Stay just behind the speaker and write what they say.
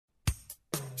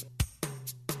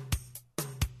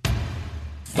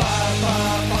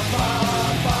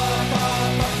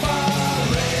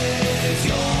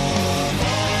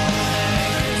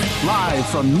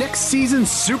from next season's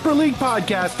Super League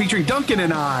podcast featuring Duncan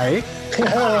and I.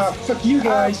 Fuck you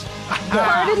guys.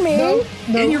 Pardon me? No,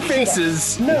 In your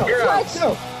faces. No, What?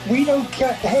 no, we don't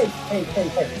care. Hey.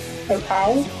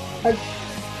 Ow.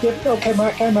 Okay,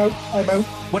 Mark, I'm out.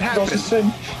 What happened?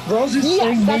 Roz is Yes,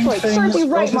 saying that's mean right. things. Serves you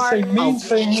right, Roz is Mark. saying mean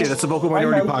things. Shit, that's the Vocal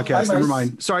Minority I'm out. podcast. I'm Never out.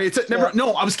 mind. Sorry,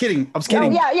 no, I was kidding.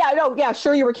 Yeah,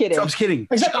 sure you were kidding. I was kidding.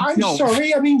 I'm No.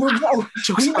 sorry. I mean, we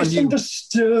Joke's on you.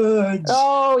 misunderstood.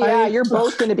 Oh, yeah, you're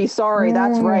both going to be sorry.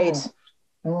 That's right.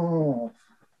 Oh.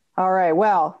 All right.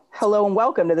 Well, hello and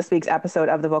welcome to this week's episode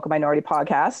of the Vocal Minority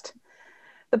Podcast,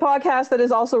 the podcast that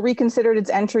has also reconsidered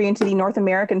its entry into the North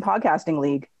American Podcasting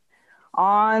League.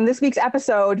 On this week's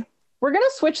episode, we're going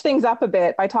to switch things up a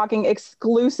bit by talking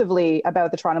exclusively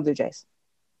about the Toronto Blue Jays.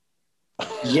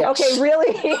 Yes. Okay,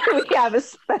 really? We have a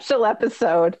special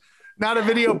episode. Not a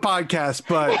video podcast,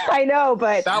 but I know,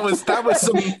 but that was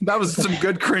some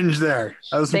good cringe there.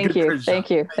 That was some Thank good you. cringe.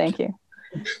 Thank you.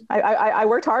 I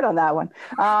worked hard on that one.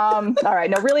 All right.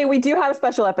 No, really, we do have a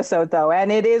special episode, though, and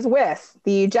it is with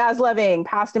the jazz-loving,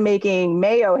 pasta-making,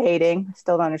 mayo-hating,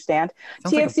 still don't understand,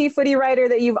 Sounds like TFC footy writer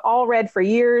that you've all read for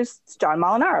years. It's John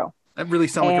Molinaro. That really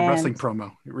sounded like a And- wrestling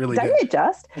promo. It really Doesn't did. it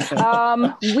just?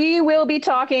 We will be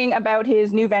talking about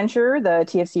his new venture, the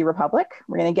TFC Republic.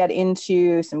 We're going to get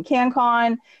into some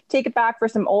CanCon, take it back for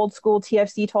some old school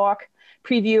TFC talk,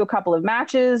 preview a couple of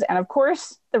matches, and of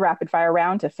course, the rapid fire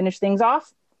round to finish things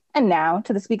off. And now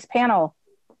to this week's panel.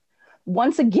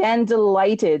 Once again,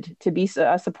 delighted to be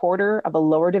a supporter of a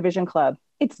lower division club.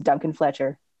 It's Duncan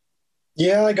Fletcher.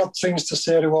 Yeah, I got things to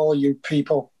say to all you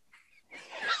people.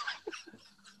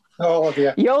 All of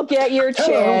you. You'll get your Hello.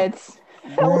 chance.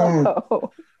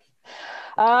 Hello.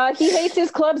 He hates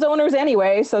his club's owners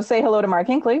anyway, so say hello to Mark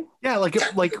Hinckley. Yeah, like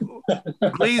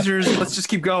Glazers. Let's just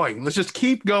keep going. Let's just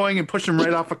keep going and push them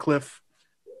right off a cliff.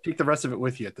 Take the rest of it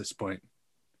with you at this point.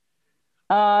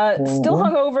 Still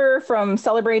hungover from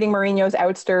celebrating Mourinho's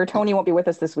ouster. Tony won't be with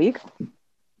us this week.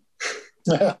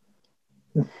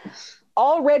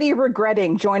 Already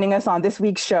regretting joining us on this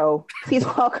week's show. Please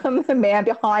welcome the man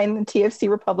behind the TFC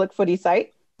Republic footy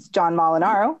site. It's John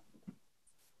Molinaro.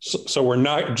 So we're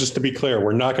not, just to be clear,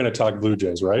 we're not going to talk Blue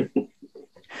Jays, right?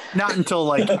 Not until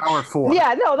like hour 4.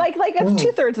 Yeah, no, like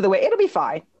 2/3 of the way. It'll be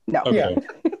fine. No. Okay. Yeah.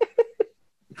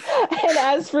 And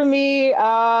as for me,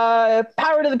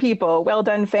 power to the people. Well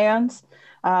done, fans.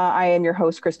 I am your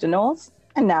host, Krista Knowles.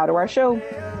 And now to our show.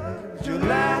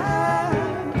 July.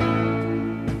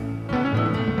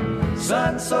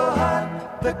 Sun so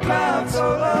hot, the clouds so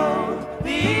low, the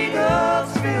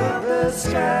eagles fill the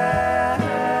sky.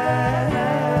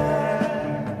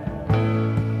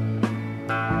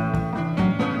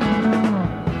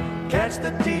 Catch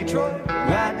the Detroit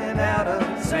lightning out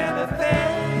of Santa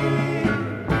Fe.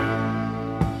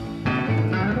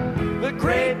 The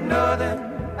great northern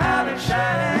out and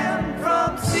shining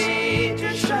from sea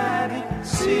to shining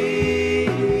sea.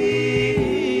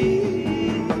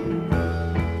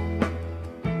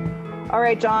 All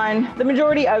right, John, the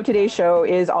majority of today's show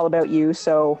is all about you,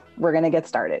 so we're going to get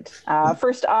started.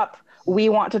 First up, we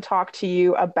want to talk to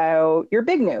you about your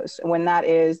big news, when that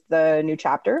is the new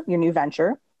chapter, your new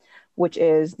venture, which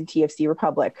is the TFC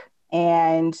Republic.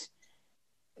 And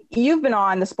you've been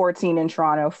on the sports scene in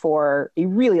Toronto for a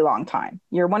really long time.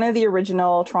 You're one of the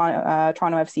original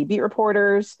Toronto FC beat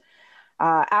reporters.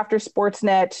 After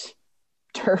Sportsnet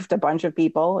turfed a bunch of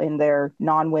people in their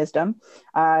non-wisdom,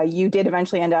 you did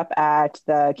eventually end up at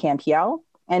the CanPL,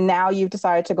 and now you've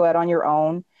decided to go out on your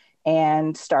own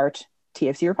and start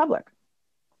TFC Republic.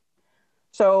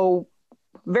 So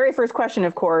very first question,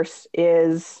 of course,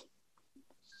 is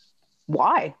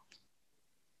why?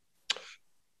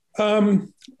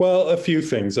 Well, a few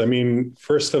things. I mean,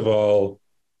 first of all,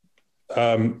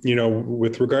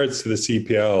 with regards to the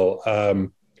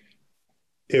CPL,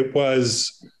 it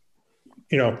was,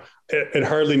 it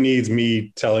hardly needs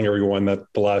me telling everyone that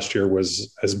the last year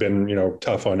has been,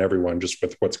 tough on everyone just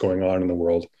with what's going on in the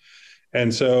world.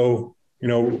 And so,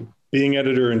 being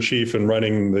editor in chief and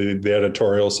running the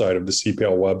editorial side of the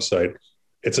CPL website,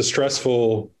 it's a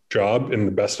stressful job in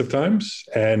the best of times.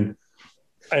 And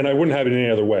I wouldn't have it any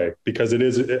other way because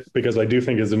because I do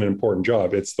think it's an important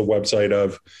job. It's the website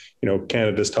of,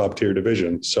 Canada's top tier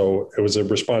division. So it was a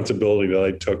responsibility that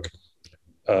I took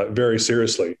very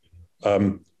seriously.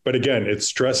 But again, it's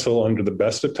stressful under the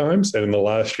best of times. And in the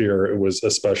last year, it was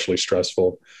especially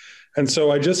stressful. And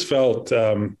so I just felt,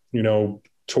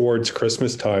 towards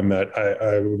Christmas time that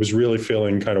I was really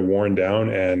feeling kind of worn down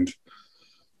and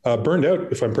burned out,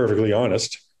 if I'm perfectly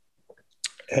honest,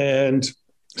 and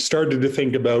started to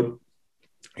think about,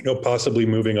 possibly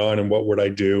moving on and what would I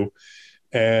do.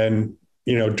 And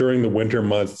during the winter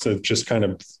months, it just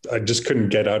I just couldn't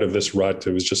get out of this rut.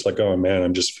 It was just like, oh man,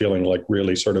 I'm just feeling like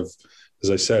really sort of, as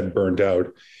I said, burned out.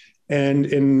 And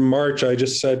in March, I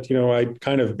just said, I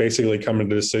kind of basically come to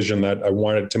the decision that I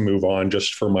wanted to move on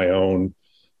just for my own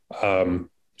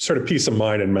sort of peace of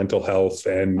mind and mental health,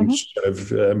 and sort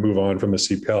of move on from the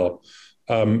CPL.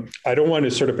 I don't want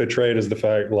to sort of portray it as the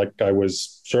fact like I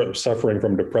was sort of suffering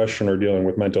from depression or dealing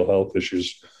with mental health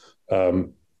issues.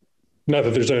 Not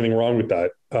that there's anything wrong with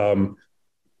that.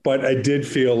 But I did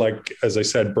feel like, as I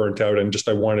said, burnt out, and just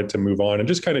I wanted to move on and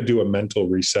just kind of do a mental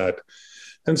reset.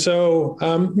 And so,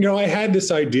 I had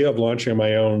this idea of launching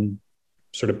my own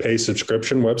sort of pay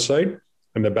subscription website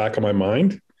in the back of my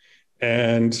mind.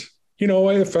 And,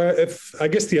 if I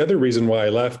guess the other reason why I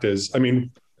left is I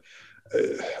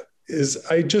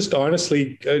just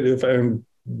honestly, if I'm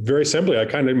very simply, I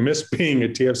kind of miss being a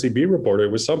TFCB reporter.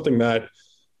 It was something that,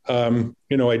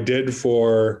 I did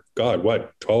for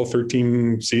 12,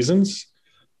 13 seasons.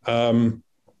 It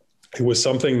was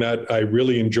something that I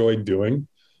really enjoyed doing.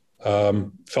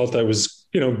 Felt I was,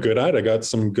 good at. I got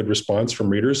some good response from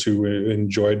readers who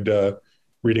enjoyed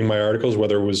reading my articles,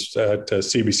 whether it was at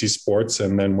CBC Sports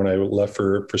and then when I left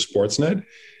for Sportsnet.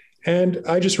 And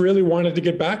I just really wanted to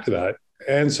get back to that.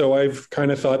 And so I've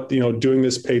kind of thought, doing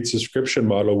this paid subscription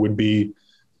model would be,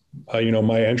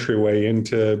 my entryway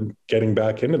into getting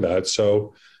back into that.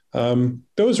 So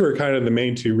those were kind of the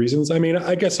main two reasons.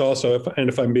 I guess also,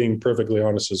 if I'm being perfectly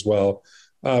honest as well,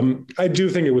 I do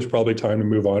think it was probably time to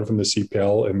move on from the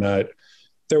CPL, in that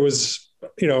there was,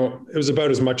 it was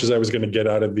about as much as I was going to get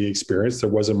out of the experience. There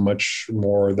wasn't much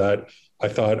more that I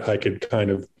thought I could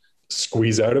kind of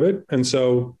squeeze out of it. And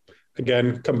so,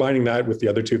 again, combining that with the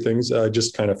other two things, I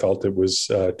just kind of felt it was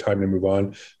time to move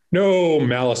on. No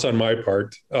malice on my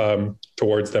part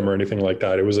towards them or anything like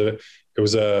that. It was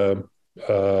a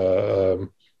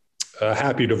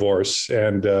happy divorce,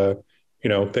 and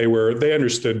they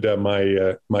understood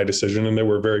my decision, and they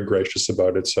were very gracious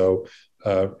about it. So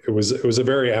it was a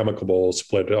very amicable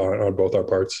split on both our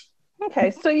parts.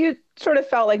 Okay, so you sort of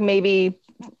felt like maybe,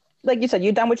 like you said,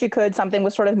 you'd done what you could. Something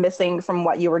was sort of missing from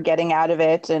what you were getting out of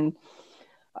it, and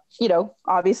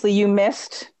obviously you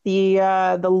missed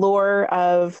the lure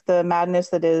of the madness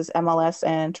that is MLS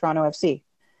and Toronto FC.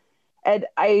 And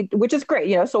which is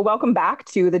great, so welcome back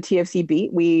to the TFC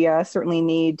beat. We certainly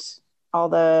need all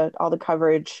the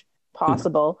coverage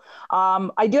possible.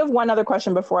 I do have one other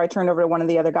question before I turn over to one of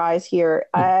the other guys here.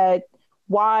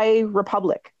 Why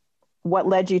Republic? What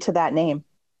led you to that name?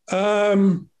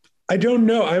 I don't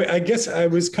know. I guess I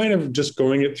was kind of just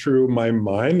going it through my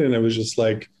mind, and it was just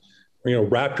like,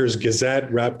 Raptors Gazette,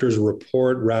 Raptors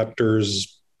Report,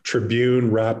 Raptors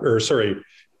Tribune, TFC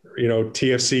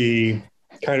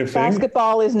kind of thing.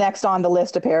 Basketball is next on the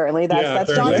list, apparently.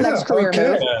 That's John's next career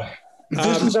move.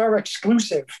 This is our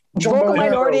exclusive. Vocal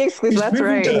minority exclusive, that's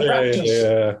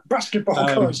right. Basketball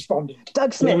correspondent.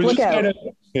 Doug Smith, look out. I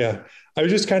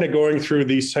was just kind of going through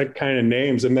these kind of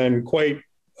names, and then quite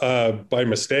by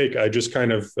mistake, I just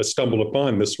kind of stumbled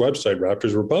upon this website,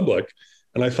 Raptors Republic.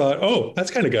 And I thought, oh, that's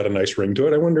kind of got a nice ring to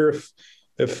it. I wonder if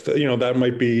that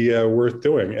might be worth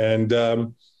doing. And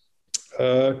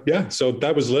so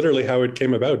that was literally how it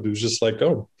came about. It was just like,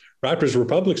 oh, Raptors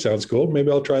Republic sounds cool.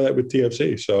 Maybe I'll try that with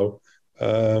TFC. So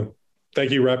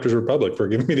thank you, Raptors Republic, for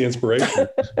giving me the inspiration.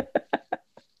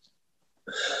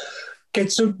 Okay,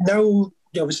 so now,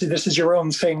 obviously, this is your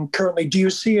own thing currently. Do you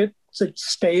see it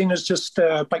staying as just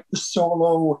like the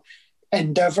solo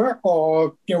endeavor,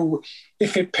 or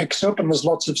if it picks up and there's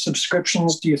lots of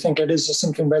subscriptions, do you think it is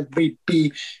something where we'd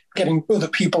be getting other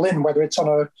people in, whether it's on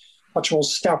a actual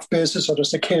staff basis or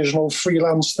just occasional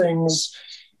freelance things?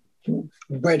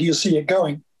 Where do you see it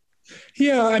going?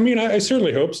 Yeah, I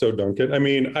certainly hope so,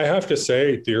 Duncan. I have to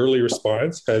say the early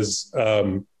response has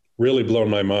really blown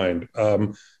my mind.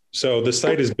 So the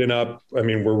site has been up.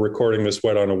 We're recording this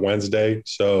on a Wednesday,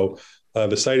 so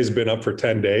the site has been up for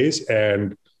 10 days,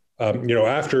 and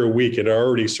after a week, it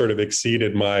already sort of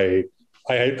exceeded I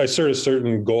set a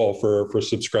certain goal for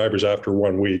subscribers after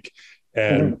 1 week,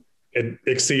 and it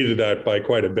exceeded that by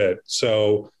quite a bit.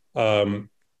 So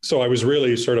I was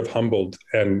really sort of humbled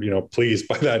and, pleased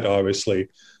by that, obviously.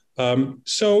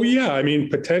 Potentially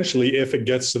if it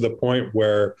gets to the point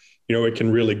where, it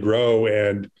can really grow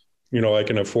and, I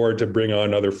can afford to bring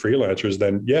on other freelancers,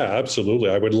 then yeah, absolutely.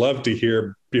 I would love to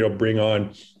hear, bring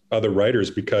on other writers,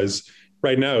 because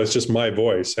right now it's just my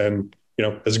voice, and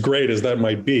as great as that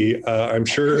might be, I'm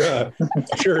sure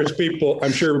people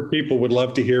would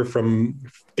love to hear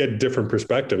get different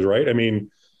perspectives, right?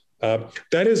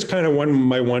 That is kind of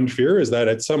my one fear, is that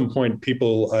at some point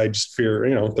people, I just fear,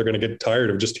 they're going to get tired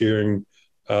of just hearing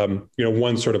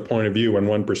one sort of point of view and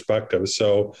one perspective.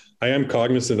 So I am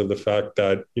cognizant of the fact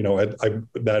that,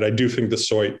 I do think the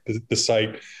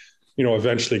site,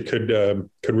 eventually could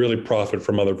really profit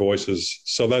from other voices.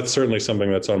 So that's certainly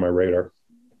something that's on my radar.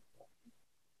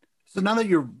 So now that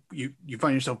you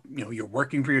find yourself, you're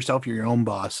working for yourself, you're your own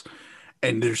boss,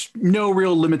 and there's no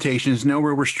real limitations, no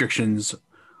real restrictions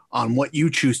on what you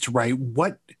choose to write.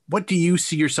 What do you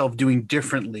see yourself doing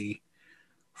differently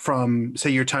from,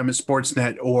 say, your time at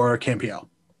Sportsnet or CanPL?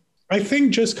 I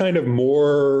think just kind of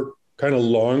more kind of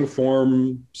long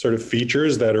form sort of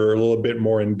features that are a little bit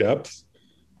more in depth.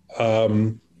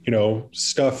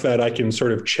 Stuff that I can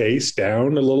sort of chase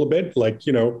down a little bit. Like,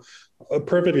 a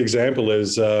perfect example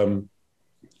is, a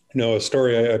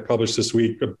story I published this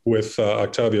week with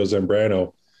Octavio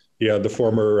Zambrano. Yeah, the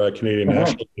former Canadian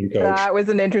national team coach. That was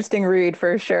an interesting read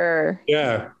for sure.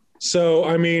 Yeah. So,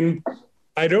 I mean,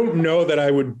 I don't know that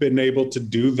I would have been able to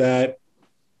do that.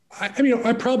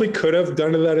 I probably could have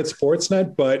done that at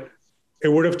Sportsnet, but it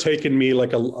would have taken me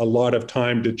like a lot of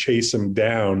time to chase him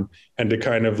down and to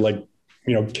kind of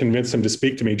convince him to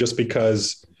speak to me, just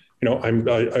because,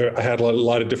 I had a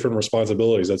lot of different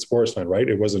responsibilities at Sportsnet, right?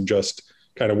 It wasn't just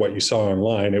kind of what you saw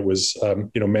online. It was,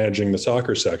 managing the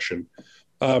soccer section.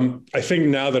 I think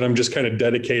now that I'm just kind of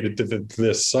dedicated to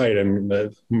this site,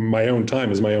 and my own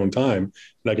time is my own time,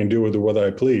 and I can do with it whether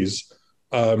I please.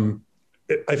 I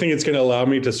think it's going to allow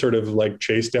me to sort of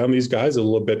chase down these guys a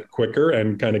little bit quicker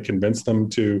and kind of convince them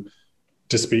to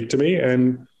speak to me.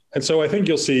 And so I think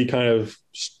you'll see kind of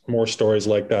more stories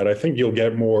like that. I think you'll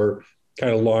get more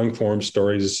kind of long form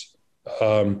stories,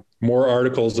 more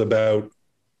articles about,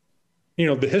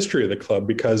 the history of the club,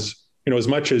 because, as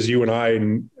much as you and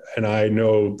I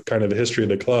know kind of the history of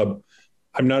the club,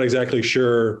 I'm not exactly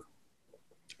sure,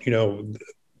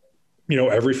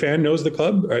 every fan knows the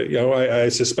club. I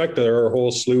suspect there are a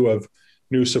whole slew of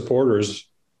new supporters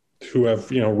who have,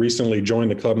 recently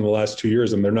joined the club in the last 2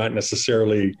 years, and they're not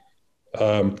necessarily,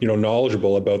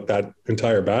 knowledgeable about that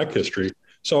entire back history.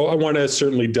 So I want to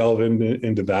certainly delve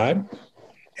into that.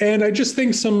 And I just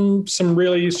think some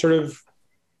really sort of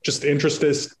just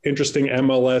interesting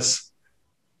MLS,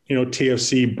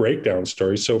 TFC breakdown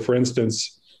stories. So for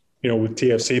instance, with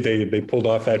TFC, they pulled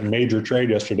off that major trade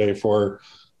yesterday for,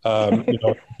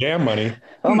 GAM money.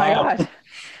 Oh my gosh.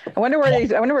 I wonder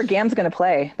where GAM's going to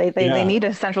play. They need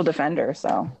a central defender.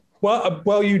 So,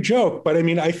 well, you joke, but I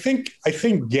mean, I think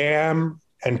GAM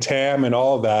and TAM and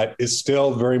all of that is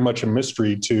still very much a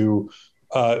mystery to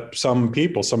some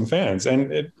people, some fans,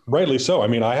 and rightly so. I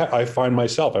mean, I find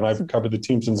myself, and I've covered the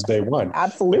team since day one.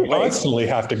 Absolutely. I constantly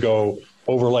have to go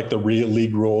over the real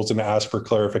league rules and ask for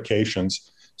clarifications.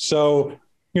 So,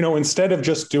 instead of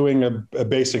just doing a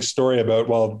basic story about,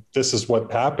 well, this is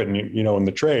what happened, in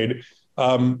the trade,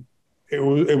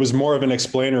 it was more of an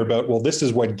explainer about, well, this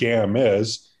is what GAM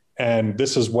is, and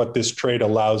this is what this trade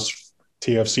allows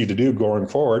TFC to do going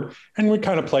forward. And we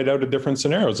kind of played out different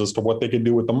scenarios as to what they could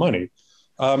do with the money.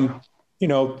 The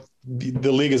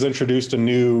league has introduced a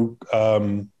new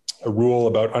a rule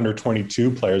about under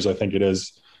 22 players. I think it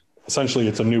is. Essentially,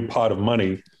 it's a new pot of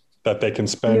money that they can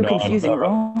spend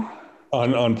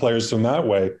on players in that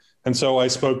way. And so I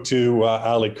spoke to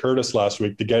Ali Curtis last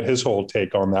week to get his whole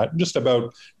take on that, just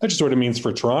about not just what it means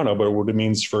for Toronto, but what it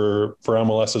means for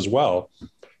MLS as well.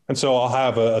 And so I'll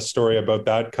have a story about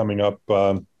that coming up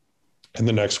in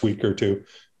the next week or two.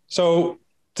 So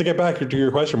to get back to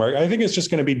your question, Mark, I think it's just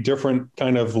going to be different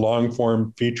kind of long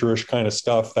form feature-ish kind of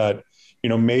stuff that,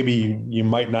 maybe you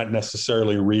might not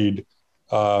necessarily read,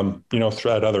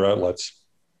 throughout other outlets.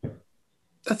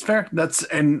 That's fair.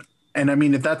 And I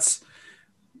mean, if that's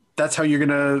how you're going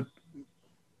to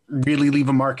really leave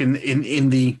a mark in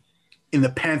the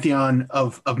pantheon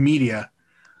of media,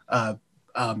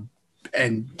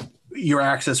 and your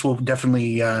access will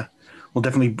definitely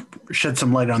shed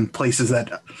some light on places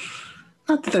that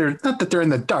not that they're in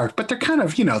the dark, but they're kind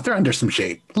of, they're under some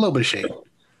shade, a little bit of shade.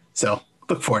 So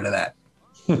look forward to that.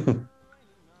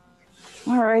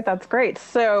 All right, that's great.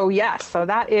 So yes, so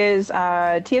that is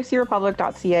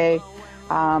tfcrepublic.ca.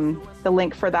 The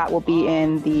link for that will be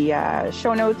in the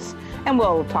show notes, and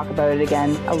we'll talk about it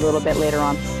again a little bit later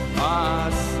on. I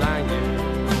sang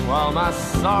you all my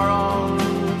sorrows.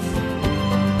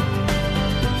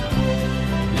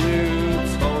 You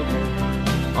told me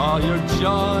all your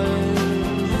joys.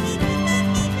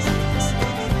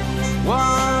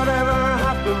 Whatever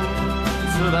happened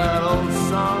to that old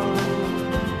song?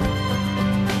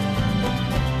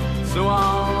 To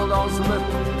all those little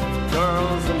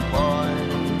girls and boys.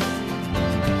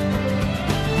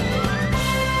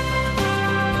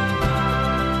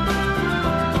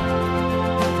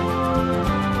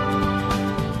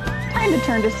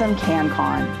 turn to some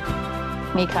CanCon,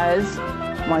 because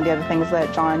one of the other things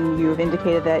that, John, you've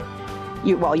indicated that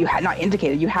you had not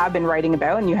indicated, you have been writing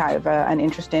about and you have an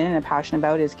interest in and a passion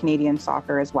about is Canadian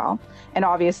soccer as well. And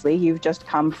obviously you've just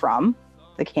come from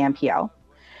the CanPL,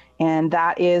 and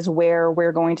that is where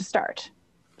we're going to start.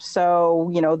 So,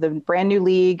 the brand new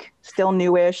league, still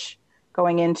newish,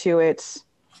 going into its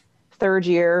third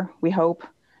year, we hope.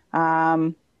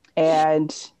 And,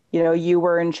 you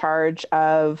were in charge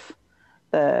of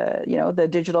the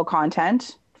digital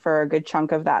content for a good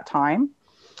chunk of that time.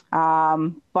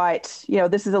 But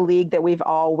this is a league that we've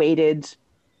all waited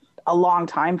a long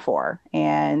time for,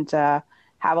 and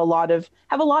have a lot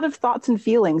of thoughts and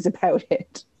feelings about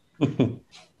it.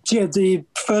 Yeah, the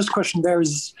first question there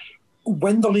is,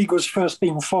 when the league was first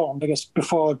being formed, I guess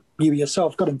before you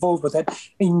yourself got involved with it,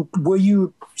 were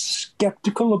you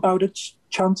skeptical about its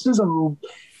chances? And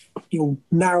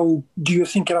now, do you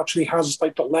think it actually has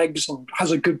the legs and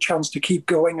has a good chance to keep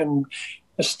going and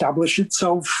establish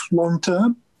itself long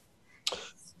term?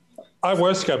 I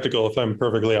was skeptical, if I'm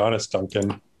perfectly honest,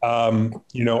 Duncan.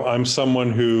 I'm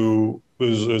someone who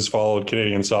has followed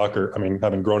Canadian soccer. I mean,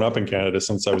 having grown up in Canada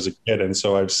since I was a kid. And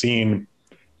so I've seen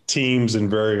teams in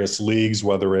various leagues,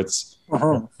 whether it's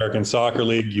American Soccer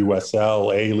League,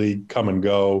 USL, A-League, come and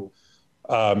go.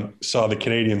 Saw the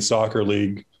Canadian Soccer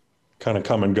League kind of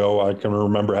come and go. I can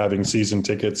remember having season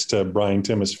tickets to Brian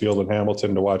Timmins Field in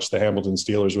Hamilton to watch the Hamilton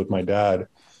Steelers with my dad.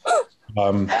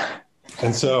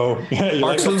 And so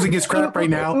Mark's losing his crap right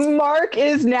now. Mark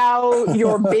is now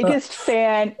your biggest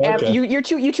fan. Okay. You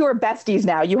two are besties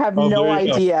now. You have no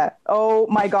idea. Oh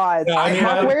my God. Yeah,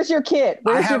 Mark, where's your kit?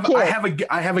 I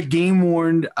have a game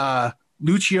worn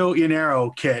Lucio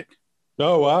Iannaro kit.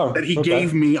 Oh wow! That he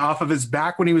gave me off of his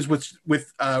back when he was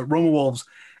with Roma Wolves,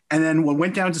 and then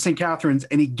went down to St. Catharines,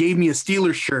 and he gave me a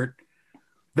Steelers shirt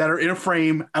that are in a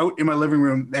frame out in my living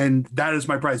room, and that is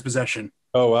my prized possession.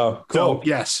 Oh wow! Cool. So,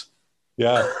 yes.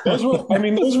 Yeah, those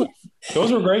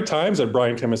were great times at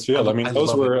Brian Timmins Field. I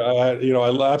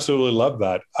absolutely love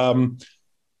that.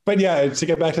 But yeah, to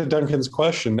get back to Duncan's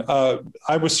question,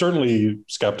 I was certainly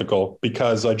skeptical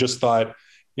because I just thought,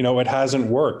 it hasn't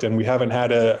worked, and we haven't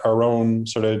had our own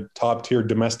sort of top tier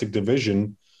domestic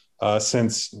division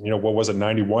since, what was it,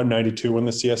 91, 92 when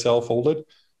the CSL folded.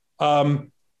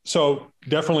 So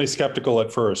definitely skeptical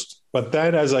at first, but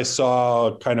then as I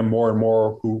saw kind of more and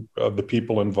more of the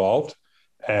people involved,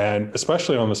 and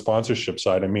especially on the sponsorship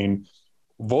side, I mean,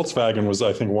 Volkswagen was,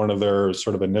 I think, one of their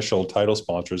sort of initial title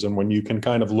sponsors. And when you can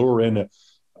kind of lure in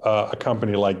a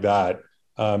company like that,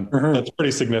 that's pretty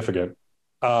significant.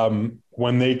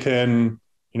 When they can,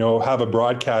 have a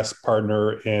broadcast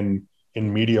partner in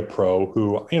Media Pro,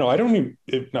 who,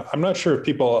 I'm not sure if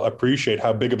people appreciate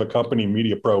how big of a company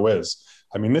Media Pro is.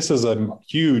 I mean, this is a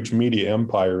huge media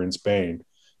empire in Spain.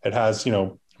 It has,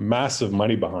 massive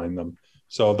money behind them.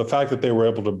 So the fact that they were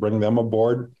able to bring them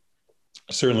aboard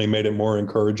certainly made it more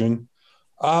encouraging.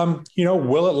 Will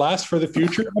it last for the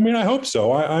future? I mean, I hope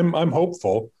so. I'm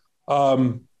hopeful.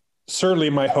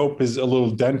 Certainly my hope is a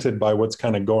little dented by what's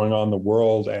kind of going on in the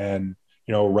world and,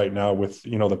 right now with,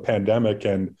 the pandemic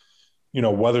and,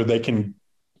 whether they can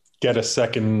get a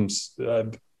second,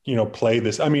 play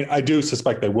this. I mean, I do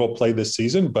suspect they will play this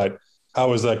season, but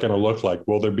how is that going to look like?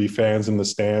 Will there be fans in the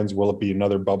stands? Will it be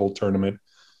another bubble tournament?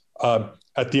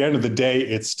 At the end of the day,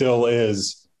 it still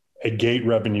is a gate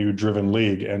revenue driven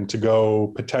league, and to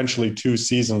go potentially 2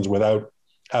 seasons without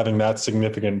having that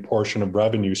significant portion of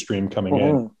revenue stream coming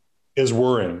in is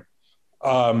worrying.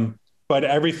 But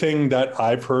everything that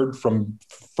I've heard from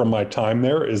my time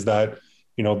there is that,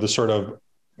 the sort of,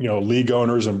 league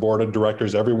owners and board of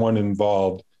directors, everyone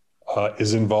involved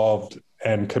is involved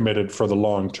and committed for the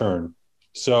long term.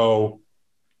 So,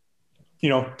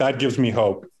 that gives me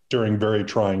hope during very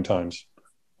trying times.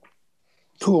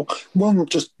 Cool. One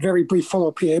just very brief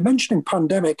follow-up here. Mentioning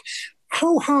pandemic,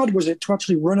 how hard was it to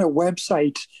actually run a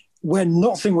website when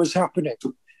nothing was happening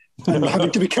and having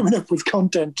to be coming up with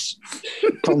content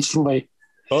constantly?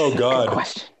 Oh God.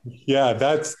 Yeah,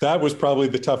 that was probably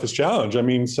the toughest challenge. I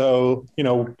mean, so,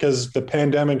 because the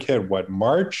pandemic hit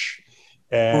March,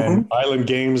 and Island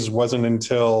Games wasn't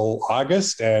until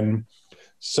August. And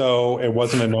so it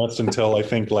wasn't announced until I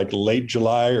think late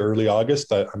July, early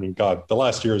August. I mean, God, the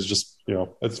last year is just,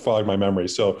 it's fogged my memory.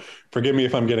 So forgive me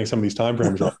if I'm getting some of these time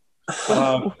frames wrong.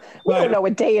 We don't know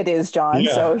what day it is, John.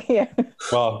 Yeah. So yeah.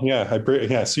 Well,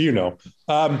 yeah. So,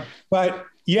 but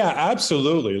yeah,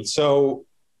 absolutely. So,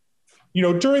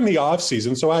 during the off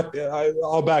season, so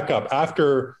I'll back up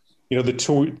after, the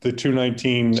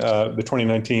 2019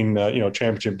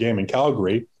 championship game in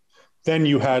Calgary, then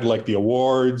you had the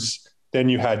awards, Then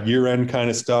you had year-end kind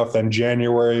of stuff. Then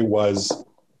January was,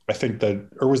 I think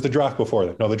or was the draft before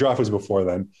that? No, the draft was before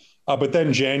then. But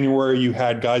then January, you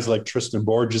had guys like Tristan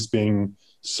Borges being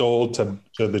sold to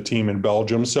the team in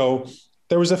Belgium. So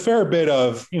there was a fair bit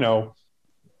of,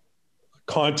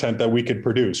 content that we could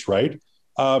produce, right?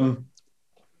 And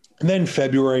then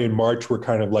February and March were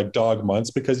kind of like dog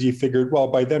months because you figured, well,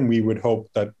 by then we would hope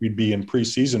that we'd be in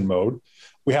preseason mode.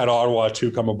 We had Ottawa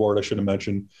too come aboard, I should have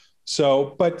mentioned.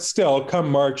 So, but still, come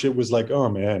March, it was like, oh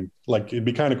man, like it'd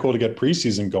be kind of cool to get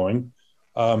preseason going.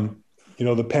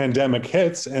 The pandemic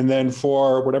hits, and then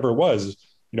for whatever it was,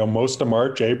 most of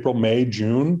March, April, May,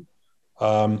 June,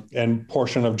 and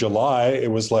portion of July,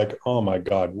 it was like, oh my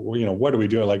God, what do we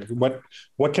do? Like,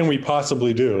 what can we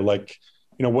possibly do? Like,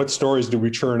 what stories do we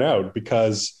churn out?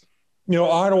 Because,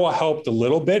 Ottawa helped a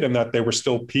little bit in that they were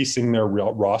still piecing their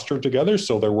roster together.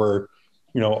 So there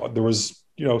was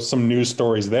some news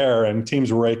stories there, and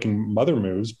teams were making other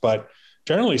moves. But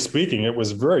generally speaking, it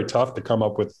was very tough to come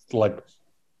up with like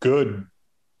good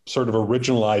sort of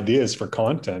original ideas for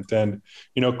content. And,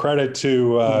 credit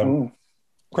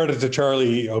to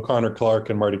Charlie O'Connor Clark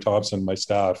and Marty Thompson, my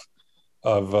staff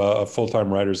of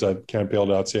full-time writers at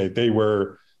CanPL.ca. They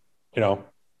were,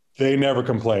 they never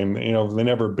complained, they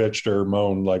never bitched or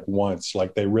moaned like once,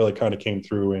 like they really kind of came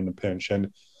through in a pinch.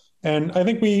 And I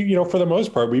think we, for the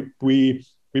most part, we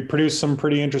produced some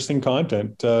pretty interesting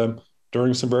content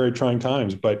during some very trying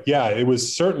times. But yeah, it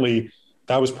was certainly,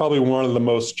 that was probably one of the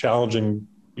most challenging,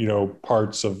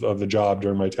 parts of the job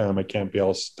during my time at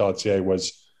CanPL.ca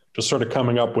was just sort of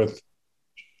coming up with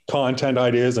content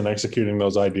ideas and executing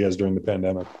those ideas during the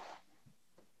pandemic.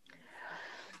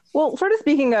 Well, sort of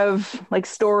speaking of like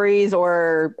stories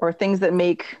or things that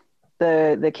make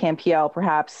the CanPL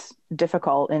perhaps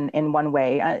difficult in one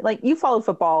way, like you followed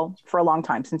football for a long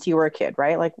time since you were a kid,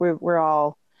 right? Like we're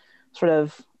all sort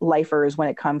of lifers when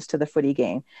it comes to the footy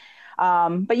game.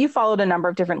 But you followed a number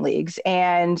of different leagues.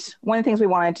 And one of the things we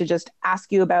wanted to just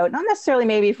ask you about, not necessarily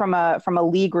maybe from a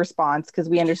league response, because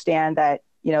we understand that,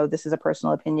 this is a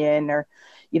personal opinion or,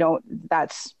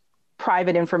 that's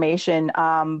private information.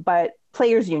 But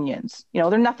players unions,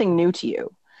 they're nothing new to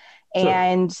you. Sure.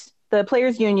 And the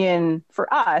players union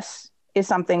for us is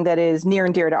something that is near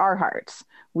and dear to our hearts.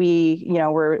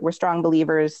 We're strong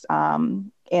believers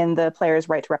in the players'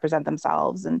 right to represent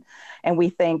themselves. And we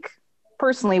think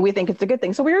it's a good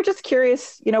thing. So we were just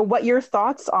curious, what your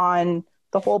thoughts on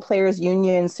the whole players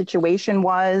union situation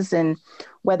was, and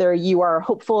whether you are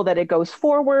hopeful that it goes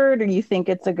forward or you think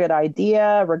it's a good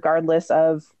idea, regardless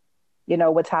of,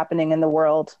 what's happening in the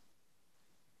world.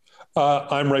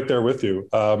 I'm right there with you.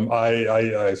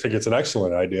 I think it's an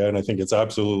excellent idea, and I think it's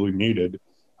absolutely needed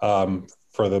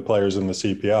for the players in the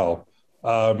CPL.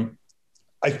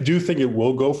 I do think it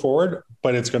will go forward,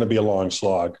 but it's going to be a long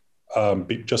slog.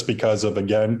 Just because of,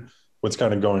 again, what's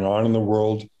kind of going on in the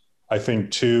world. I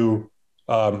think too,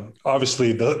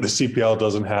 obviously the CPL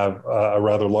doesn't have a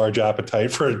rather large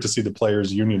appetite to see the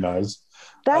players unionize.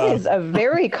 That is a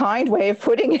very kind way of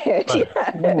putting it.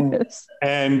 Yes.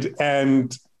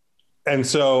 And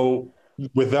so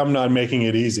with them not making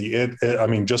it easy,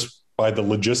 just by the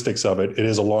logistics of it, it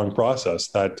is a long process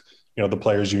that, the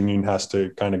players union has to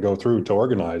kind of go through to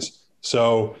organize.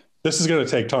 So this is going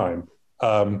to take time.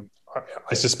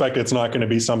 I suspect it's not going to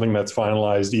be something that's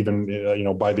finalized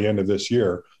even, by the end of this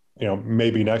year,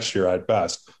 maybe next year at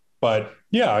best. But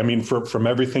yeah, from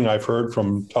everything I've heard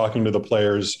from talking to the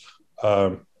players,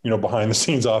 behind the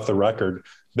scenes off the record,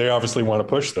 they obviously want to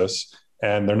push this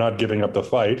and they're not giving up the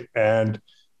fight. And,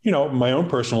 my own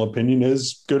personal opinion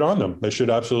is good on them. They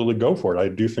should absolutely go for it. I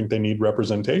do think they need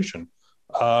representation.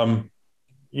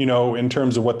 In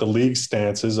terms of what the league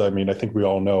stance is, I think we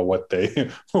all know what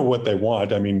they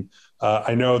want.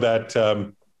 I know that,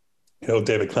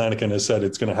 David Klaniken has said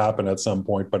it's going to happen at some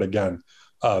point, but again,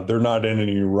 they're not in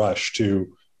any rush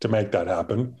to make that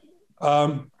happen.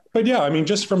 But yeah,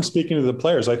 just from speaking to the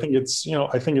players, I think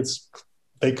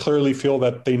they clearly feel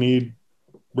that they need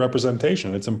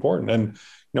representation. It's important. And,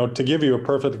 to give you a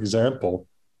perfect example,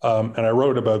 and I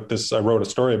wrote a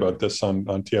story about this on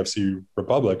TFC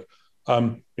Republic.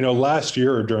 Last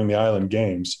year during the Island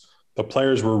Games, the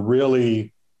players were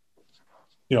really,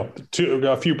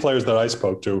 a few players that I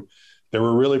spoke to, they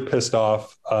were really pissed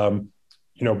off,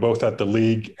 both at the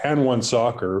league and One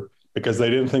Soccer, because they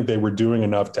didn't think they were doing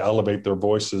enough to elevate their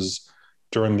voices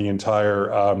during the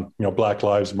entire, Black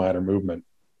Lives Matter movement.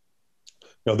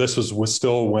 This was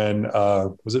still when,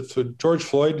 was it George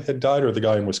Floyd had died or the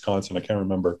guy in Wisconsin? I can't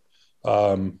remember.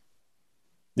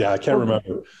 I can't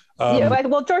remember.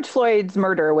 George Floyd's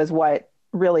murder was what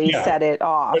really set it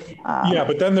off.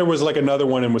 But then there was like another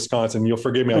one in Wisconsin. You'll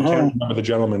forgive me, I can't remember the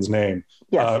gentleman's name.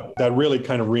 Yes. That really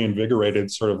kind of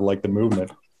reinvigorated sort of like the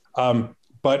movement.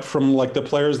 But from like the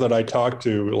players that I talked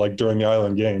to, like during the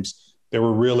Island Games, they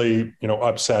were really,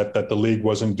 upset that the league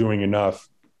wasn't doing enough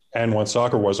and One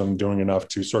Soccer wasn't doing enough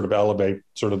to sort of elevate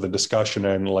sort of the discussion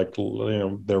and like,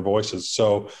 their voices.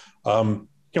 So,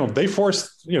 they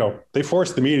forced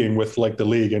the meeting with like the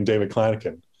league and David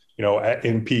Klaniken,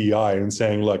 in PEI and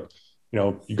saying, look,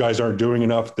 you guys aren't doing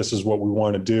enough. This is what we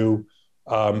want to do.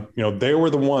 They were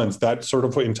the ones that sort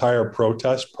of entire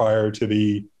protest prior to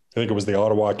I think it was the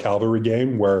Ottawa Cavalry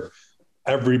game, where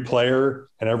every player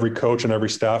and every coach and every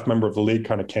staff member of the league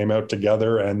kind of came out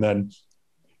together, and then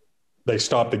they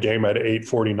stopped the game at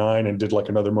 8:49 and did like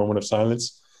another moment of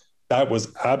silence. That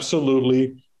was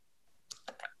absolutely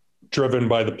driven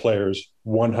by the players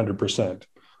 100%.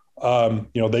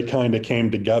 They kind of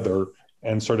came together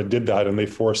and sort of did that, and they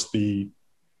forced the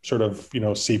sort of,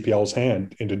 CPL's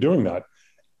hand into doing that.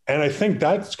 And I think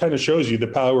that kind of shows you the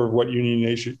power of what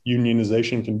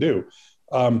unionization can do.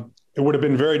 It would have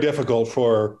been very difficult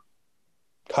for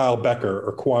Kyle Becker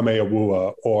or Kwame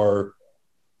Awua or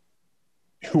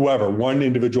whoever, one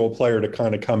individual player to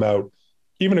kind of come out,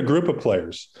 even a group of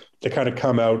players to kind of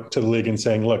come out to the league and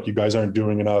saying, look, you guys aren't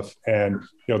doing enough. And,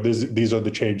 these are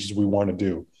the changes we want to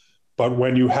do. But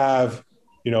when you have,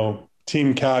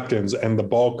 team captains and the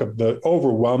bulk of the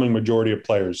overwhelming majority of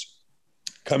players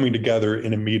coming together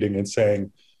in a meeting and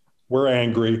saying, we're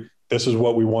angry, this is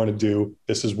what we want to do,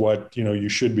 this is what, you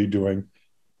should be doing,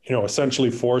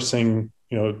 essentially forcing,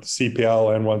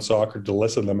 CPL and One Soccer to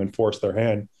listen to them and force their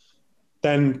hand,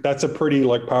 then that's a pretty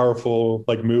like powerful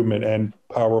like movement and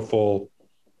powerful,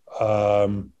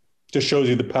 just shows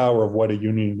you the power of what a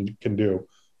union can do.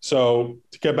 So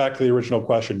to get back to the original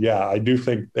question, I do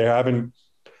think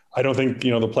I don't think,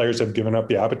 the players have given up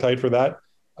the appetite for that.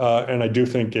 And I do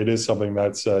think it is something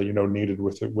that's, needed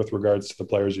with regards to the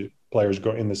players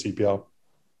go in the CPL.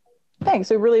 Thanks.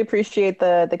 We really appreciate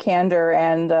the candor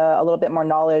and a little bit more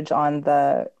knowledge on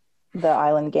the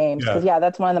Island Games. Because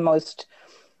that's one of the most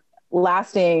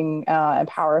lasting and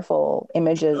powerful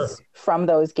images from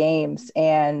those games.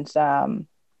 And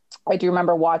I do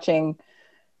remember watching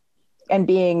and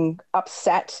being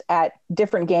upset at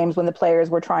different games when the players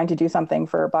were trying to do something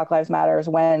for Black Lives Matters,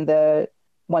 when the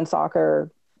One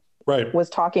Soccer was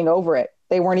talking over it.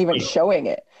 They weren't even showing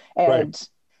it. And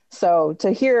so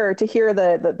to hear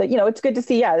the it's good to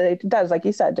see. Yeah, it does. Like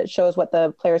you said, it shows what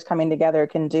the players coming together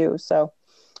can do. So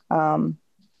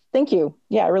thank you.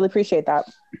 Yeah, I really appreciate that.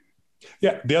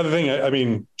 Yeah. The other thing, I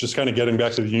mean, just kind of getting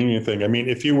back to the union thing. I mean,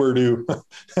 if you were to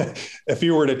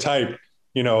type,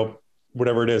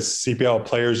 whatever it is, CPL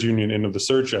Players Union into the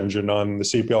search engine on the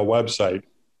CPL website,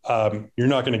 you're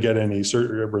not going to get any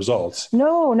results.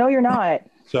 No, you're not.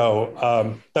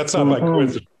 So that's not by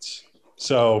coincidence.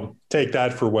 So take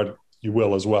that for what you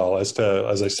will, as well as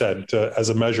I said, as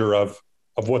a measure of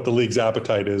what the league's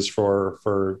appetite is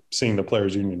for seeing the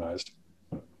players unionized.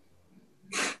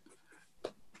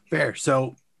 Fair.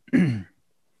 So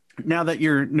now that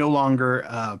you're no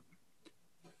longer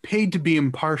paid to be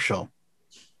impartial,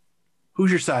 who's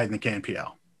your side in the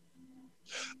CanPL?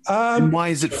 And why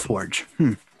is it Forge?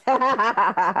 You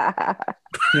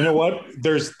know what?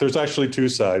 There's actually two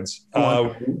sides.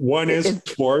 One is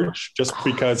Forge, just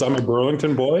because I'm a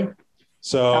Burlington boy.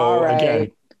 So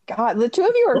again, God, the two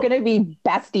of you are going to be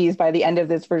besties by the end of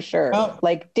this for sure.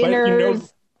 Like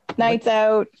dinners, nights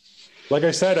out. Like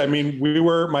I said, I mean,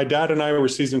 my dad and I were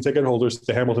season ticket holders to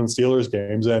the Hamilton Steelers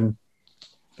games, and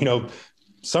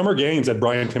summer games at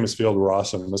Brian Timmins Field were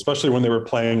awesome, especially when they were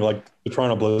playing like the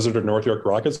Toronto Blizzard or North York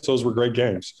Rockets. Those were great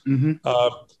games. Mm-hmm.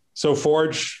 So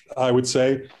Forge, I would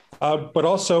say, but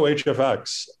also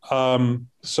HFX.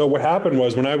 So what happened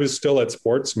was, when I was still at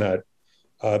Sportsnet,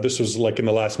 this was like in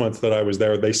the last month that I was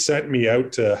there, they sent me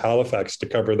out to Halifax to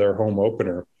cover their home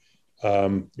opener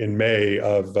in May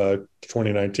of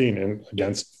 2019 and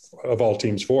against, of all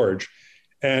teams, Forge.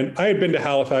 And I had been to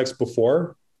Halifax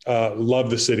before. Love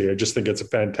the city. I just think it's a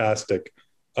fantastic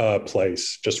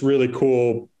place. Just really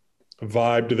cool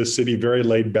vibe to the city, very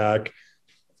laid back,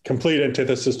 complete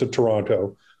antithesis to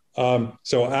Toronto.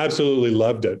 So absolutely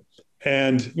loved it.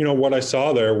 And, what I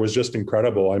saw there was just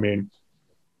incredible. I mean,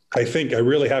 I think I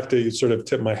really have to sort of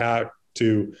tip my hat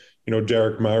to,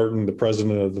 Derek Martin, the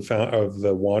president of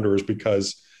the Wanderers,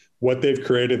 because what they've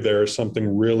created there is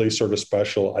something really sort of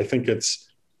special. I think it's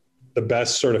the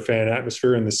best sort of fan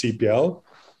atmosphere in the CPL.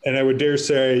 And I would dare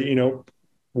say,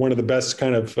 one of the best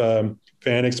kind of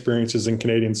fan experiences in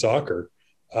Canadian soccer.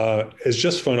 It's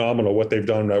just phenomenal what they've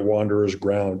done at Wanderers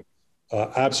ground.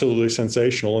 absolutely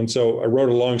sensational. And so I wrote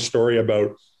a long story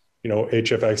about,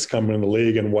 HFX coming in the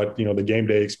league and what, the game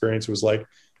day experience was like.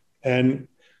 And,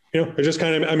 it just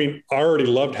kind of, I already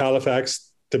loved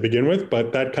Halifax to begin with,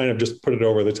 but that kind of just put it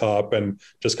over the top and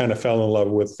just kind of fell in love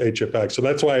with HFX. So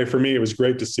that's why for me, it was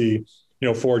great to see,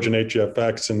 Forge and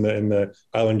HFX in the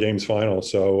Island Games final.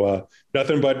 So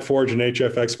nothing but Forge and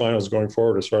HFX finals going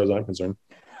forward, as far as I'm concerned.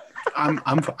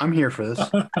 I'm here for this.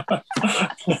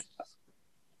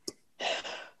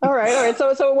 All right.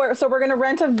 So we're gonna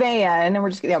rent a van, and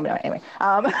we're just anyway.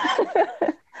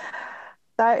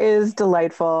 That is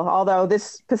delightful. Although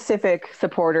this Pacific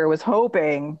supporter was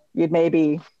hoping you'd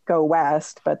maybe go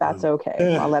west, but that's okay.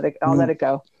 Yeah. I'll let it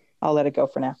go. I'll let it go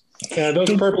for now. Yeah,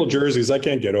 those purple jerseys, I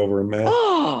can't get over them, man.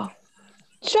 Oh,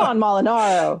 John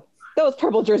Molinaro, those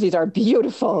purple jerseys are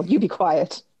beautiful. You be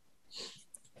quiet.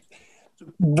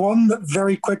 One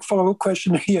very quick follow-up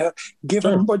question here.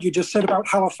 Given what you just said about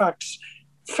Halifax,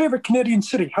 favorite Canadian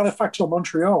city, Halifax or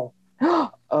Montreal?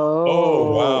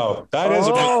 Oh, wow. That is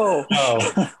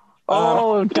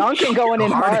Duncan going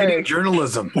in hard.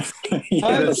 Journalism.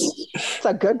 Yes. It's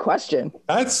a good question.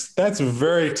 That's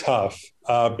very tough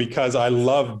because I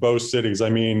love both cities.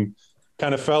 Kind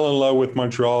of fell in love with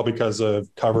Montreal because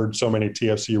I've covered so many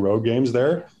TFC road games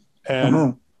there,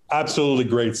 and absolutely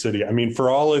great city. For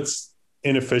all its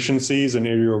inefficiencies and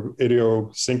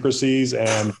idiosyncrasies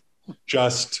and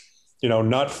just,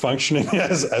 not functioning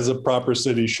as a proper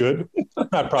city should,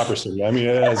 not proper city.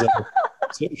 As a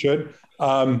city should.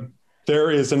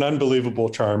 There is an unbelievable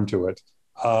charm to it.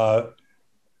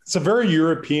 It's a very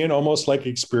European, almost like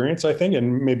experience, I think.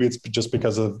 And maybe it's just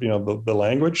because of, the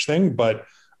language thing, but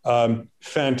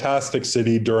fantastic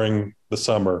city during the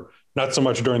summer, not so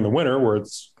much during the winter where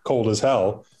it's cold as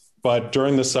hell, but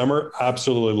during the summer,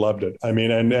 absolutely loved it.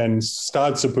 And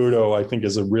Stade Saputo, I think,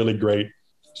 is a really great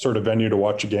sort of venue to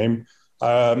watch a game.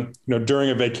 During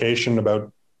a vacation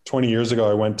about 20 years ago,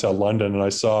 I went to London and I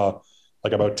saw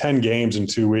like about 10 games in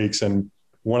 2 weeks. And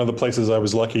one of the places I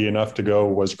was lucky enough to go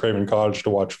was Craven Cottage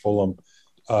to watch Fulham.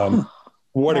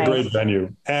 What nice. A great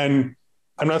venue. And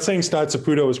I'm not saying Stade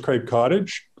Saputo is Craven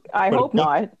Cottage. I hope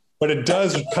not. But it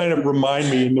does kind of remind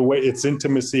me in the way its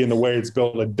intimacy and the way it's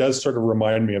built. It does sort of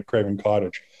remind me of Craven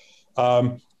Cottage.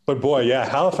 But boy, yeah,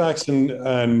 Halifax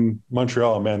and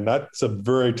Montreal, man, that's a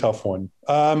very tough one.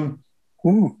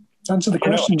 Answer the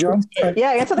question, John.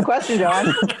 Yeah, answer the question, John.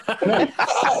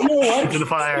 Into the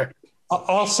fire.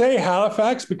 I'll say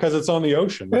Halifax because it's on the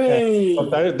ocean. Hey.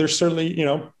 There's certainly,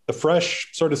 the fresh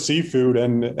sort of seafood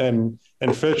and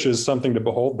fish is something to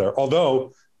behold there.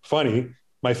 Although, funny,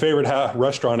 my favorite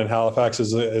restaurant in Halifax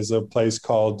is a place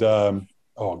called, oh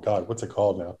God, what's it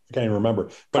called now? I can't even remember.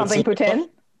 But something Poutine?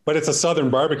 But it's a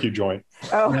Southern barbecue joint.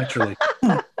 Oh, naturally.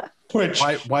 Which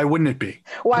why wouldn't it be?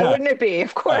 Why wouldn't it be?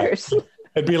 Of course.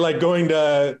 It'd be like going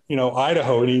to,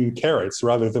 Idaho and eating carrots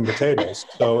rather than potatoes.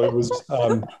 So it was,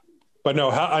 but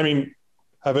no, I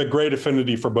have a great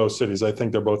affinity for both cities. I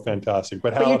think they're both fantastic.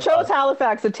 But you chose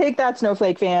Halifax, so take that,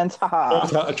 Snowflake fans.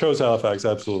 I chose Halifax,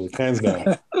 absolutely, hands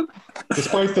down.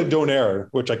 Despite the Donaire,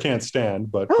 which I can't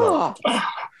stand, but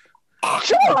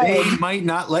they might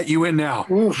not let you in now.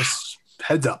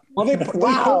 Heads up. Well, they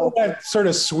wow, that sort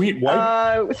of sweet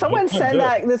white. Someone send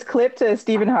this clip to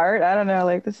Stephen Hart. I don't know.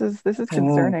 Like this is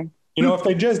concerning. If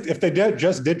they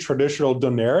just did traditional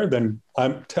Donaire, then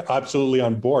I'm absolutely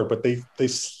on board. But they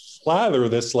slather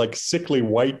this like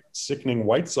sickening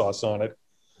white sauce on it.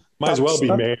 Might as well be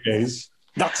mayonnaise.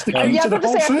 That's the key to the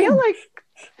whole thing. I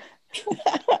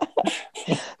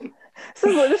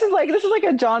feel like this is like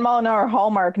a John Molinaro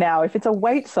hallmark now. If it's a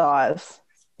white sauce,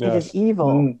 it is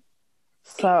evil.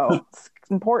 So it's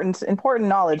important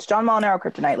knowledge. John Molinaro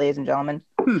kryptonite, ladies and gentlemen.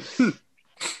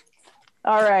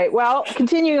 All right. Well,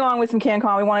 continuing on with some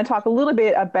CanCon, we want to talk a little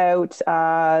bit about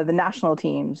the national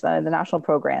teams, the national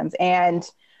programs, and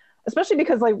especially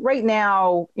because like right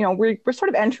now, we're sort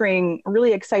of entering a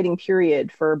really exciting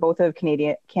period for both of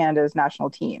Canada's national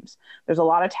teams. There's a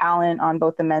lot of talent on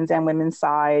both the men's and women's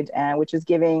side, and which is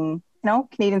giving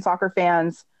Canadian soccer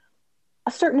fans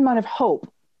a certain amount of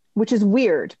hope, which is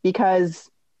weird because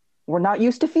we're not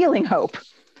used to feeling hope,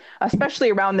 especially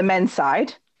around the men's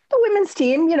side. The women's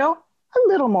team, a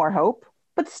little more hope,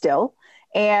 but still.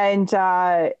 And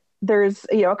there's,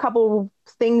 a couple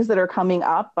things that are coming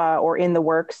up or in the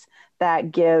works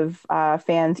that give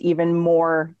fans even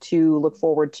more to look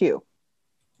forward to.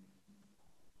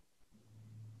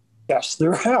 Yes,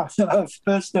 there are.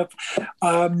 First up,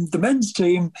 the men's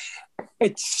team,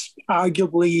 it's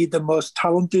arguably the most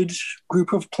talented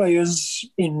group of players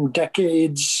in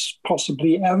decades,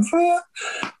 possibly ever.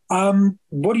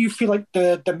 What do you feel like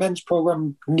the men's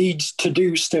program needs to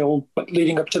do still, but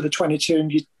leading up to the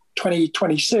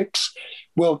 2026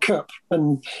 World Cup?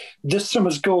 And this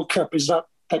summer's Gold Cup, is that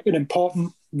like an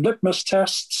important litmus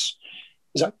test?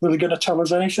 Is that really going to tell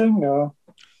us anything? Or?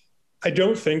 I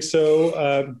don't think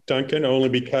so, Duncan, only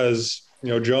because,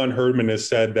 John Herdman has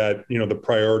said that, the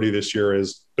priority this year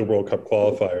is the World Cup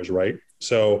qualifiers, right?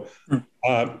 So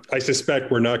I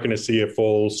suspect we're not going to see a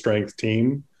full strength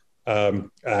team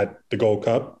at the Gold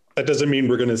Cup. That doesn't mean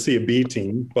we're going to see a B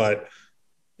team, but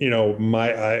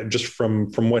just from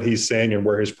what he's saying and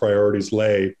where his priorities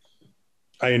lay,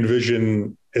 I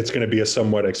envision it's going to be a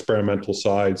somewhat experimental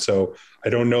side. So I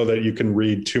don't know that you can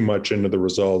read too much into the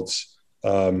results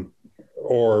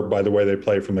or by the way they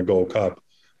play from the Gold Cup.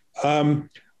 I'm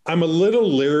a little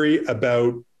leery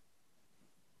about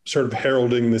sort of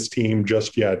heralding this team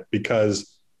just yet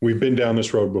because we've been down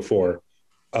this road before.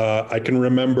 I can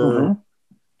remember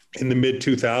in the mid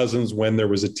 2000s when there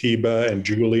was Atiba and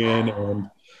Julian and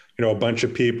a bunch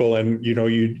of people, and I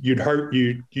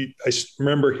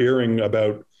remember hearing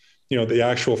about the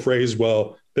actual phrase,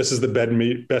 well, this is the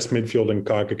best midfield in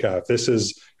CONCACAF. This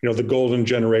is the golden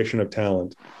generation of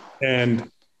talent,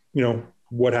 and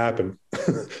what happened.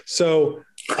 So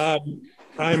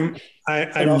I'm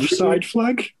offside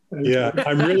flag. Yeah,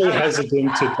 I'm really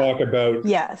hesitant to talk about,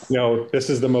 this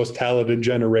is the most talented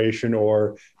generation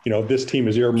or, this team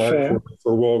is earmarked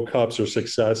for World Cups or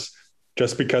success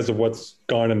just because of what's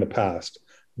gone in the past.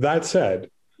 That said,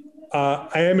 I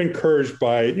am encouraged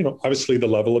by, obviously the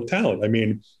level of talent. I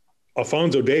mean,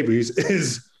 Alphonso Davies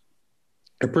is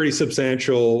a pretty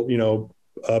substantial,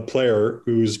 player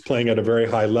who's playing at a very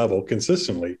high level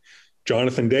consistently.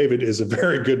 Jonathan David is a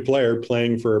very good player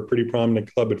playing for a pretty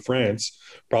prominent club in France,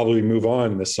 probably move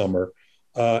on this summer.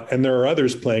 And there are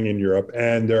others playing in Europe,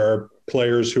 and there are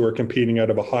players who are competing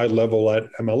out of a high level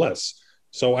at MLS.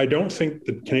 So I don't think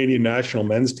the Canadian national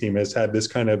men's team has had this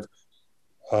kind of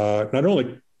not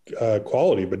only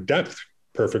quality, but depth,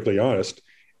 perfectly honest,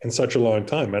 in such a long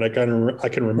time. And I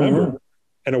can remember,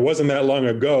 and it wasn't that long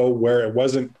ago where it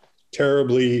wasn't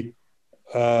terribly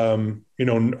out of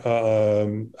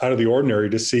the ordinary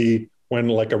to see when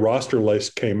like a roster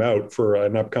list came out for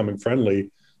an upcoming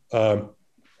friendly,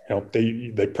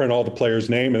 they print all the players'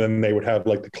 name and then they would have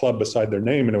like the club beside their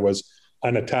name and it was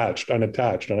unattached. And,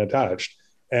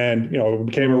 it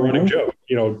became a running joke,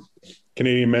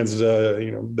 Canadian men's,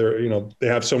 they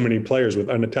have so many players with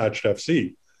unattached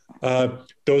FC.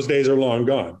 Those days are long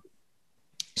gone.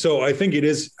 So I think it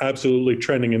is absolutely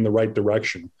trending in the right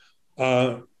direction.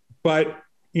 But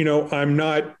I'm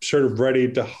not sort of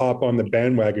ready to hop on the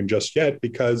bandwagon just yet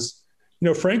because,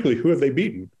 frankly, who have they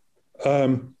beaten?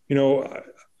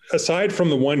 Aside from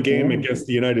the one game against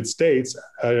the United States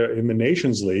in the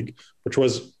Nations League, which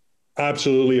was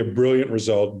absolutely a brilliant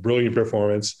result, brilliant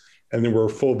performance, and they were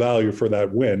full value for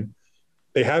that win,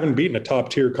 they haven't beaten a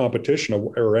top-tier competition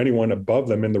or anyone above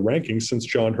them in the rankings since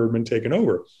John Herdman taken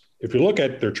over. If you look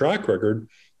at their track record,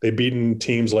 they've beaten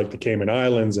teams like the Cayman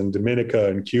Islands and Dominica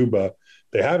and Cuba.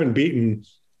 They haven't beaten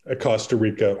a Costa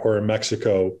Rica or a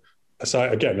Mexico,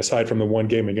 aside from the one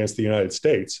game against the United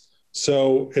States.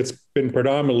 So it's been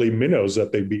predominantly minnows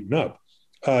that they've beaten up.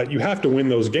 You have to win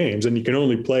those games, and you can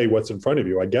only play what's in front of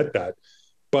you. I get that.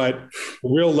 But the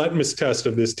real litmus test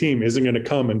of this team isn't going to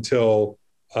come until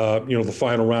the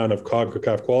final round of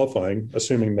CONCACAF qualifying,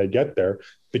 assuming they get there,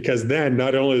 because then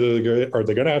not only are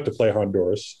they going to have to play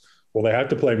Honduras, will they have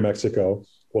to play Mexico,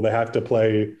 will they have to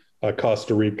play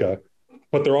Costa Rica,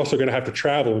 but they're also going to have to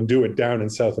travel and do it down in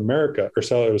South America or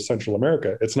Central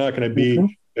America. It's not going to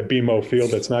be at BMO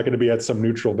Field. It's not going to be at some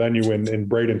neutral venue in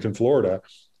Bradenton, Florida.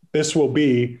 This will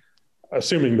be,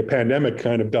 assuming the pandemic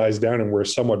kind of dies down and we're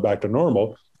somewhat back to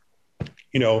normal,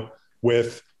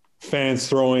 with fans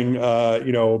throwing,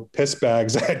 piss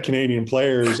bags at Canadian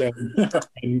players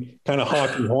and kind of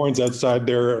honking horns outside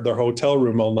their hotel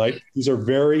room all night. These are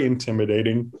very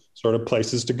intimidating sort of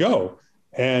places to go.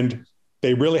 And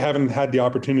they really haven't had the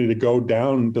opportunity to go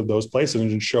down to those places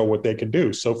and show what they can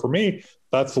do. So for me,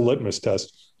 that's the litmus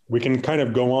test. We can kind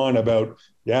of go on about,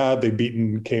 they've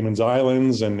beaten Cayman's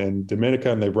Islands and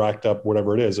Dominica, and they've racked up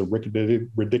whatever it is, a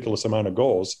ridiculous amount of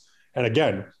goals. And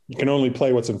again, you can only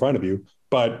play what's in front of you.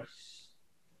 But,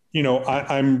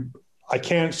 I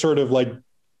can't sort of like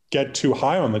get too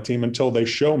high on the team until they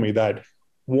show me that,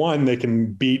 one, they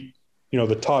can beat,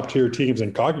 the top tier teams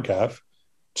in CONCACAF.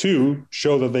 Two,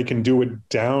 show that they can do it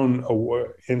down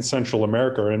in Central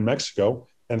America or in Mexico.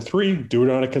 And three, do it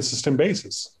on a consistent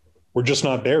basis. We're just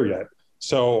not there yet.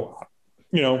 So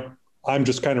I'm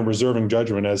just kind of reserving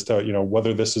judgment as to,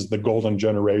 whether this is the golden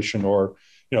generation or,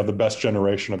 the best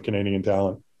generation of Canadian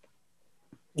talent.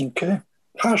 Okay.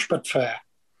 Harsh but fair.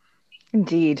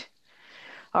 Indeed.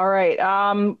 All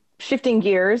right. Shifting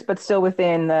gears, but still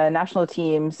within the national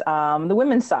teams, the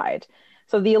women's side.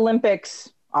 So the Olympics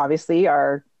obviously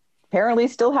are apparently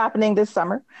still happening this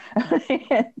summer.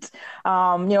 And,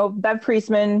 Bev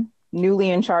Priestman, newly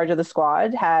in charge of the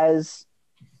squad, has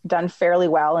done fairly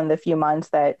well in the few months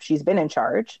that she's been in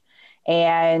charge.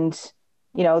 And,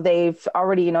 they've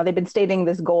already, they've been stating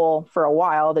this goal for a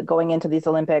while that going into these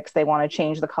Olympics, they want to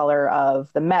change the color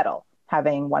of the medal,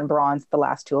 having won bronze at the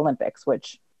last two Olympics,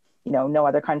 which, no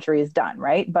other country has done,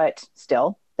 right? But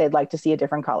still, they'd like to see a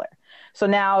different color. So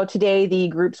now today the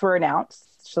groups were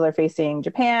announced. So they're facing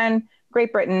Japan,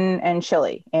 Great Britain, and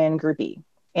Chile in Group E.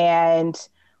 And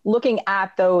looking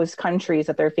at those countries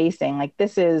that they're facing, like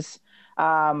this is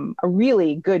a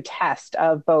really good test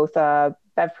of both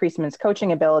Bev Priestman's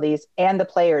coaching abilities and the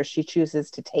players she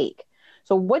chooses to take.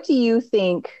 So what do you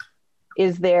think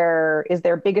is their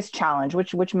biggest challenge?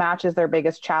 Which match is their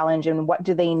biggest challenge, and what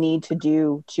do they need to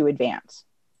do to advance?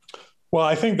 Well,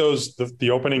 I think the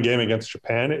opening game against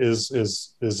Japan is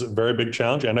a very big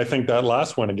challenge, and I think that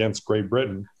last one against Great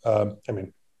Britain.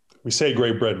 We say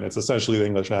Great Britain; it's essentially the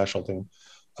English national team.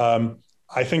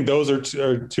 I think those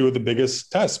are two of the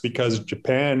biggest tests because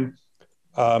Japan.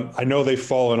 I know they've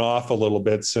fallen off a little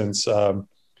bit since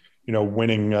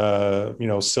winning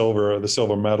the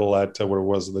silver medal at what it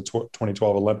was the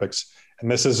 2012 Olympics, and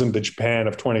this isn't the Japan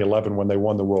of 2011 when they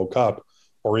won the World Cup,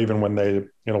 or even when they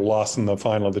lost in the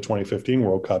final of the 2015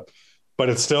 World Cup. But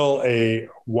it's still a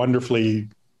wonderfully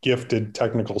gifted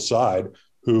technical side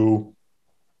who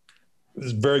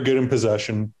is very good in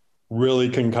possession, really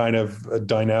can kind of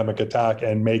dynamic attack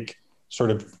and make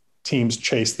sort of teams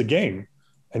chase the game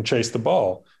and chase the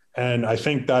ball. And I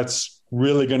think that's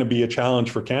really going to be a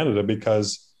challenge for Canada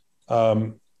because,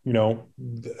 I think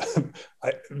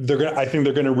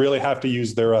they're going to really have to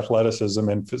use their athleticism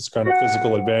and kind of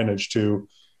physical advantage to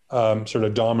sort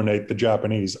of dominate the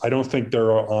Japanese. I don't think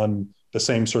they're on the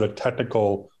same sort of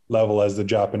technical level as the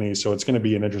Japanese. So it's going to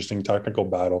be an interesting technical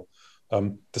battle.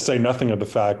 To say nothing of the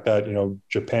fact that,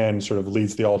 Japan sort of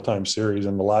leads the all-time series.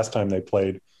 And the last time they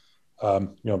played,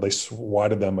 they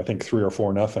swatted them, I think 3 or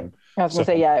 4-0. I was going to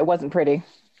say, yeah, it wasn't pretty.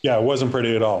 Yeah, it wasn't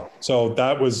pretty at all. So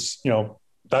that was,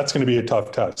 that's going to be a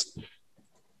tough test.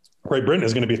 Great Britain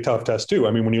is going to be a tough test too.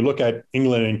 I mean, when you look at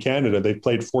England and Canada, they've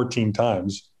played 14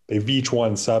 times. They've each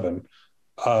won 7.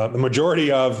 The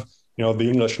majority of, the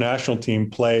English national team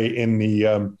play in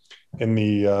the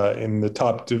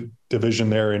top division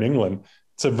there in England.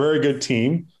 It's a very good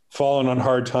team. Fallen on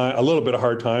a little bit of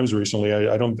hard times recently.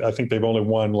 I think they've only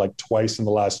won like twice in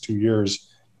the last 2 years.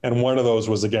 And one of those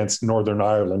was against Northern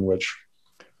Ireland, which,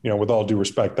 with all due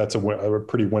respect, that's a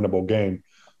pretty winnable game.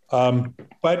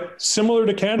 But similar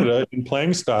to Canada in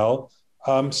playing style.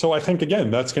 So I think,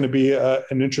 again, that's going to be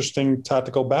an interesting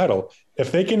tactical battle.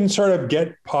 If they can sort of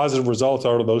get positive results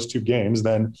out of those 2 games,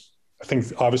 then I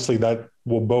think obviously that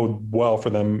will bode well for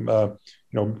them,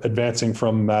 advancing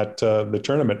from the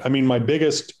tournament. I mean,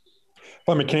 if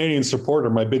I'm a Canadian supporter,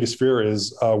 my biggest fear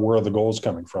is where are the goals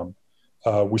coming from?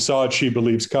 We saw at She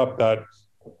Believes Cup that,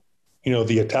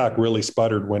 the attack really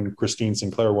sputtered when Christine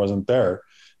Sinclair wasn't there.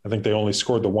 I think they only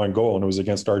scored the 1 goal, and it was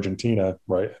against Argentina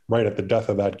right at the death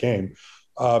of that game.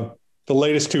 The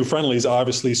latest 2 friendlies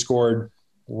obviously scored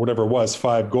whatever it was,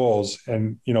 5 goals.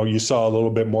 And, you saw a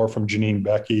little bit more from Janine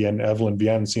Beckie, and Evelyn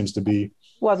Vienne seems to be.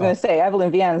 Well, I was going to say,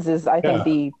 Evelyn Vienne is, I think,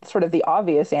 the sort of the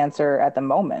obvious answer at the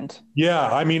moment.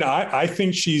 Yeah. I mean, I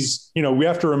think she's, we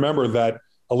have to remember that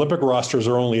Olympic rosters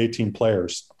are only 18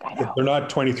 players. They're not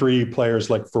 23 players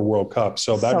like for World Cup.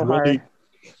 So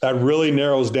that really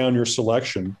narrows down your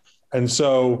selection. And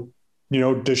so,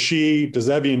 does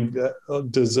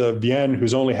Vienne,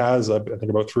 who's only has, I think,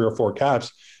 about 3 or 4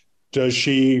 caps, does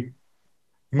she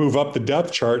move up the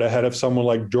depth chart ahead of someone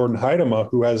like Jordan Huitema,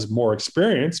 who has more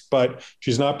experience, but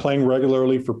she's not playing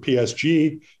regularly for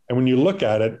PSG? And when you look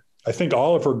at it, I think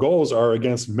all of her goals are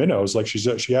against minnows. Like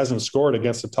she hasn't scored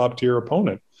against a top tier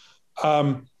opponent.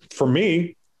 For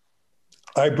me,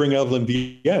 I bring Evelyn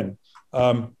Vienne,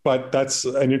 but that's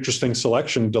an interesting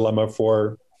selection dilemma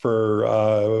for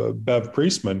Bev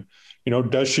Priestman.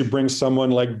 Does she bring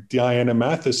someone like Diana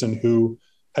Matheson, who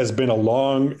has been a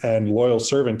long and loyal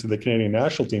servant to the Canadian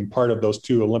national team, part of those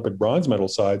 2 Olympic bronze medal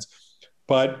sides,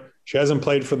 but she hasn't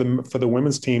played for the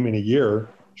women's team in a year.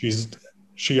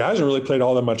 She hasn't really played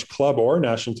all that much club or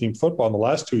national team football in the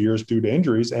last 2 years due to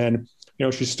injuries. And,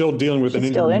 she's still dealing with an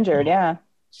injury. Still injured. Yeah.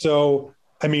 So,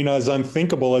 I mean, as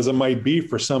unthinkable as it might be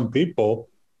for some people,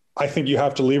 I think you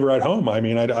have to leave her at home. I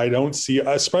mean, I don't see,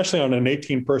 especially on an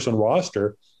 18-person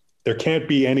roster, there can't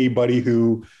be anybody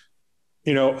who,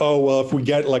 oh, well, if we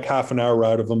get like half an hour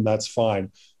out of them, that's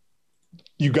fine.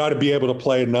 You got to be able to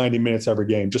play 90 minutes every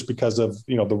game just because of,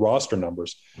 the roster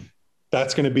numbers.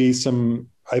 That's going to be some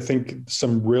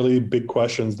really big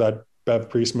questions that Bev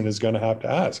Priestman is going to have to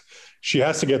ask. She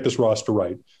has to get this roster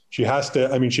right. She has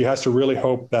to really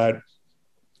hope that,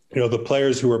 the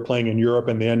players who are playing in Europe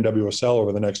and the NWSL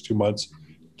over the next 2 months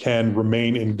can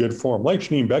remain in good form, like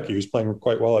Janine Becky, who's playing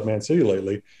quite well at Man City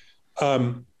lately,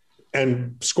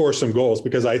 and score some goals,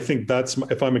 because I think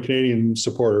if I'm a Canadian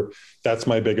supporter, that's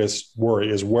my biggest worry,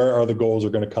 is where are the goals are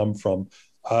going to come from.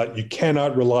 You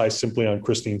cannot rely simply on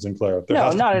Christine Sinclair.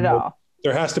 No, not at all.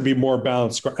 There has to be more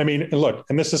balance. I mean, look,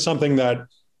 and this is something that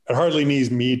it hardly needs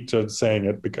me to saying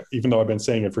it, because even though I've been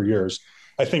saying it for years,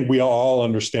 I think we all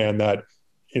understand that,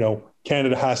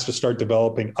 Canada has to start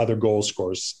developing other goal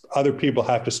scorers. Other people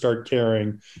have to start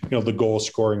carrying, the goal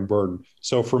scoring burden.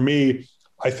 So for me,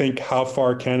 I think how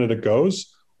far Canada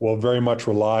goes will very much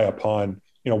rely upon,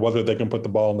 whether they can put the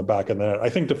ball in the back of the net. I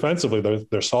think defensively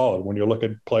they're solid. When you look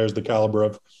at players the caliber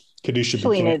of Kadisha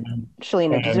Shalina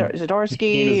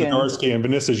Zadorsky and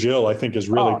Vanessa Gilles, I think is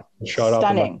really shot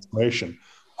up in that situation.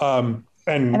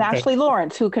 And Ashley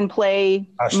Lawrence, who can play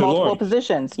multiple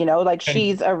positions,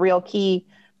 she's a real key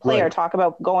player. Right. Talk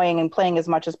about going and playing as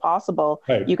much as possible.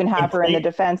 Right. You can have her in the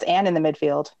defense and in the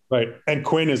midfield. Right. And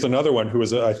Quinn is another one who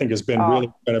I think has been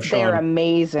really kind of shown. They're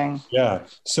amazing. Yeah.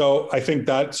 So I think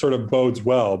that sort of bodes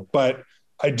well. But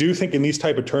I do think in these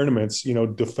type of tournaments,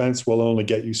 defense will only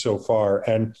get you so far.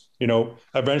 And,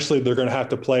 eventually they're going to have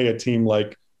to play a team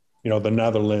like, the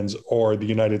Netherlands or the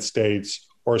United States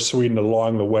or Sweden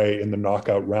along the way in the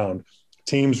knockout round.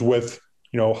 Teams with,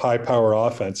 high power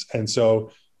offense. And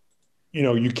so,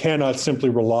 you cannot simply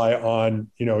rely on,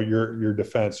 your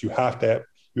defense. You have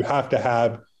to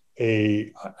have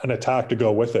an attack to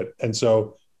go with it. And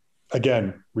so,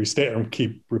 again,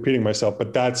 keep repeating myself,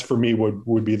 but that's for me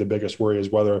would be the biggest worry, is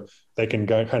whether they can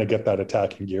kind of get that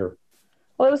attacking gear.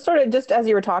 Well, it was sort of just as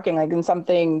you were talking, like in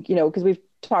something, because we've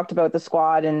talked about the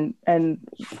squad and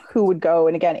who would go.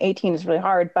 And again, 18 is really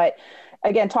hard, but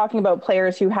again, talking about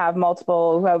players who have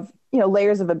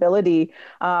layers of ability,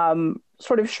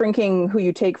 sort of shrinking who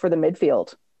you take for the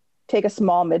midfield. Take a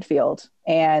small midfield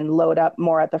and load up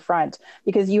more at the front,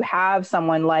 because you have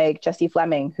someone like Jessie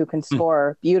Fleming who can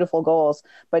score beautiful goals,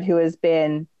 but who has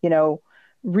been,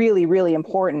 really, really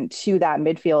important to that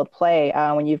midfield play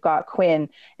when you've got Quinn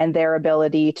and their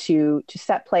ability to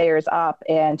set players up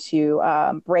and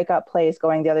to break up plays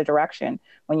going the other direction.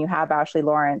 When you have Ashley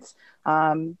Lawrence,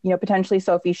 potentially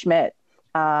Sophie Schmidt,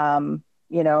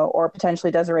 or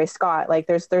potentially Desiree Scott, like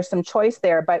there's some choice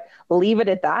there, but leave it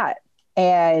at that.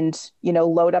 And,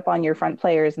 load up on your front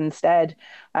players instead,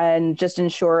 and just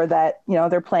ensure that,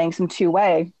 they're playing some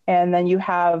two-way, and then you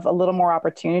have a little more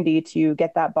opportunity to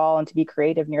get that ball and to be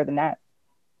creative near the net.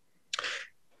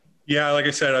 Yeah, like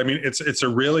I said, I mean, it's a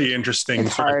really interesting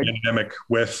sort of dynamic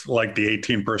with like the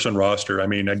 18-person roster. I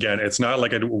mean, again, it's not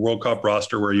like a World Cup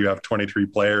roster where you have 23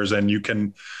 players and you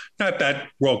can, not that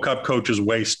World Cup coaches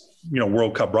waste,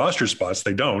 World Cup roster spots.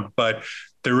 They don't, but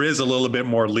there is a little bit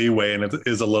more leeway, and it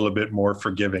is a little bit more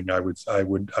forgiving. I would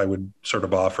sort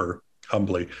of offer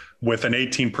humbly with an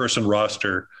 18-person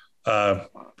roster.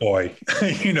 Boy,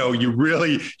 you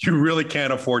really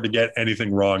can't afford to get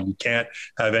anything wrong. You can't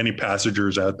have any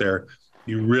passengers out there.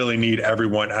 You really need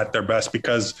everyone at their best,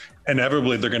 because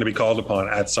inevitably they're going to be called upon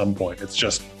at some point. It's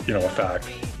just, a fact.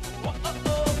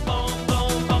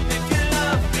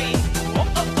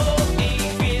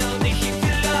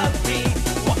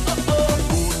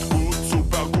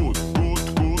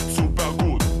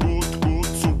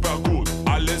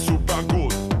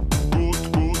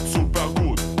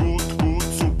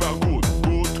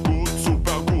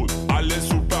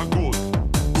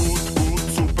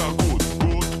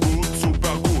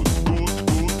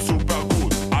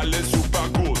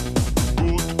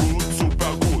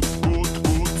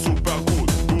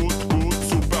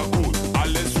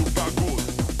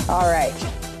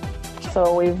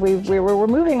 So we're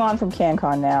moving on from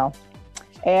CanCon now,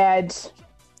 and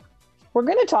we're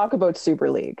going to talk about Super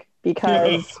League,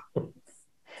 because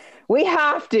we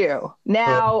have to.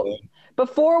 Now,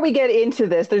 before we get into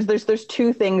this, there's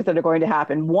two things that are going to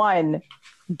happen. One,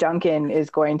 Duncan is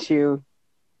going to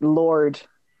lord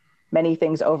many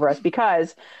things over us,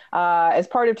 because as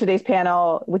part of today's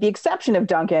panel, with the exception of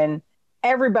Duncan,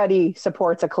 everybody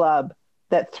supports a club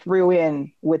that threw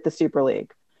in with the Super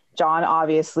League. John,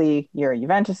 obviously, you're a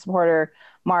Juventus supporter.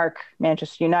 Mark,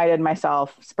 Manchester United.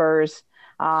 Myself, Spurs.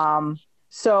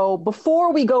 So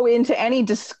before we go into any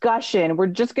discussion, we're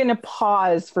just going to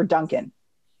pause for Duncan.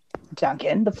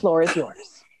 Duncan, the floor is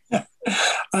yours.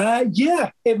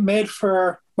 Yeah, it made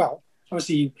for, well,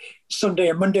 obviously Sunday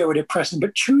and Monday were depressing,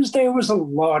 but Tuesday was a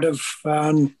lot of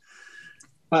fun.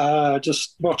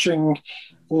 Just watching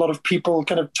a lot of people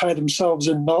kind of tie themselves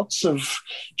in knots of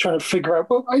trying to figure out,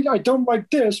 well, I don't like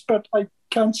this, but I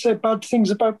can't say bad things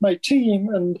about my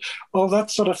team and all that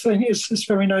sort of thing. It's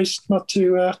very nice not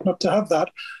to have that.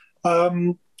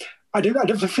 I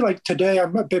definitely feel like today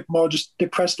I'm a bit more just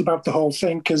depressed about the whole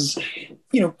thing because,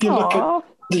 you look at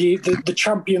the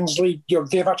Champions League,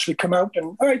 they've actually come out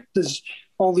and, all right, there's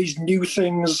all these new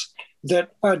things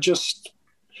that are just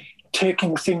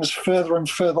taking things further and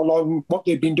further along what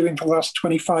they've been doing for the last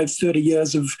 25, 30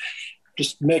 years of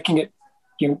just making it,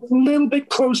 a little bit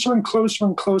closer and closer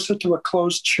and closer to a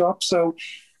closed shop. So,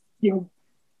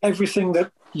 everything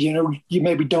that, you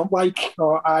maybe don't like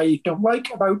or I don't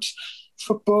like about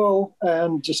football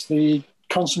and just the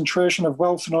concentration of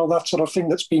wealth and all that sort of thing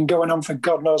that's been going on for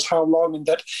God knows how long and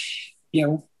that,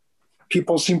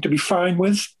 people seem to be fine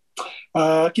with.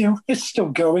 It's still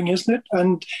going, isn't it?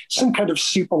 And some kind of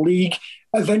Super League,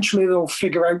 eventually they'll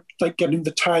figure out like getting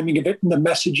the timing of it and the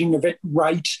messaging of it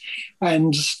right.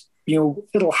 And,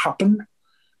 it'll happen.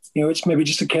 It's maybe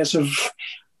just a case of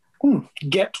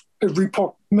get a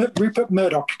Rupert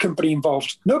Murdoch company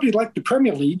involved. Nobody liked the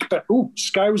Premier League, but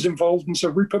Sky was involved, and so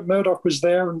Rupert Murdoch was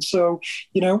there, and so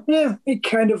it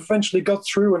kind of eventually got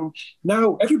through, and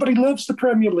now everybody loves the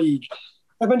Premier League.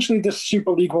 Eventually, this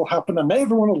Super League will happen, and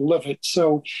everyone will love it.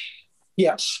 So,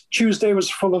 yes, Tuesday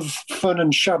was full of fun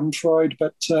and Schadenfreude,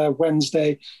 but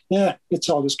Wednesday, it's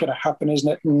all just going to happen, isn't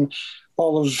it? And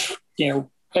all of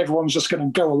everyone's just going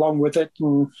to go along with it,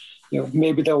 and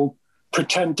maybe they'll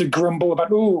pretend to grumble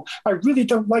about, I really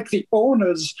don't like the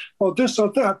owners or this or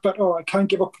that, but I can't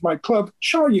give up on my club.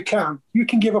 Sure, you can. You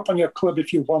can give up on your club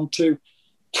if you want to,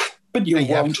 but you won't.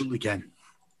 Absolutely can.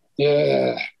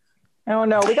 Yeah. Oh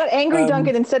no, we got angry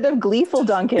Duncan instead of gleeful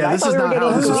Duncan. Yeah, I thought we were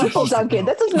getting gleeful Duncan.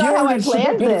 This is not how I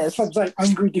planned this. Like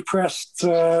angry, depressed.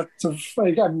 I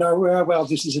know. Well,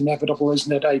 this is inevitable,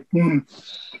 isn't it?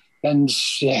 And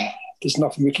yeah, there's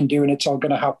nothing we can do, and it's all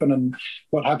going to happen, and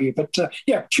what have you. But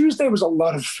Tuesday was a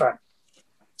lot of fun.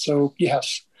 So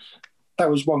yes, that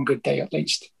was one good day at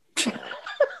least.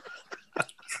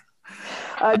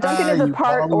 Duncan is a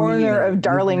part owner of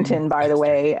Darlington, by the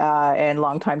way, and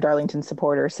longtime Darlington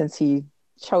supporter, since he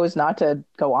chose not to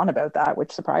go on about that,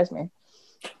 which surprised me.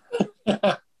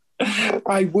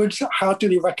 I would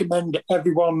heartily recommend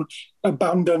everyone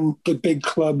abandon the big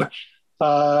club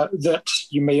that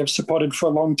you may have supported for a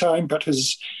long time, but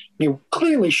has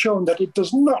clearly shown that it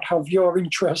does not have your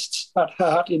interests at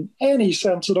heart in any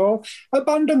sense at all.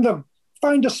 Abandon them.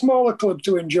 Find a smaller club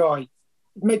to enjoy.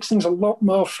 It makes things a lot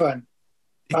more fun.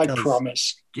 I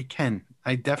promise. You can.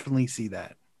 I definitely see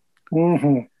that.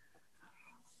 Mm-hmm.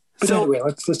 But So anyway,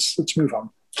 let's move on.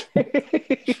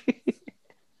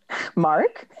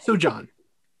 Mark? So, John,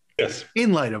 Yes.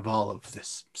 in light of all of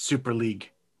this Super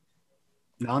League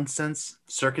nonsense,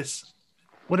 circus,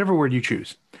 whatever word you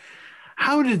choose,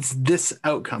 how does this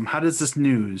outcome, how does this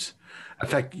news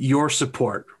affect your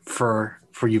support for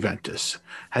Juventus?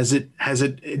 Has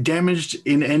it damaged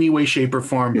in any way, shape, or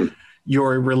form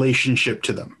your relationship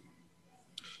to them?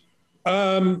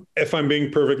 If I'm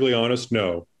being perfectly honest,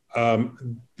 no.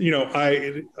 When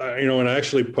I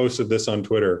actually posted this on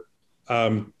Twitter,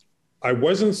 I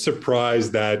wasn't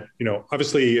surprised that,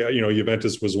 obviously,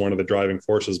 Juventus was one of the driving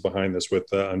forces behind this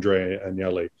with Andrea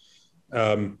Agnelli.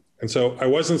 And so I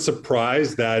wasn't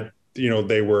surprised that,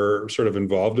 they were sort of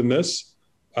involved in this.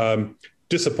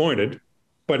 Disappointed,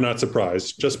 but not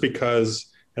surprised, just because,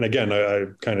 and again, I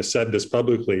kind of said this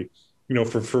publicly,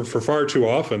 for far too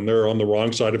often, they're on the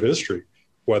wrong side of history,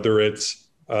 whether it's,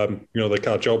 the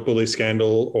Calciopoli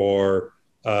scandal or,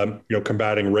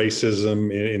 combating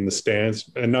racism in the stands.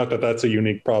 And not that that's a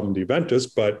unique problem to Juventus,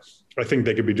 but I think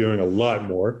they could be doing a lot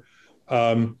more.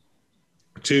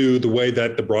 To the way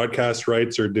that the broadcast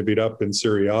rights are divvied up in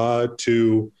Serie A,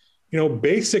 to,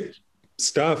 basic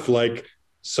stuff like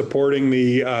supporting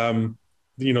the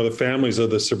families of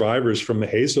the survivors from the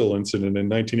Hazel incident in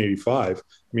 1985. I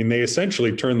mean, they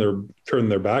essentially turned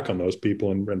their back on those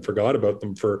people and forgot about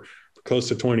them for close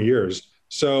to 20 years.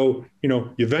 So,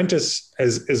 Juventus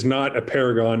is not a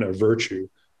paragon of virtue.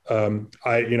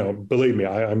 Believe me,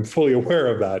 I'm fully aware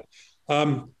of that.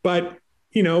 But,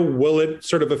 will it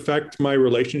sort of affect my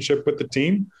relationship with the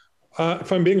team?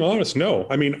 If I'm being honest, no.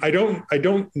 I mean, I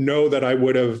don't know that I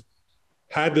would have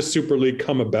had the Super League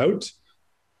come about.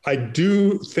 I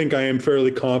do think I am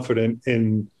fairly confident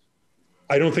in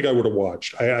I don't think I would have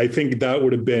watched. I think that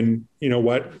would have been, you know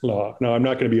what? No, I'm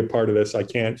not going to be a part of this. I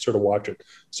can't sort of watch it.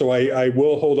 So I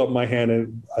will hold up my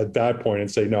hand at that point and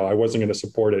say, no, I wasn't going to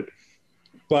support it.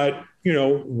 But, you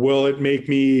know, will it make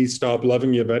me stop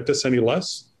loving Juventus any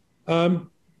less?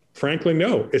 Frankly,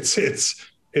 no. It's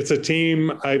a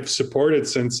team I've supported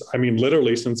since, I mean,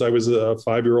 literally since I was a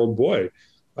 5-year-old boy.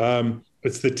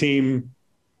 It's the team,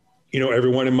 you know,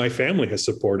 everyone in my family has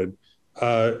supported.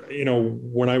 You know,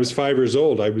 when I was 5 years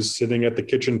old, I was sitting at the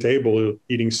kitchen table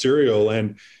eating cereal,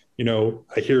 and, you know,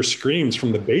 I hear screams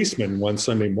from the basement one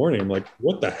Sunday morning. I'm like,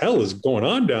 what the hell is going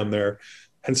on down there?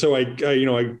 And so I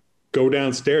go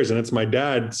downstairs, and it's my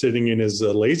dad sitting in his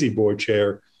lazy boy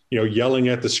chair, you know, yelling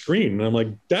at the screen. And I'm like,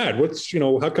 Dad,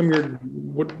 how come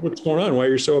what's going on? Why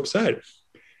are you so upset?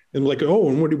 And like, oh,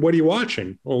 and what are you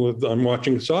watching? Oh, I'm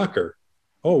watching soccer.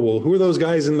 Oh, well, who are those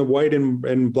guys in the white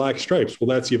and black stripes? Well,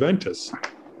 that's Juventus.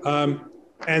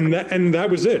 And that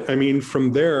was it. I mean,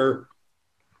 from there,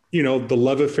 you know, the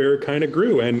love affair kind of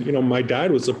grew. And, you know, my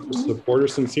dad was a supporter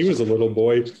since he was a little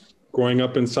boy growing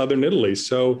up in Southern Italy.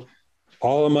 So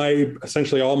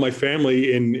essentially all my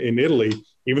family in Italy,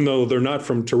 even though they're not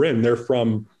from Turin, they're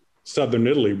from Southern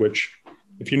Italy, which,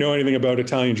 if you know anything about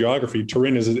Italian geography,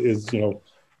 Turin is you know,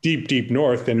 deep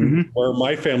north. And where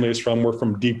my family is from, we're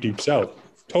from deep south.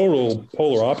 Total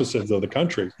polar opposites of the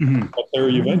country, but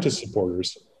they're Juventus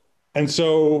supporters. And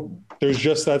so there's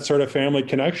just that sort of family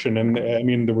connection. And I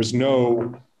mean, there was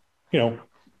no, you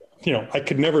know, I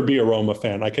could never be a Roma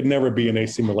fan. I could never be an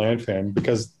AC Milan fan,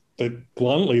 because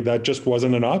bluntly, that just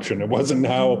wasn't an option. It wasn't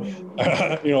how,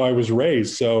 you know, I was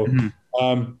raised. So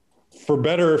for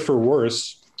better or for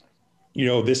worse, you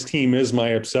know, this team is my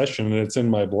obsession and it's in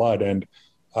my blood. And,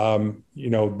 you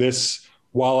know,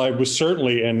 while I was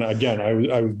certainly, and again, I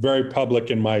was very public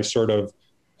in my sort of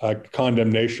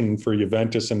condemnation for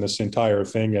Juventus and this entire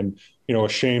thing, and, you know,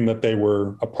 ashamed that they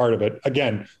were a part of it.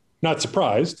 Again, not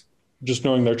surprised, just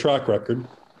knowing their track record,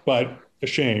 but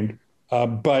ashamed.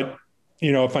 But,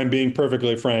 you know, if I'm being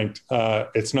perfectly frank,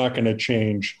 it's not going to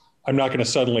change. I'm not going to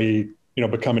suddenly, you know,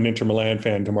 become an Inter Milan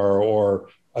fan tomorrow or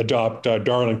adopt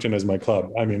Darlington as my club.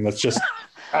 I mean, that's just...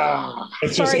 Sorry,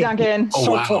 just, Duncan.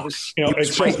 So close. You know,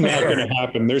 it's just not going to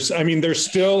happen. There's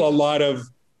still a lot of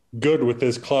good with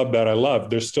this club that I love.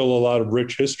 There's still a lot of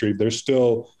rich history. There's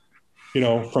still, you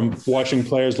know, from watching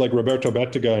players like Roberto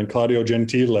Bettega and Claudio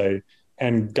Gentile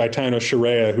and Gaetano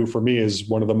Scirea, who for me is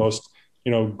one of the most,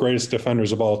 you know, greatest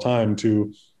defenders of all time,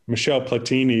 to Michel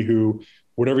Platini, who,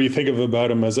 whatever you think of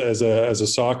about him as a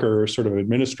soccer sort of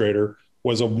administrator,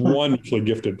 was a wonderfully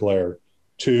gifted player,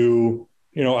 to,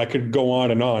 you know, I could go on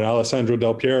and on, Alessandro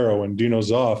Del Piero and Dino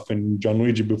Zoff and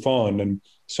Gianluigi Buffon and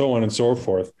so on and so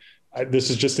forth. This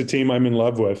is just a team I'm in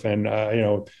love with. And, you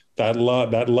know, that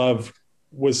love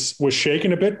was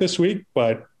shaken a bit this week,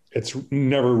 but it's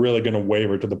never really going to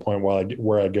waver to the point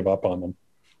where I give up on them.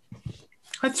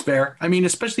 That's fair. I mean,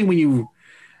 especially when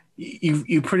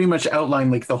you pretty much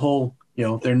outline like the whole, you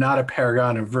know, they're not a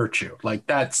paragon of virtue. Like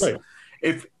that's right.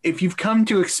 If you've come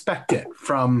to expect it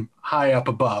from high up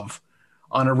above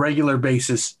on a regular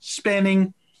basis,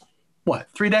 spanning what,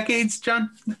 3 decades, John?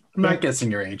 I'm not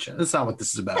guessing your age. That's not what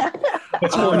this is about.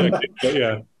 That's 4 decades, but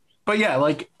yeah. But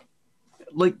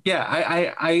yeah,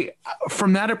 I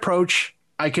from that approach,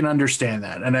 I can understand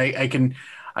that, and I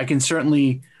can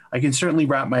certainly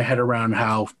wrap my head around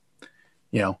how,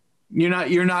 you know,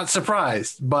 you're not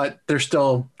surprised, but they're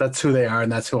still, that's who they are,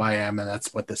 and that's who I am, and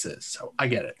that's what this is. So I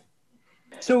get it.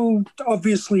 So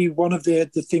obviously, one of the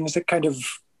things that kind of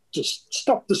just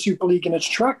stopped the Super League in its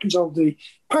track is all the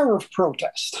power of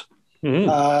protest.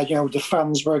 Mm-hmm. You know, the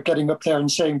fans were getting up there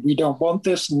and saying, we don't want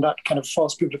this, and that kind of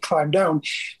forced people to climb down.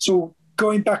 So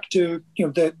going back to, you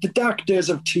know, the dark days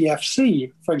of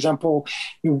TFC, for example,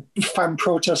 you know, fan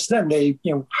protests then, they,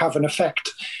 you know, have an effect.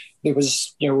 There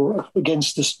was, you know,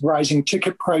 against this rising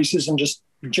ticket prices and just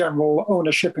general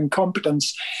ownership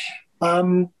incompetence. I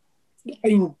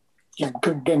mean, you know,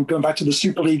 going back to the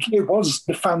Super League, it was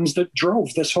the fans that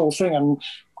drove this whole thing and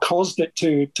caused it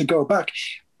to go back.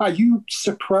 Are you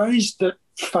surprised that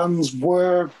fans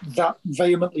were that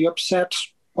vehemently upset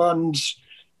and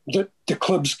that the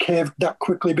clubs caved that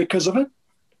quickly because of it?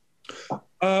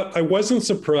 I wasn't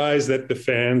surprised that the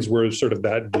fans were sort of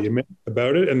that vehement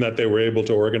about it and that they were able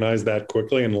to organize that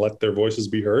quickly and let their voices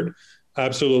be heard.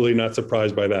 Absolutely not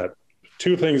surprised by that.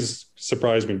 2 things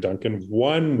surprised me, Duncan.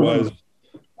 One was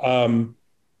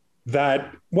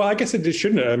that, well, I guess it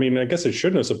shouldn't. I mean, I guess it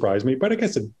shouldn't have surprised me, but I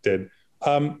guess it did.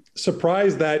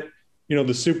 Surprised that, you know,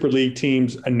 the Super League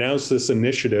teams announced this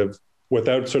initiative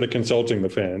without sort of consulting the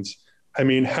fans. I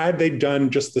mean, had they done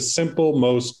just the simple,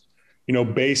 most, you know,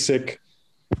 basic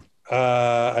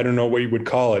I don't know what you would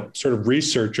call it, sort of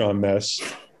research on this.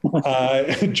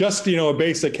 Just, a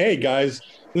basic, hey guys,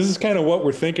 this is kind of what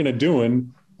we're thinking of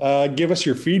doing. Give us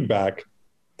your feedback.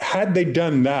 Had they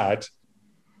done that,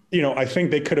 I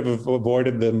think they could have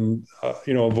avoided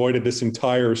avoided this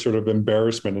entire sort of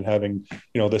embarrassment and having,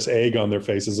 this egg on their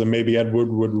faces, and maybe Ed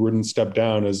Woodward wouldn't step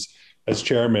down as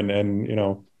chairman and,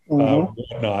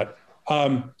 whatnot.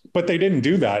 But they didn't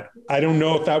do that. I don't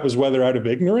know if that was whether out of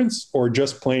ignorance or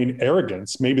just plain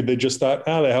arrogance. Maybe they just thought,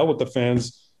 the hell with the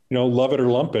fans, love it or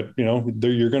lump it.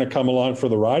 You're going to come along for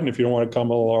the ride. And if you don't want to come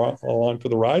along for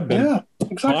the ride, then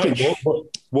exactly. Fine,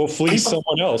 we'll fleece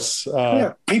someone else.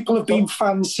 People have been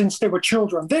fans since they were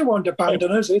children. They won't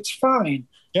abandon us. It's fine.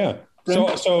 Yeah.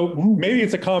 So maybe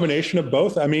it's a combination of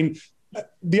both. I mean,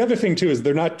 the other thing too is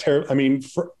they're not terrible. I mean,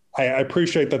 I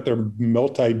appreciate that they're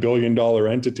multi-billion-dollar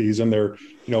entities and they're,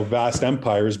 vast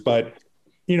empires, but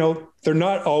they're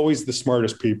not always the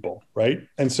smartest people, right?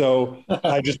 And so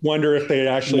I just wonder if they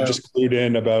actually just clued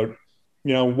in about,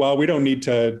 well, we don't need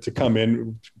to come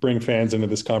in, bring fans into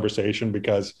this conversation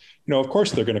because, of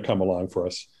course they're going to come along for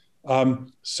us.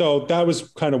 So that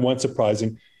was kind of one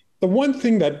surprising. The one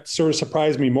thing that sort of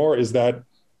surprised me more is that,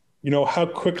 how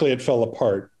quickly it fell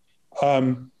apart.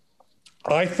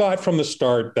 I thought from the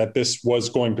start that this was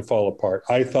going to fall apart.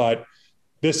 I thought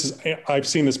I've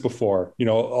seen this before,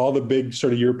 all the big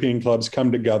sort of European clubs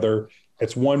come together.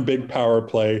 It's one big power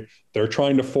play. They're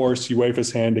trying to force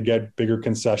UEFA's hand to get bigger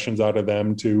concessions out of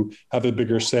them, to have a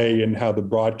bigger say in how the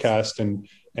broadcast and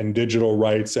digital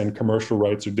rights and commercial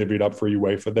rights are divvied up for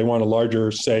UEFA. They want a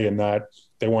larger say in that.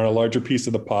 They want a larger piece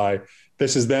of the pie.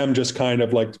 This is them just kind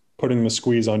of like putting the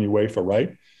squeeze on UEFA,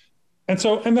 right?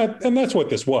 And that's what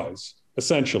this was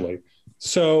essentially.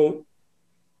 So,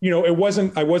 I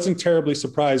wasn't terribly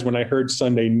surprised when I heard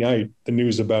Sunday night the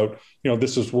news about,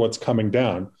 this is what's coming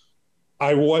down.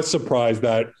 I was surprised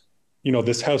that,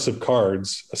 this house of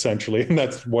cards, essentially, and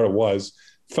that's what it was,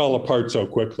 fell apart so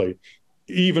quickly.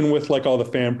 Even with like all the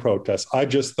fan protests, I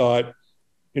just thought,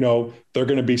 they're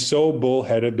going to be so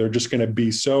bullheaded. They're just going to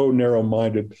be so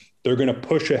narrow-minded. They're going to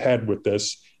push ahead with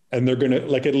this, and they're going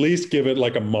to at least give it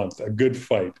like a month, a good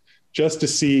fight, just to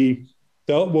see.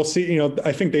 We'll see.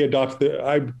 I think I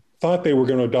thought they were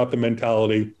going to adopt the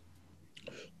mentality.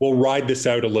 We'll ride this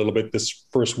out a little bit this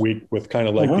first week with kind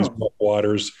of like these rough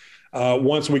waters.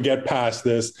 Once we get past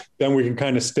this, then we can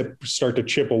kind of start to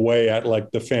chip away at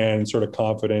like the fan sort of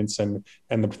confidence and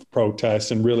the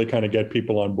protests and really kind of get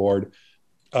people on board.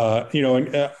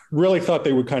 Really thought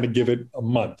they would kind of give it a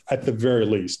month at the very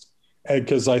least,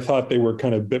 because I thought they were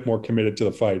kind of a bit more committed to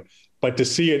the fight. But to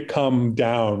see it come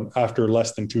down after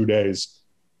less than 2 days,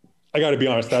 I got to be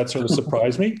honest, that sort of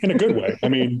surprised me in a good way. I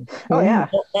mean,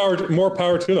 more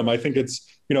power to them. I think it's,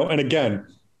 and again,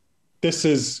 this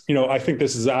is, I think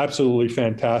this is absolutely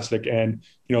fantastic. And,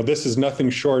 this is nothing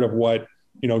short of what,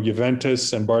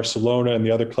 Juventus and Barcelona and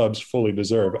the other clubs fully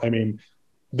deserve. I mean,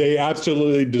 they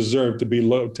absolutely deserve to be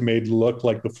made look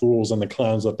like the fools and the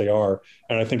clowns that they are.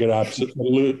 And I think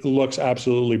it looks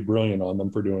absolutely brilliant on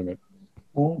them for doing it.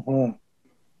 Mm-hmm.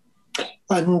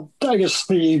 And I guess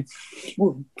the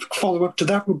follow-up to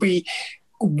that would be,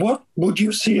 what would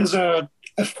you see as a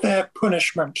fair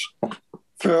punishment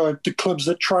for the clubs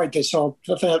that tried this, or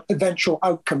the eventual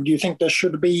outcome? Do you think there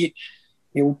should be,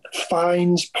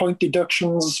 fines, point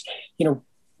deductions,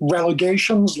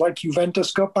 relegations like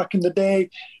Juventus got back in the day?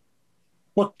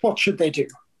 What should they do?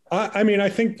 I mean, I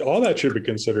think all that should be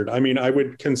considered. I mean, I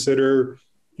would consider,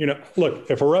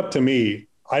 look, if it were up to me,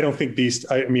 I don't think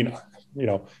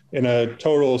in a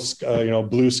total,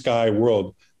 blue sky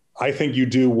world, I think you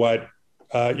do what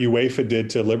UEFA did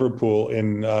to Liverpool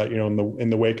in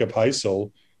the wake of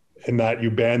Heysel, in that you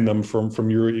ban them from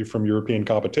European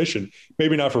competition.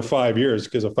 Maybe not for 5 years,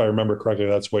 because if I remember correctly,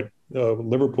 that's what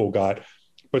Liverpool got.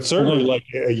 But certainly, like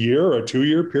a year or a 2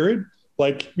 year period.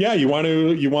 Like, yeah, you want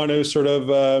to sort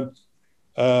of.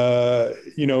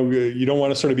 You don't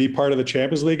want to sort of be part of the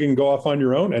Champions League and go off on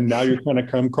your own, and now you're kind of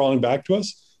come crawling back to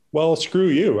us. Well, screw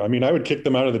you. I mean, I would kick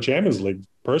them out of the Champions League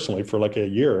personally for like a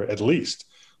year at least.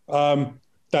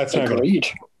 That's not going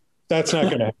to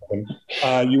happen.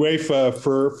 UEFA,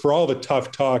 for all the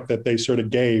tough talk that they sort of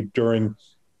gave during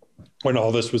when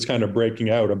all this was kind of breaking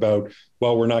out about,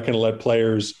 well, we're not going to let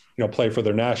players, play for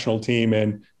their national team,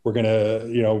 and we're going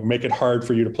to, make it hard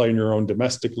for you to play in your own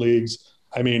domestic leagues.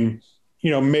 I mean,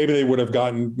 maybe they would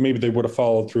have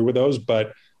followed through with those.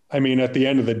 But I mean, at the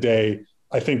end of the day,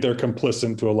 I think they're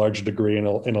complicit to a large degree in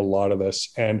a lot of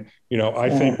this. And, I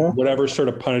think whatever sort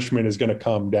of punishment is going to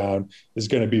come down is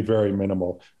going to be very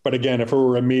minimal. But again, if it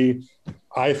were me,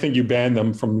 I think you ban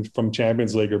them from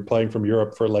Champions League or playing from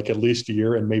Europe for like at least a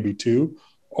year and maybe two,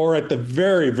 or at the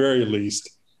very, very least,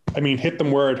 I mean, hit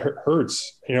them where it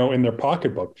hurts, in their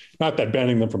pocketbook. Not that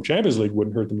banning them from Champions League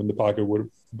wouldn't hurt them in the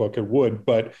pocketbook, it would,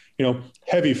 but,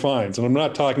 heavy fines. And I'm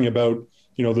not talking about,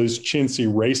 those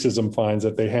chintzy racism fines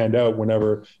that they hand out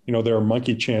whenever, there are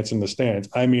monkey chants in the stands.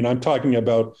 I mean, I'm talking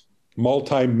about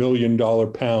multi-million-dollar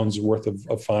pounds worth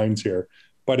of fines here.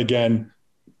 But again,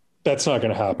 that's not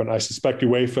going to happen. I suspect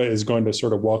UEFA is going to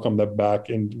sort of welcome them back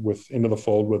into the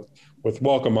fold with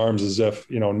welcome arms, as if,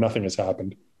 nothing has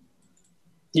happened.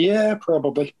 Yeah,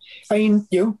 probably. I mean,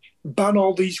 ban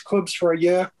all these clubs for a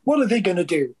year. What are they going to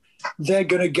do? They're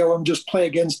going to go and just play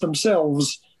against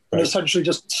themselves and essentially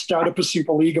just start up a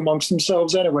Super League amongst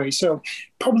themselves anyway. So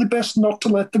probably best not to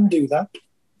let them do that.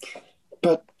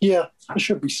 But yeah, there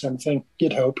should be something,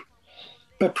 you'd hope.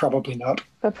 But probably not.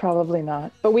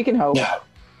 But we can hope. Yeah.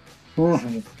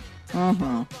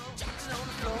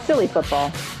 Silly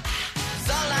football.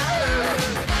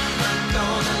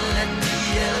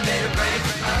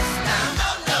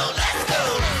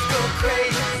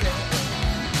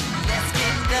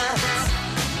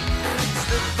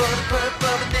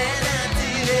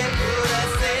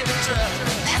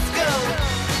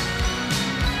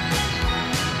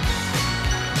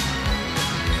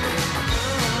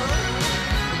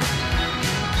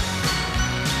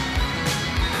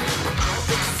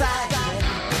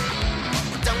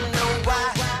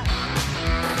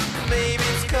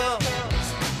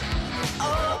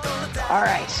 All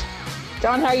right,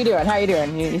 John, how you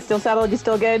doing? You still settled? You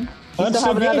still good? You still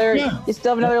have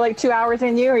another like 2 hours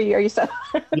in you? Are you settled?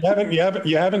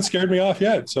 you haven't scared me off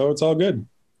yet, so it's all good.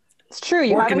 It's true.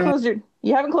 You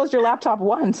haven't closed your laptop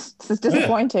once. This is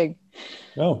disappointing.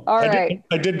 No. All right.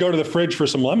 I did go to the fridge for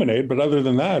some lemonade, but other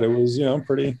than that, it was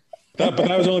pretty. But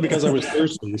that was only because I was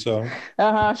thirsty. So.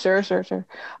 Sure.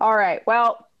 All right.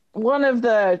 Well,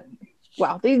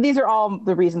 these are all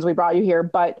the reasons we brought you here,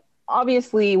 but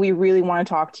obviously we really want to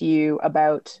talk to you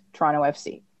about Toronto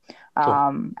FC,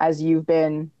 as you've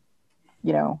been,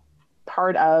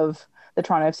 part of the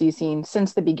Toronto FC scene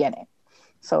since the beginning.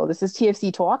 So this is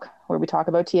TFC Talk, where we talk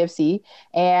about TFC,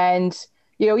 and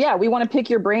we want to pick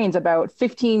your brains about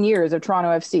 15 years of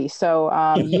Toronto FC. So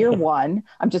year one,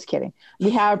 I'm just kidding. We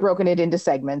have broken it into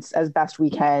segments as best we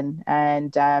can,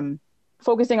 and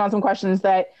focusing on some questions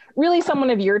that really someone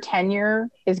of your tenure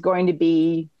is going to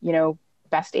be,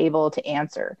 best able to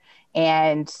answer.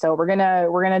 And so we're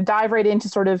gonna dive right into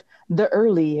sort of the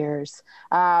early years,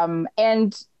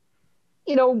 and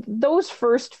those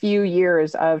first few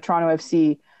years of Toronto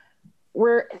FC,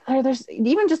 where there's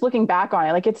even just looking back on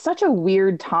it, like it's such a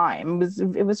weird time.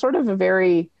 It was sort of a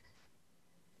very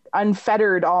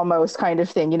unfettered almost kind of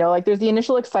thing, like there's the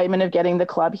initial excitement of getting the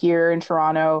club here in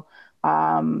Toronto.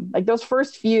 Like that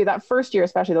first year,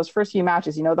 especially those first few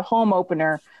matches, the home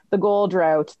opener, the goal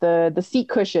drought, the seat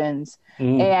cushions,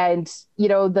 and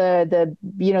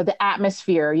the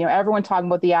atmosphere, everyone talking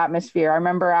about the atmosphere. I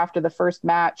remember after the first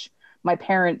match, my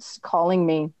parents calling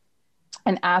me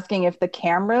and asking if the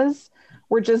cameras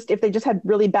if they just had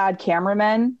really bad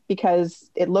cameramen, because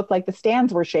it looked like the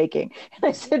stands were shaking. And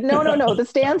I said, no, the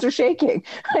stands are shaking.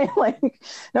 I'm like,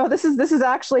 no, this is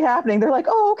actually happening. They're like,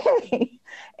 oh, okay.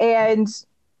 And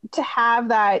to have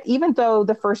that, even though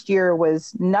the first year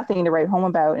was nothing to write home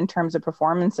about in terms of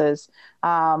performances,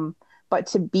 but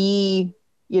to be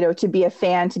a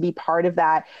fan, to be part of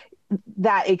that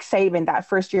excitement, that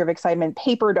first year of excitement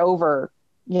papered over,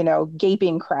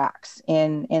 gaping cracks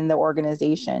in the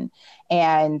organization.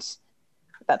 And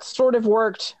that sort of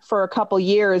worked for a couple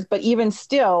years, but even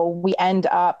still, we end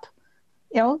up,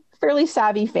 fairly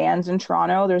savvy fans in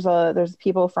Toronto. There's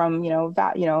people from,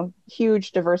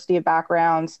 huge diversity of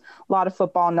backgrounds, a lot of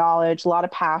football knowledge, a lot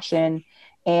of passion.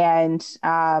 And,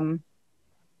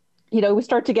 we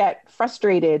start to get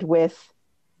frustrated with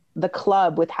the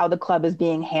club, with how the club is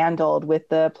being handled, with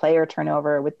the player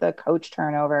turnover, with the coach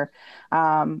turnover,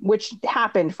 which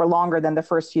happened for longer than the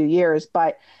first few years.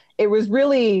 But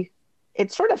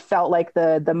it sort of felt like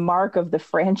the mark of the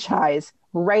franchise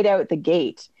right out the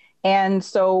gate. And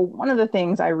so one of the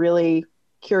things I really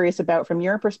curious about from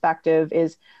your perspective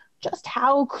is just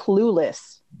how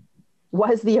clueless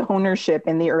was the ownership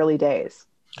in the early days?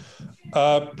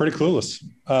 Pretty clueless.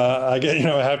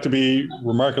 I have to be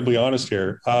remarkably honest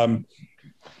here.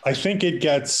 I think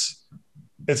it's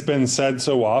been said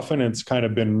so often, it's kind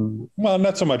of been, well,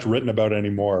 not so much written about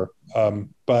anymore.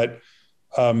 But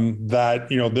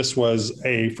that, this was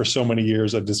for so many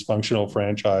years, a dysfunctional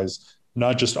franchise,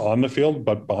 not just on the field,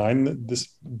 but behind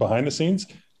the scenes,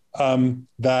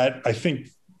 that I think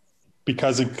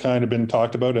because it kind of been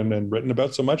talked about and written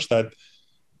about so much, that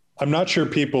I'm not sure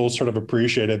people sort of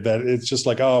appreciated that. It's just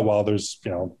like, oh, well, there's,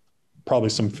 probably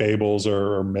some fables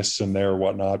or myths in there or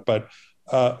whatnot. But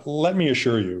let me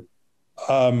assure you,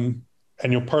 and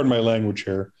you'll pardon my language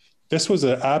here, this was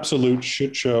an absolute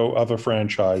shit show of a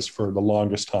franchise for the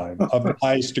longest time, of the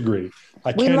highest degree.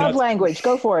 We love language.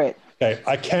 Go for it. Okay,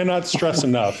 I cannot stress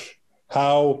enough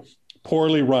how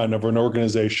poorly run of an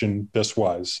organization this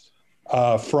was,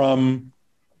 from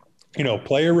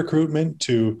player recruitment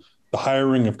to the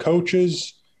hiring of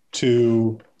coaches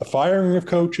to the firing of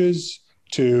coaches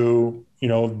to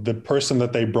the person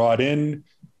that they brought in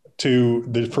to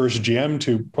the first GM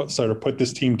to put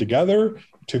this team together,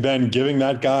 to then giving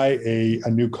that guy a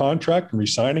new contract and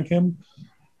re-signing him,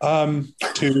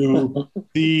 to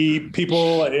the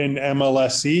people in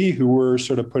MLSE who were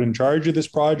sort of put in charge of this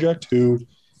project, who,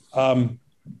 a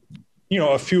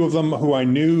few of them who I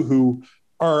knew who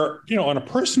are, on a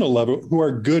personal level, who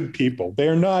are good people.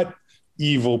 They're not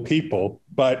evil people,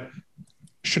 but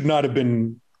should not have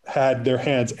had their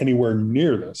hands anywhere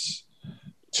near this.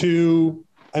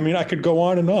 I could go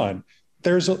on and on.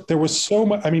 There was so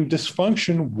much,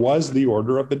 dysfunction was the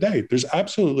order of the day. There's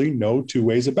absolutely no two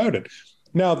ways about it.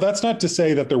 Now, that's not to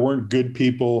say that there weren't good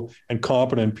people and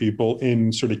competent people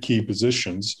in sort of key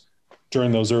positions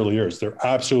during those early years. There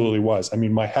absolutely was.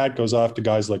 My hat goes off to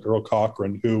guys like Earl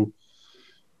Cochran, who,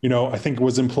 I think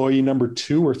was employee number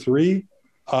 2 or 3,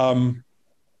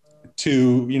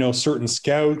 to, certain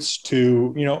scouts,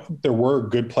 to, there were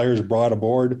good players brought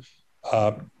aboard.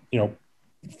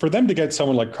 For them to get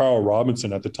someone like Carl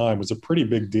Robinson at the time was a pretty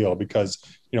big deal because,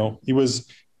 he was,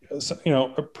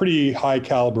 a pretty high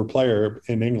caliber player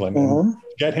in England. And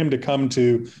get him to come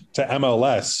to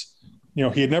MLS,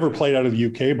 he had never played out of the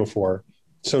UK before.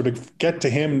 So to get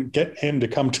him to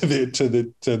come to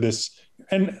this,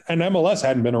 and MLS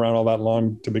hadn't been around all that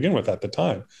long to begin with at the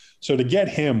time. So to get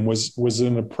him was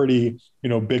in a pretty,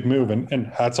 big move, and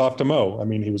hats off to Mo.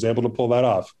 He was able to pull that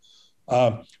off.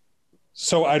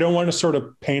 So I don't want to sort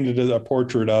of paint it as a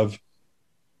portrait of,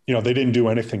 they didn't do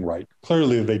anything right.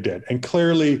 Clearly they did. And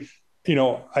clearly,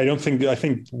 I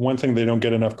think one thing they don't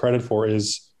get enough credit for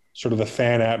is sort of the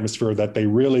fan atmosphere that they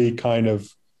really kind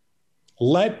of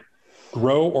let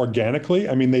grow organically.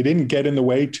 They didn't get in the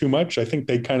way too much. I think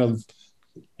they kind of,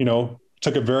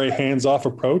 took a very hands-off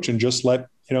approach and just let,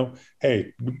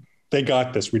 hey, they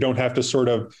got this. We don't have to sort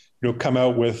of, come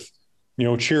out with,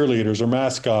 cheerleaders or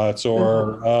mascots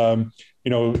or,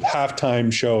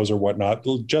 halftime shows or whatnot.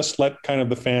 Just let kind of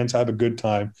the fans have a good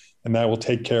time, and that will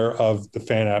take care of the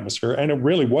fan atmosphere. And it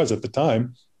really was at the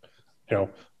time,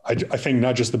 I think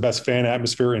not just the best fan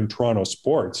atmosphere in Toronto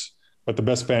sports, but the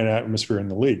best fan atmosphere in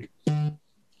the league.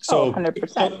 So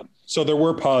 100%. So there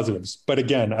were positives, but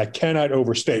again, I cannot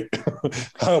overstate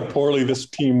how poorly this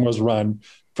team was run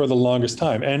for the longest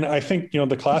time. And I think,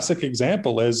 the classic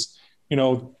example is,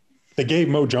 they gave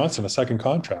Mo Johnston a second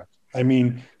contract.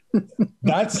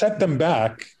 That set them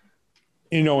back,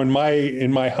 in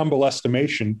my humble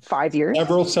estimation, 5 years,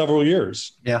 several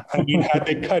years. Yeah. Had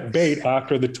they cut bait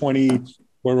after the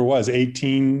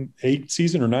 18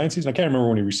 season or 9 season, I can't remember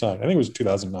when he resigned. I think it was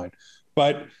 2009,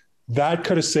 but that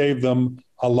could have saved them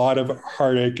a lot of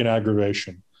heartache and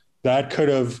aggravation. That could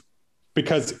have,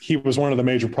 because he was one of the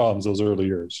major problems those early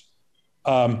years.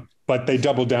 But they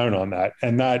doubled down on that.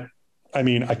 And that,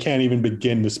 I can't even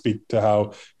begin to speak to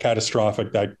how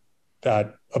catastrophic that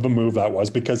of a move that was,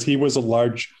 because he was a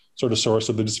large sort of source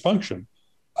of the dysfunction.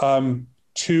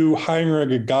 To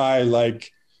hiring a guy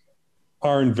like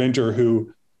Aaron Vinter,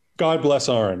 who, God bless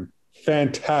Aaron,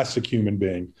 fantastic human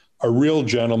being, a real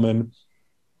gentleman.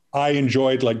 I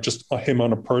enjoyed just him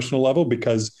on a personal level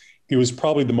because he was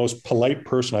probably the most polite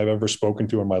person I've ever spoken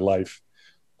to in my life.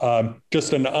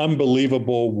 Just an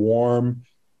unbelievable, warm,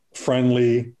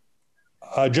 friendly,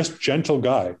 just gentle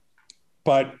guy,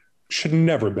 but should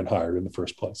never have been hired in the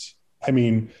first place.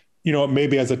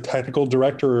 Maybe as a technical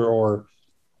director or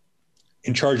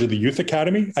in charge of the youth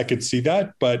academy, I could see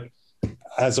that, but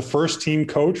as a first team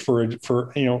coach for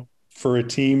a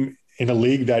team in a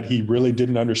league that he really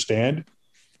didn't understand,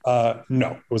 no,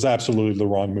 it was absolutely the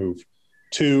wrong move.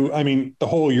 The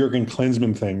whole Jurgen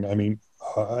Klinsmann thing.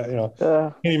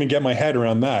 Can't even get my head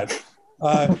around that.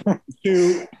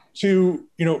 To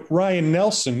Ryan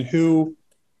Nelson, who,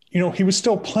 he was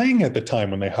still playing at the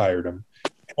time when they hired him.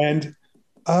 And,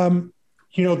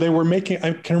 they were making,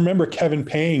 I can remember Kevin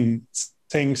Payne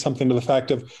saying something to the fact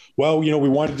of, well, we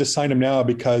wanted to sign him now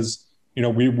because, we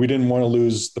didn't want to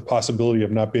lose the possibility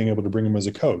of not being able to bring him as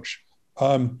a coach.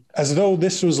 As though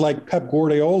this was like Pep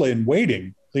Guardiola in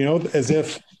waiting, as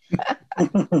if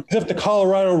the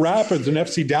Colorado Rapids and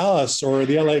FC Dallas or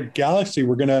the LA Galaxy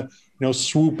were going to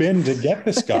swoop in to get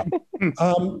this guy. It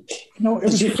As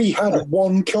was if he had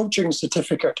one coaching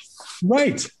certificate.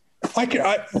 right.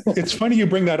 It's funny you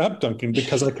bring that up, Duncan,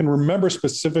 because I can remember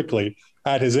specifically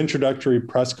at his introductory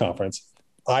press conference,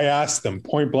 I asked them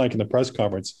point blank in the press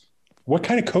conference, what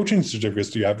kind of coaching certificates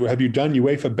do you have? Have you done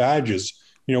UEFA badges?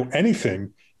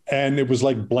 Anything? And it was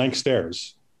like blank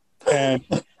stares. And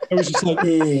it was just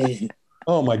like,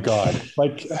 oh my God.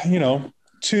 Like, I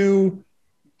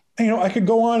could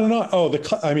go on and on. Oh,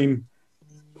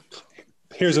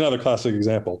 here's another classic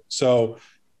example. So,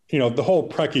 the whole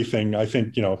Preki thing, I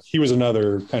think, he was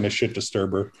another kind of shit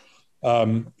disturber.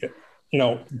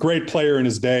 Great player in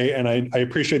his day. And I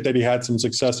appreciate that he had some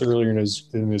success earlier in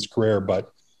his career,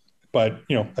 but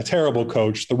a terrible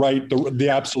coach, the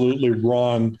absolutely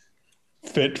wrong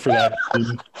fit for that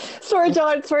team. Sorry,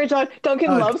 John.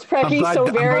 Duncan loves Preki so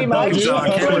very much.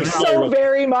 So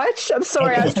very much. I'm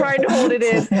sorry, I was trying to hold it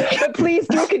in. But please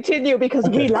do continue because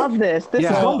we love this. This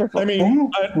is wonderful. I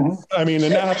mean,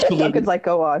 an absolute. Duncan's like,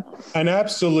 go on. An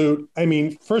absolute.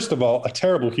 First of all, a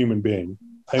terrible human being.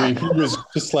 He was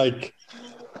just like,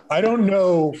 I don't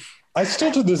know. I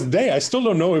still, to this day, I still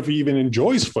don't know if he even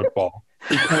enjoys football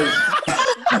because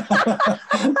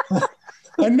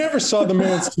I never saw the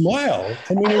man smile.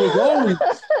 It was always.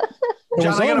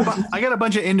 John, I got a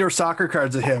bunch of indoor soccer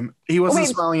cards of him. He wasn't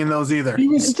smiling in those either.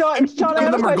 John, I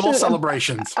have a question goal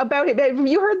celebrations about him. Have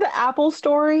you heard the Apple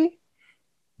story?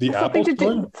 Something to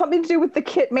do with the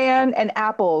kit man and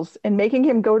apples and making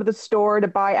him go to the store to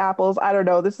buy apples. I don't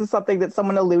know. This is something that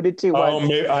someone alluded to.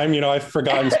 Maybe, I've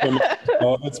forgotten.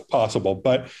 It's possible,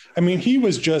 but he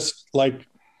was just like,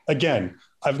 again,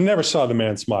 I've never saw the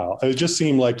man smile. It just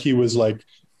seemed like he was like,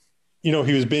 he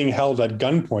was being held at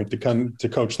gunpoint to come to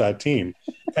coach that team.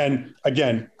 And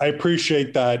again, I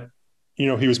appreciate that, he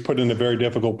was put in a very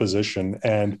difficult position.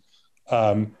 And,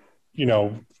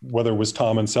 whether it was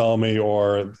Tom Anselmi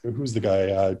or who's the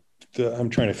guy, I'm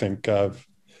trying to think of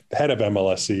the head of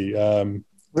MLSE.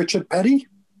 Richard Petty?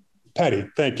 Petty,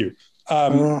 thank you.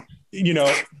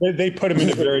 They put him in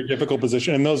a very difficult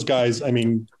position. And those guys,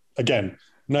 again,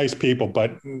 nice people,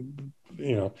 but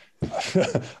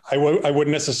I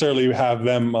wouldn't necessarily have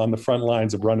them on the front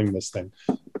lines of running this thing.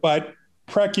 But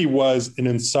Preki was an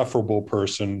insufferable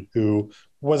person who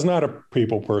was not a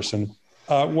people person,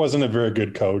 wasn't a very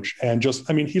good coach, and just,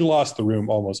 he lost the room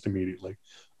almost immediately.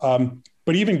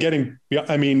 But even getting,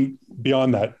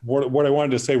 beyond that, what I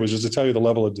wanted to say was just to tell you the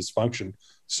level of dysfunction.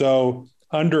 So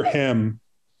under him,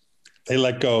 they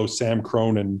let go Sam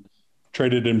Cronin,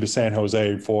 traded him to San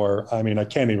Jose for, I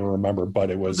can't even remember,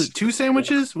 but was it two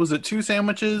sandwiches? Was it two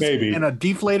sandwiches? Maybe. And a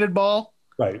deflated ball?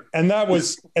 Right. And that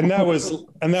was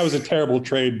a terrible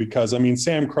trade because,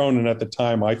 Sam Cronin at the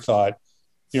time, I thought,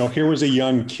 here was a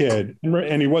young kid,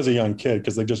 and he was a young kid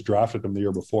because they just drafted him the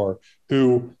year before,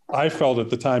 who I felt at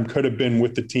the time could have been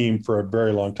with the team for a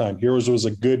very long time. Here was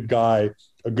a good guy,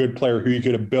 a good player who you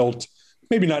could have built,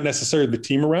 maybe not necessarily the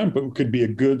team around, but could be a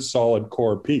good, solid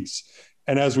core piece.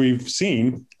 And as we've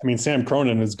seen, Sam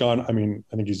Cronin has gone. I don't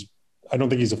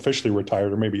think he's officially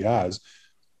retired, or maybe he has,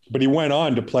 but he went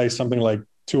on to play something like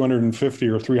 250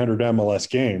 or 300 MLS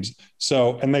games.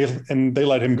 So, and they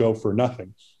let him go for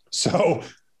nothing. So,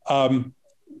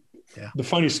 the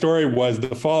funny story was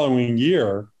the following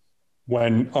year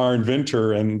when Arne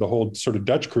Winter and the whole sort of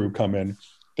Dutch crew come in,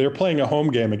 they're playing a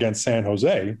home game against San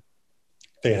Jose.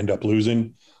 They end up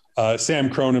losing. Sam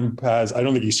Cronin I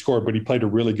don't think he scored, but he played a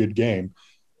really good game.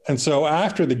 And so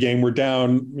after the game, we're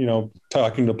down,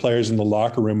 talking to players in the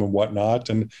locker room and whatnot.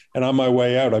 And on my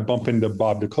way out, I bump into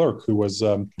Bob DeClercq, who was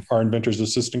Arne Winter's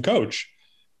assistant coach.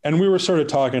 And we were sort of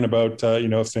talking about,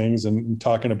 things and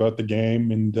talking about the game.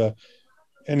 And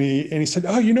he said,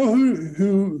 oh,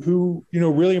 who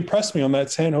really impressed me on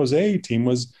that San Jose team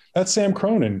was that Sam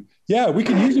Cronin. Yeah, we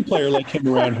could use a player like him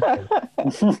around here.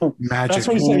 Magic. That's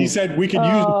what he said. He said, we could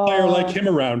use a player like him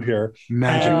around here.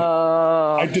 Magic.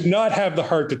 I did not have the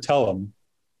heart to tell him,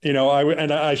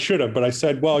 I should have, but I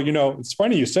said, well, it's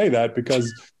funny you say that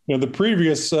because, the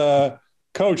previous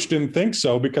coach didn't think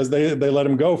so because they let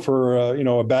him go for,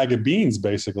 a bag of beans,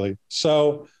 basically.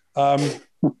 So, again,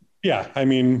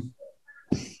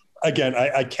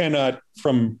 I cannot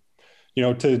to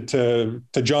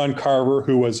John Carver,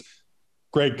 who was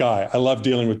great guy. I love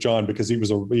dealing with John because he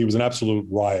was an absolute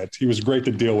riot. He was great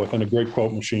to deal with and a great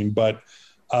quote machine, but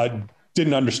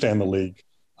didn't understand the league.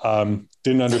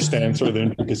 Didn't understand sort of the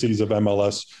intricacies of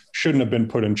MLS, shouldn't have been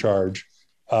put in charge.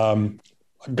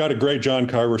 I've got a great John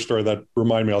Carver story that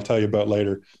remind me, I'll tell you about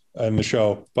later in the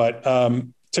show. But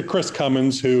to Chris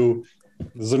Cummins, who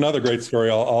is another great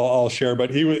story I'll share,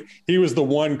 but he was the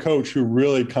one coach who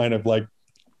really kind of like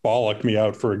bollocked me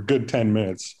out for a good 10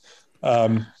 minutes.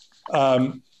 Should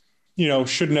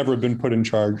never have been put in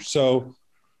charge. So,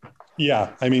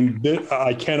 yeah, I mean,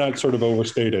 I cannot sort of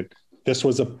overstate it. This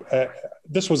was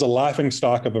a laughing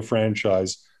stock of a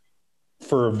franchise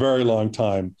for a very long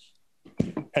time.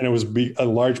 And it was a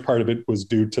large part of it was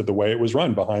due to the way it was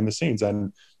run behind the scenes.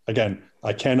 And again,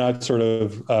 I cannot sort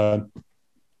of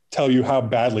tell you how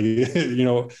badly,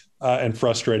 and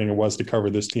frustrating it was to cover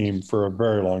this team for a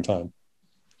very long time.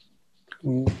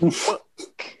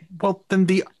 Well, then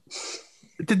did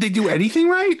they do anything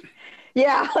right?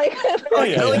 Yeah,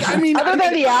 I mean, other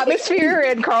than the atmosphere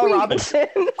and Carl Robinson,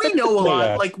 we know a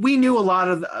lot. Like we knew a lot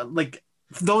of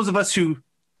those of us who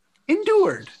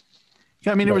endured.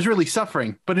 I mean, it was really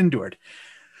suffering, but endured.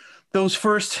 Those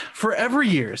first forever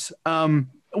years,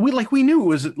 we knew it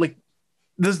was like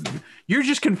this. You're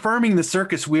just confirming the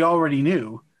circus we already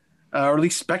knew, or at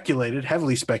least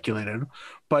heavily speculated.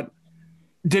 But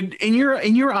did in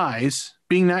your eyes,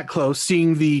 being that close,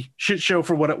 seeing the shit show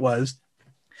for what it was,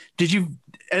 did you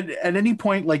at any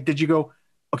point did you go,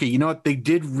 okay, you know what, they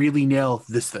did really nail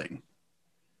this thing?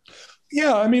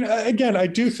 Yeah, I mean, again, I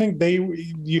do think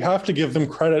you have to give them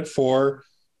credit for,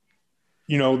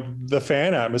 the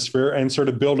fan atmosphere and sort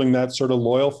of building that sort of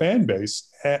loyal fan base.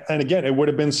 And again, it would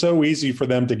have been so easy for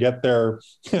them to get their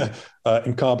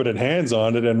incompetent hands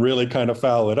on it and really kind of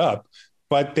foul it up.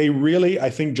 But they really, I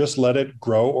think, just let it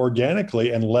grow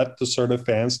organically and let the sort of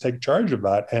fans take charge of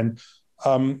that. And,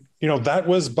 that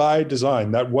was by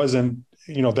design. That wasn't,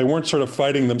 they weren't sort of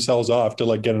fighting themselves off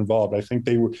to get involved. I think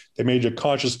they made a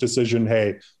conscious decision.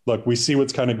 Hey, look, we see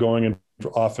what's kind of going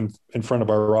off in front of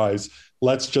our eyes.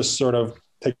 Let's just sort of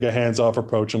take a hands-off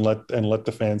approach and let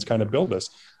the fans kind of build this.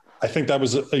 I think that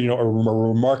was, a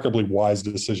remarkably wise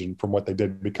decision from what they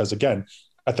did, because again,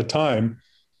 at the time,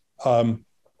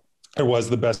 it was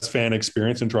the best fan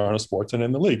experience in Toronto sports and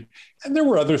in the league. And there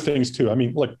were other things too. I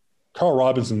mean, Carl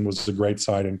Robinson was a great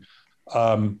signing.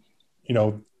 Getting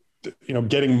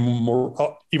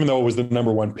more, even though it was the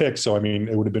number one pick. So, I mean,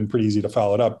 it would have been pretty easy to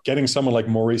foul it up. Getting someone like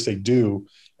Maurice Edu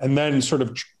and then sort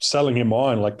of selling him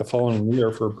on the following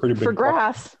year for a pretty big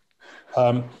grass.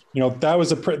 That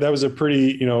was a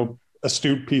pretty,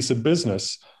 astute piece of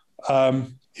business.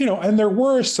 And there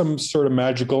were some sort of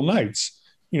magical nights.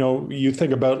 You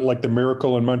think about the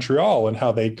Miracle in Montreal and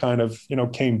how they kind of,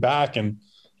 came back and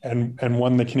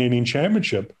won the Canadian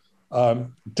Championship.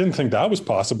 Didn't think that was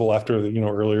possible after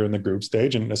earlier in the group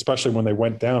stage, and especially when they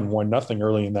went down 1-0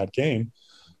 early in that game.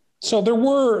 So there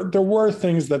were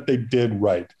things that they did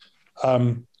right,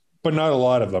 but not a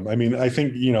lot of them. I mean, I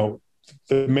think the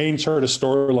main sort of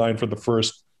storyline for the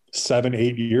first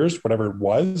 7-8 years, whatever it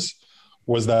was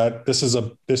that this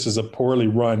is a poorly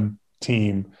run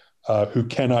team who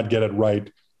cannot get it right,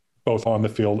 both on the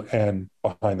field and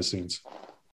behind the scenes.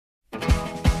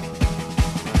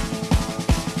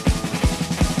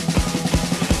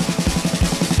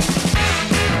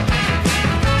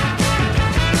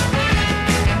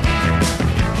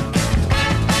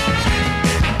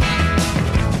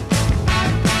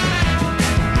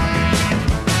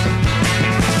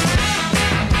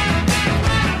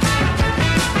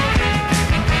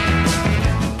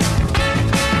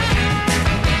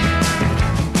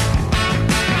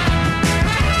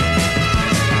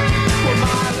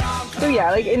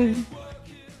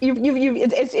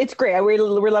 It's great.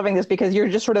 We're loving this because you're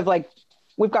just sort of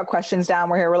we've got questions down.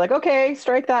 We're like, okay,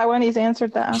 strike that one. He's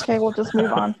answered that. Okay, we'll just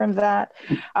move on from that.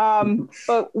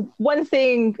 But one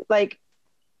thing,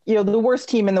 the worst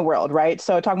team in the world, right?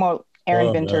 So talking about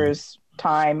Aaron Vinter's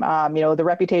time, the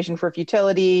reputation for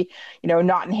futility,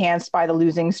 not enhanced by the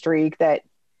losing streak that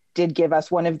did give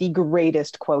us one of the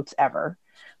greatest quotes ever.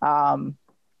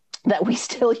 That we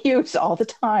still use all the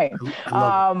time. I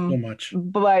love it so much.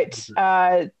 But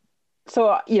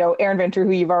Aaron Vinter, who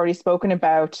you've already spoken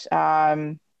about.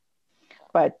 But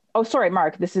sorry,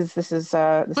 Mark, this is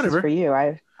for you.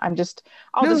 I'll just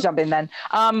jump in then.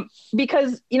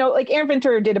 Because Aaron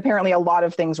Vinter did apparently a lot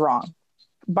of things wrong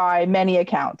by many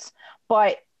accounts.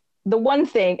 But the one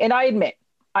thing, and I admit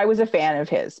I was a fan of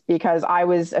his because I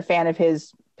was a fan of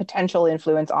his potential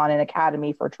influence on an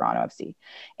academy for Toronto FC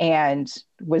and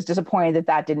was disappointed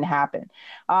that didn't happen.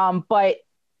 But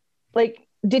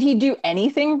did he do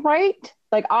anything right?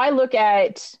 I look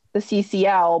at the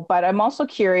CCL, but I'm also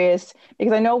curious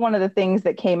because I know one of the things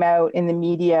that came out in the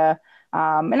media,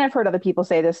 and I've heard other people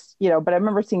say this, but I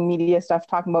remember seeing media stuff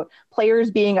talking about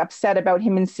players being upset about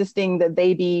him insisting that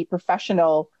they be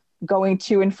professional going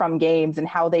to and from games and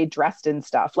how they dressed and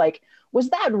stuff. Was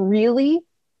that really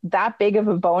that big of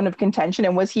a bone of contention?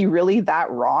 And was he really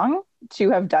that wrong to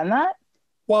have done that?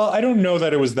 Well, I don't know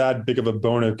that it was that big of a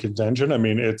bone of contention. I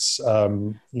mean, it's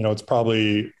it's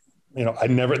probably,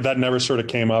 that never sort of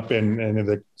came up in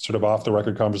the sort of off the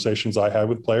record conversations I had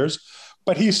with players,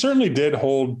 but he certainly did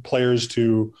hold players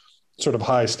to sort of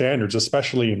high standards,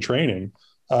 especially in training.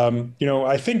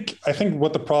 I think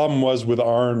what the problem was with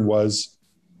Arn was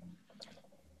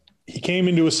he came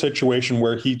into a situation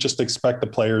where he just expect the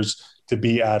players to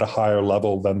be at a higher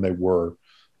level than they were.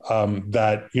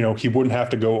 That he wouldn't have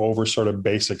to go over sort of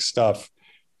basic stuff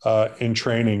in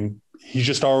training. He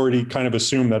just already kind of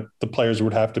assumed that the players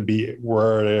would have to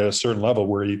were at a certain level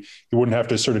where he wouldn't have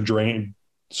to sort of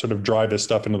drive this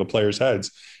stuff into the players' heads.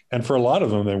 And for a lot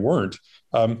of them, they weren't.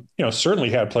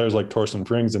 Certainly had players like Torsten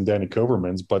Frings and Danny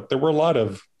Kovermans, but there were a lot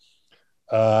of,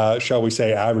 shall we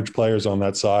say, average players on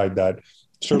that side that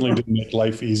certainly didn't make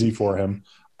life easy for him.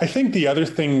 I think the other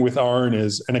thing with Arn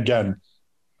is, and again,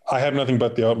 I have nothing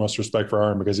but the utmost respect for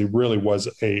Arn because he really was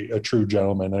a true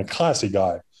gentleman and a classy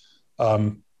guy.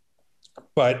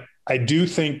 But I do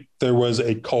think there was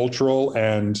a cultural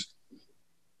and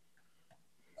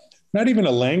not even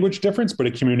a language difference, but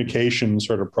a communication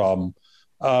sort of problem.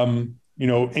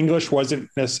 English wasn't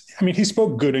necessarily, he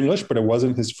spoke good English, but it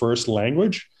wasn't his first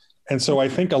language. And so I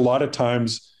think a lot of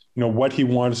times, what he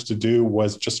wanted to do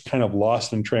was just kind of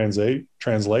lost in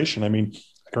translation. I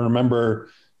can remember,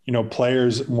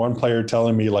 one player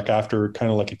telling me, like, after kind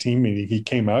of like a team meeting, he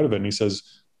came out of it and he says,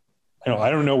 I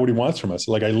don't know what he wants from us.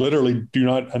 Like, I literally do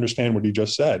not understand what he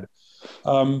just said.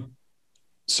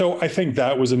 So I think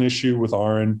that was an issue with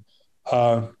Arn.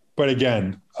 But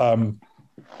again,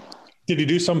 did he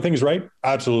do some things right?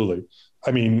 Absolutely.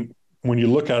 When you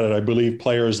look at it, I believe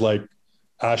players like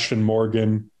Ashton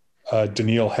Morgan,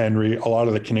 Daniil Henry, a lot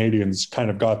of the Canadians kind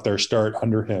of got their start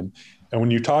under him. And when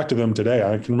you talk to them today,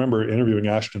 I can remember interviewing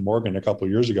Ashton Morgan a couple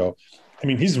of years ago.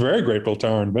 He's very grateful to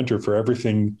Arn Winter for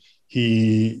everything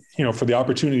for the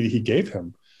opportunity he gave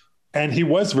him. And he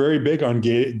was very big on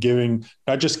giving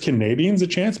not just Canadians a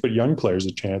chance, but young players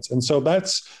a chance. And so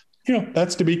that's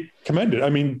to be commended.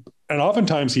 And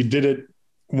oftentimes he did it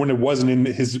when it wasn't in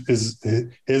his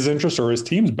interest or his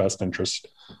team's best interest.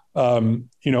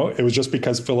 It was just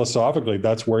because philosophically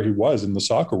that's where he was in the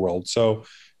soccer world. So,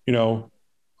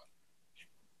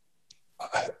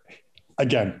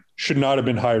 again, should not have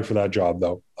been hired for that job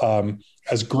though.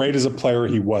 As great as a player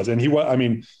he was, and he was,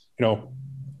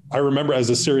 I remember as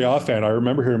a Serie A fan, I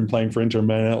remember him playing for Inter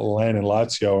Milan and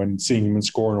Lazio and seeing him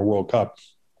score in a World Cup.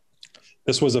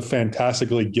 This was a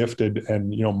fantastically gifted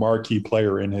and, marquee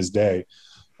player in his day.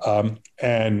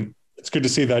 And it's good to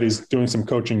see that he's doing some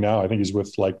coaching now. I think he's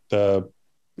with like the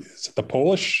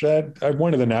Polish,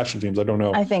 one of the national teams. I don't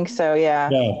know. I think so. Yeah.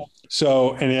 Yeah.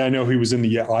 So, and I know he was in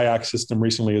the Ajax system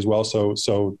recently as well.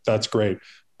 So that's great.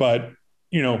 But,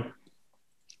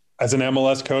 as an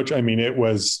MLS coach, it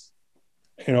was,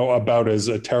 about as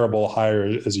a terrible hire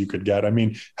as you could get.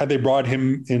 Had they brought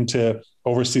him in to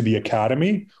oversee the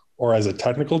academy or as a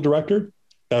technical director,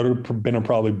 that would have been a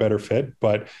probably better fit.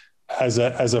 But as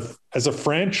a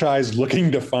franchise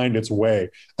looking to find its way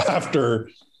after,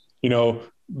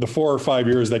 the 4 or 5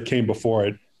 years that came before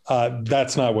it,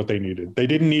 that's not what they needed. They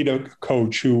didn't need a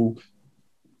coach who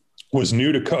was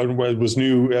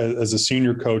new as a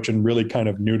senior coach and really kind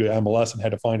of new to MLS and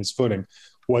had to find his footing.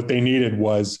 What they needed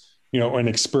was, an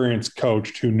experienced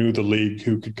coach who knew the league,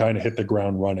 who could kind of hit the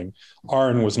ground running.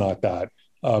 Arn was not that.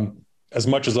 As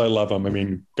much as I love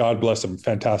him, God bless him,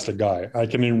 fantastic guy. I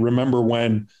can remember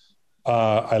when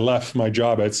I left my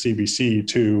job at CBC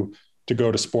to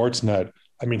go to Sportsnet.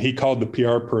 He called the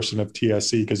PR person of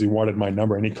TSC because he wanted my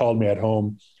number, and he called me at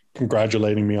home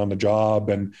congratulating me on the job.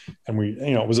 And we,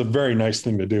 it was a very nice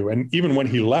thing to do. And even when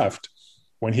he left,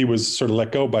 when he was sort of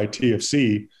let go by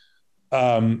TFC,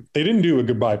 they didn't do a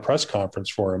goodbye press conference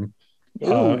for him.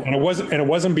 And it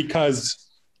wasn't because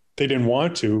they didn't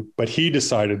want to, but he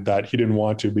decided that he didn't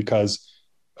want to because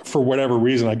for whatever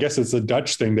reason, I guess it's a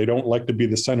Dutch thing. They don't like to be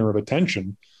the center of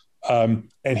attention. And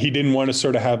he didn't want to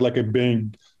sort of have like a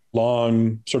big,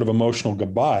 long sort of emotional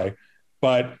goodbye.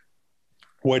 But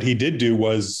what he did do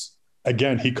was,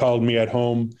 again, he called me at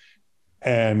home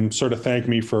and sort of thanked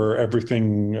me for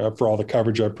everything, for all the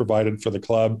coverage I provided for the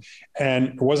club. And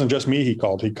it wasn't just me he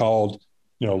called. He called,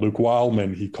 Luke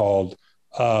Wildman. He called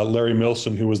Larry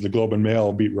Milson, who was the Globe and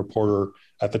Mail beat reporter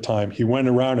at the time. He went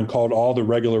around and called all the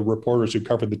regular reporters who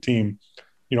covered the team,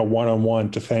 one-on-one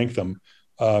to thank them.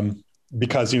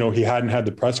 Because, he hadn't had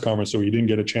the press conference, so he didn't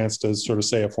get a chance to sort of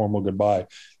say a formal goodbye.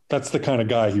 That's the kind of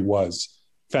guy he was.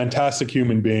 Fantastic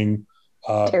human being.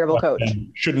 Terrible coach.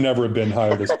 Should never have been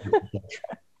hired as a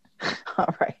coach.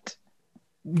 All right.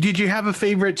 Did you have a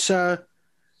favorite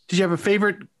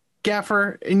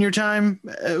gaffer in your time?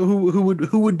 Who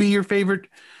would be your favorite?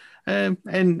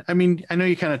 And I mean, I know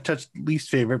you kind of touched least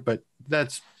favorite, but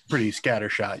that's pretty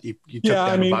scattershot. You took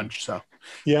down a bunch, so.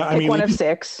 Yeah, I Pick mean, one of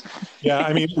 6. Yeah,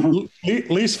 I mean,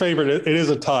 least favorite. It is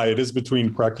a tie. It is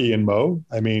between Preki and Mo.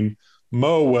 I mean,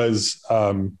 Mo was,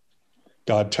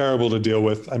 God, terrible to deal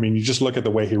with. I mean, you just look at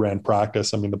the way he ran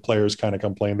practice. I mean, the players kind of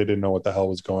complained they didn't know what the hell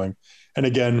was going. And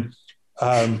again,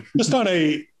 just on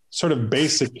a sort of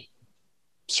basic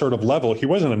sort of level, he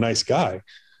wasn't a nice guy.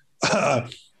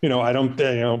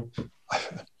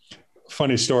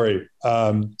 Funny story.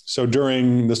 So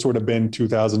during this would have been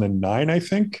 2009, I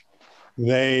think.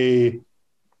 There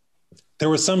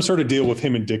was some sort of deal with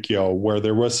him and Dicchio where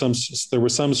there was some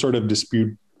sort of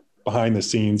dispute behind the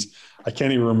scenes. I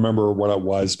can't even remember what it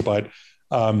was, but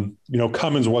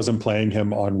Cummins wasn't playing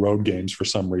him on road games for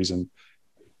some reason.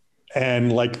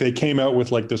 And like they came out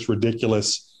with like this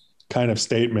ridiculous kind of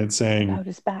statement saying About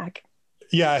his bag.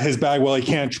 Yeah, his bag, well, he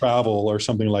can't travel or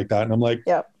something like that. And I'm like,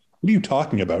 Yep. What are you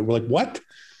talking about? We're like, what?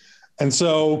 And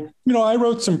so, I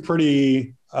wrote some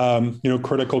pretty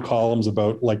critical columns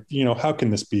about like, how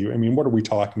can this be? I mean, what are we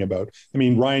talking about? I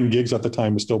mean, Ryan Giggs at the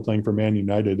time was still playing for Man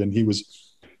United and he was,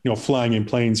 flying in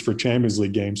planes for Champions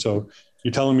League games. So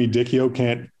you're telling me Dicchio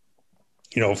can't,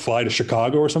 fly to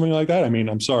Chicago or something like that? I mean,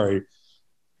 I'm sorry.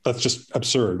 That's just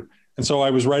absurd. And so I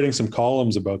was writing some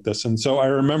columns about this. And so I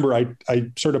remember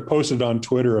I sort of posted on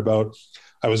Twitter about,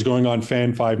 I was going on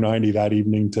Fan 590 that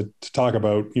evening to talk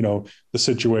about, the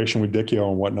situation with Dicchio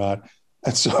and whatnot.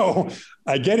 And so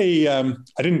I get I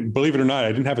didn't, believe it or not,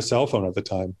 I didn't have a cell phone at the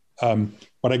time.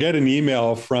 But I get an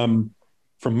email from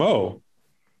Mo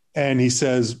and he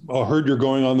says, I heard you're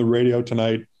going on the radio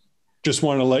tonight. Just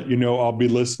want to let you know, I'll be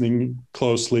listening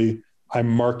closely. I'm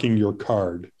marking your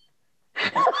card.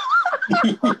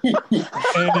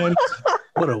 And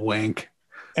what a wank.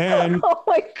 And oh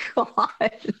my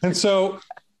God. And so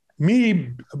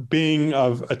me being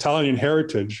of Italian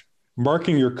heritage,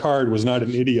 marking your card was not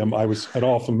an idiom I was at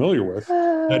all familiar with.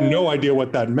 I had no idea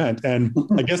what that meant. And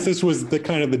I guess this was the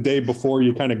kind of the day before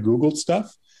you kind of Googled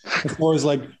stuff. And so I was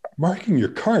like, marking your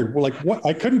card. Well, like what?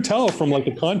 I couldn't tell from like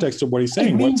the context of what he's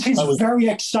saying. It means he's very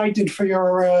excited for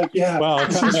your, Well,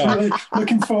 really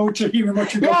looking forward to hearing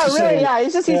what you're got to say. Yeah,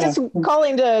 he's just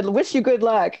calling to wish you good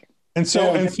luck. And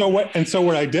so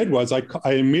what I did was I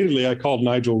immediately called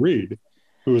Nigel Reed,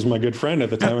 who was my good friend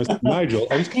at the time. I said, Nigel,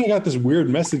 I just kind of got this weird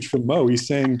message from Mo. He's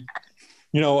saying,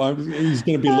 he's going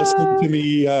to be listening to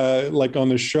me like on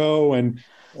the show, and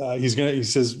he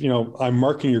says, I'm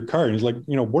marking your card. And he's like,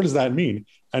 what does that mean?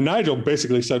 And Nigel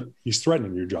basically said, he's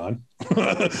threatening you, John.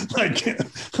 Like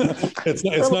it's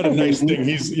not a nice thing.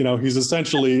 He's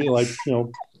essentially like,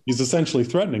 he's essentially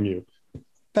threatening you.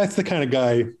 That's the kind of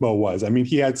guy Mo was. I mean,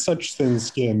 he had such thin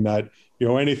skin that,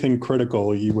 anything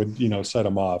critical, he would, set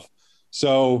him off.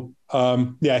 So,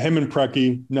 him and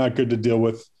Preki, not good to deal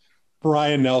with.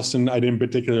 Brian Nelson, I didn't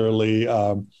particularly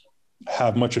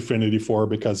have much affinity for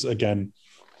because, again,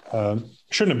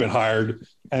 shouldn't have been hired.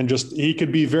 And just, he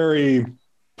could be very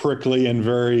prickly and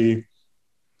very,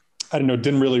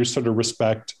 didn't really sort of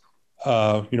respect,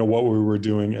 what we were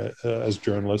doing as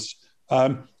journalists.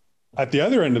 At the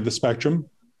other end of the spectrum,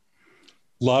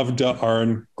 loved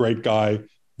Arn, great guy,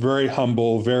 very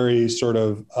humble, very sort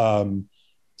of,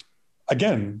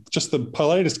 again, just the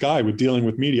politest guy with dealing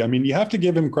with media. I mean, you have to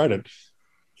give him credit.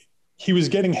 He was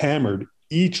getting hammered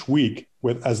each week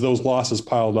as those losses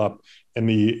piled up in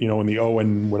the 0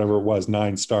 and whatever it was,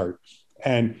 9 start.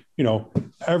 And,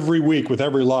 every week with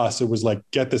every loss, it was like,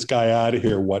 get this guy out of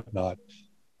here, whatnot.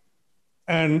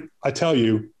 And I tell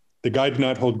you, the guy did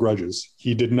not hold grudges.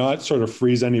 He did not sort of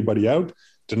freeze anybody out,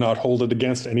 did not hold it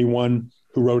against anyone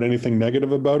who wrote anything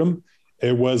negative about him.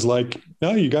 It was like,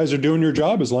 no, you guys are doing your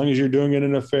job. As long as you're doing it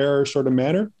in a fair sort of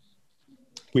manner,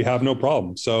 we have no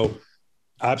problem. So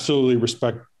absolutely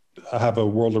I have a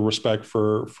world of respect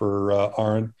for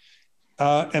Arn.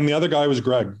 And the other guy was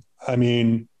Greg. I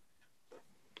mean,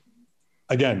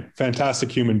 again, fantastic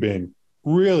human being,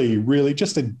 really, really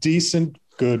just a decent,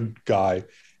 good guy.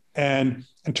 And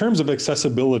in terms of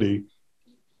accessibility,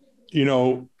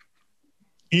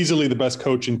 easily the best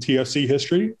coach in TFC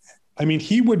history. I mean,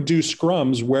 he would do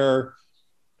scrums where,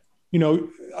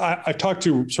 I talked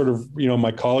to sort of,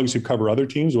 my colleagues who cover other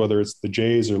teams, whether it's the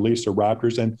Jays or Leafs or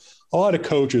Raptors, and a lot of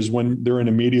coaches, when they're in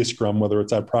a media scrum, whether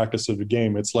it's at practice of the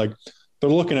game, it's like they're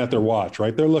looking at their watch,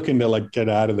 right? They're looking to like get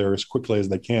out of there as quickly as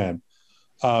they can.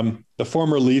 The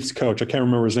former Leafs coach, I can't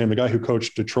remember his name, the guy who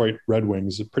coached Detroit Red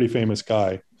Wings, a pretty famous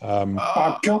guy.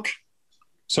 Babcock.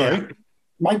 Sorry? Yeah.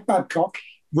 Mike Babcock.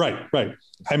 Right.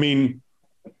 I mean,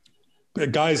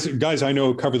 guys I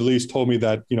know who cover the Leafs told me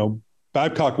that,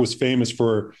 Babcock was famous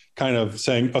for kind of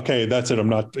saying, okay, that's it. I'm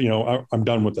not, I'm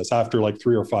done with this after like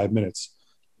 3 or 5 minutes.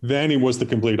 Then he was the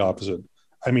complete opposite.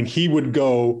 I mean, he would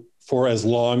go for as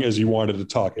long as you wanted to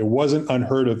talk. It wasn't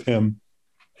unheard of him,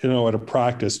 at a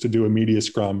practice to do a media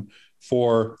scrum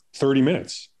for 30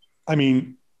 minutes. I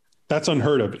mean, that's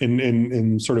unheard of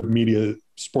in sort of media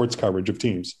sports coverage of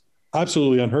teams.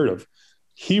 Absolutely unheard of.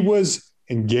 He was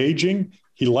engaging.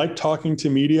 He liked talking to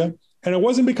media. And it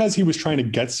wasn't because he was trying to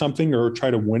get something or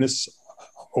try to win us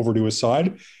over to his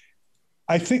side.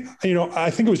 I think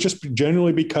it was just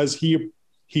generally because he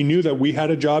knew that we had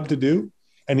a job to do,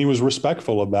 and he was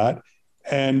respectful of that.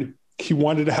 And he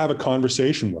wanted to have a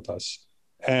conversation with us.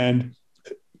 And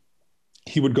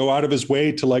he would go out of his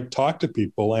way to like talk to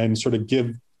people and sort of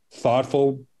give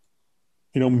thoughtful,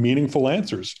 meaningful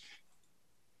answers.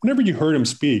 Whenever you heard him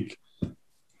speak,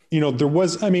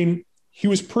 he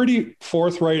was pretty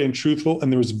forthright and truthful,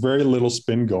 and there was very little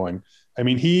spin going. I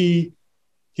mean, he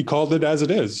called it as it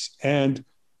is. And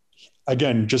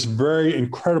again, just very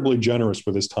incredibly generous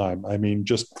with his time. I mean,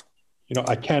 just,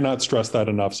 I cannot stress that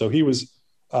enough. So he was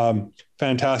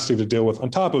fantastic to deal with, on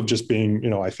top of just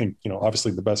being, I think,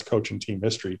 obviously the best coach in team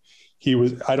history.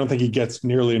 I don't think he gets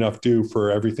nearly enough due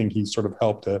for everything he sort of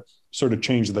helped to sort of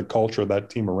change the culture of that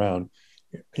team around.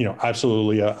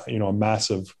 Absolutely a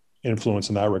massive influence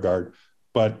in that regard.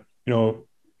 But,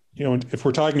 if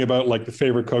we're talking about like the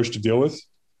favorite coach to deal with,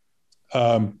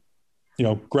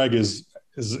 Greg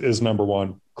is number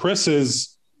one.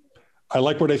 Chris I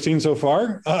like what I've seen so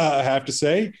far. I have to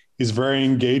say he's very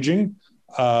engaging.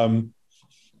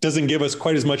 Doesn't give us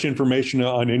quite as much information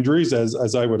on injuries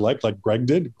as I would like Greg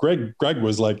did. Greg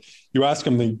was like, you ask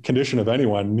him the condition of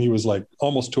anyone, and he was like,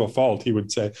 almost to a fault, he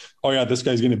would say, oh yeah, this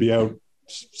guy's going to be out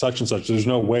such and such. There's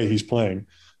no way he's playing.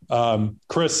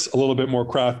 Chris, a little bit more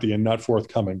crafty and not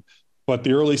forthcoming, but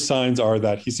the early signs are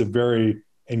that he's a very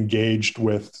engaged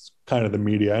with kind of the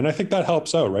media. And I think that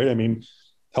helps out, right? I mean,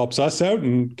 helps us out,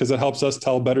 and because it helps us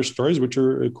tell better stories, which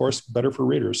are of course better for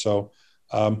readers. So,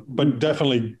 but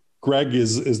definitely Greg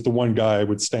is the one guy I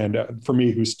would stand out for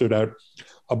me, who stood out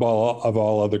of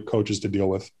all other coaches to deal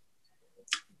with.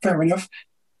 Fair enough.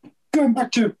 Going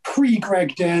back to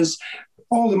pre-Greg days,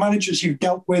 all the managers you've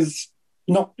dealt with,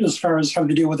 not as far as how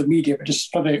they deal with the media, but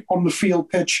just for the on the field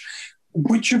pitch,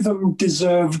 which of them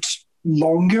deserved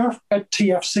longer at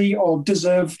TFC or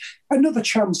deserve another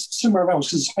chance somewhere else?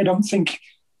 Because I don't think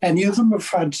any of them have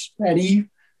had any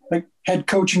like head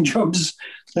coaching jobs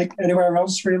like anywhere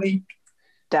else really.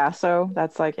 Dasso,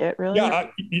 that's like it, really. Yeah,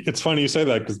 it's funny you say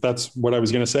that, because that's what I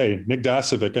was going to say. Nick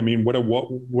Dasovic, I mean,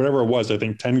 whatever it was, I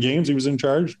think 10 games he was in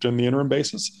charge on the interim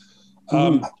basis.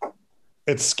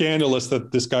 It's scandalous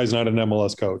that this guy's not an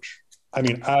MLS coach. I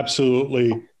mean,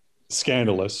 absolutely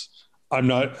scandalous. I'm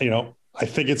not, I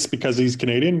think it's because he's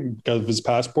Canadian, because of his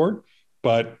passport,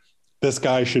 but this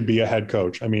guy should be a head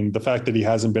coach. I mean, the fact that he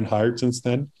hasn't been hired since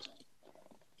then,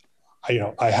 I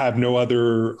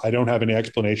don't have any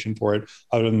explanation for it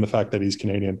other than the fact that he's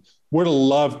Canadian. Would have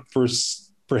loved for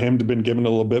him to have been given a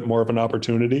little bit more of an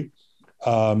opportunity,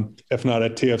 if not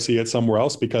at TFC, at somewhere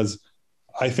else, because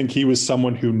I think he was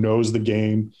someone who knows the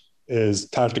game, is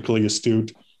tactically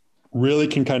astute, really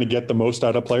can kind of get the most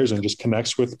out of players and just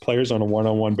connects with players on a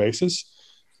one-on-one basis.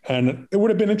 And it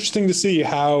would have been interesting to see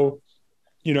how,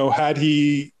 had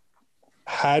he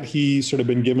sort of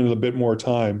been given a bit more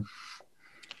time,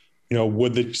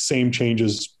 would the same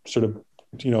changes sort of,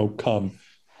 come,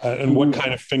 and what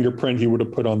kind of fingerprint he would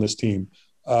have put on this team.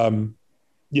 So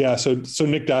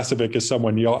Nick Dasovic is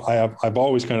someone I've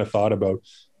always kind of thought about.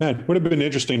 Man, would have been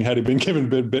interesting had he been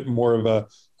given a bit more of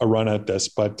a run at this,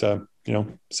 but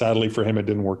sadly for him, it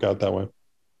didn't work out that way.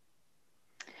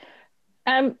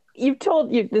 You've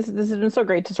told this has been so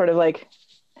great to sort of like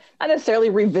not necessarily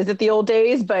revisit the old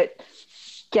days, but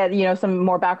get some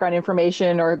more background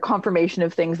information or confirmation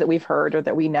of things that we've heard or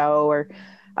that we know, or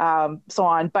so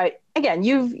on. But again,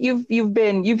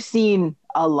 you've seen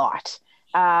a lot,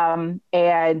 and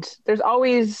there's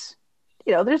always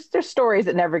there's stories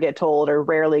that never get told or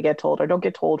rarely get told or don't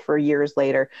get told for years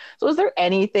later. So is there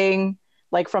anything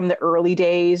like from the early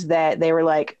days that they were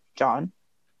like, John,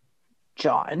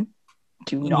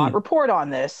 do not report on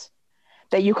this,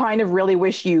 that you kind of really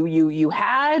wish you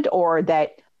had, or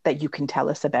that you can tell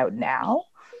us about now?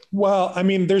 Well, I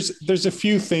mean, there's a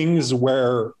few things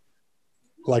where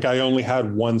like I only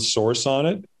had one source on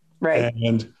it. Right.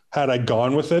 And had I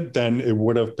gone with it, then it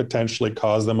would have potentially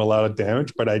caused them a lot of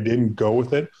damage, but I didn't go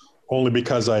with it only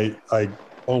because I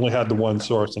only had the one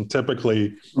source. And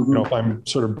typically, if I'm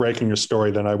sort of breaking a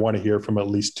story, then I want to hear from at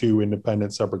least two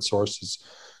independent separate sources.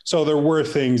 So there were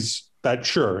things that,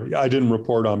 sure, I didn't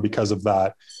report on because of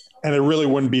that. And it really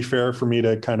wouldn't be fair for me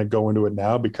to kind of go into it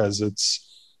now because it's,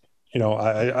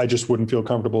 I just wouldn't feel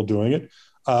comfortable doing it.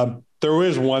 There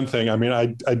is one thing. I mean,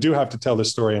 I do have to tell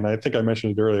this story, and I think I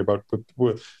mentioned it earlier about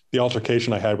with the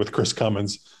altercation I had with Chris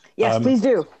Cummins. Yes, please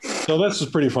do. So this is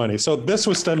pretty funny. So this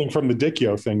was stemming from the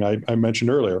Dicchio thing I mentioned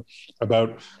earlier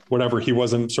about whatever, he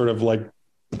wasn't sort of like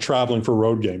traveling for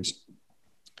road games.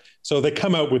 So they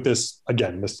come out with this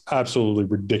absolutely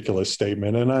ridiculous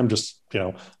statement. And I'm just,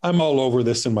 I'm all over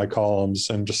this in my columns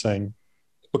and just saying,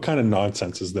 what kind of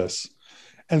nonsense is this?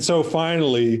 And so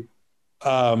finally,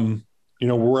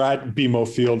 we're at BMO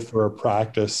Field for a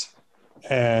practice.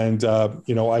 And,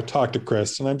 I talked to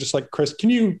Chris and I'm just like, Chris, can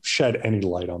you shed any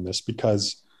light on this?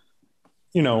 Because,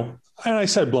 and I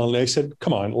said bluntly, I said,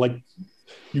 come on, like,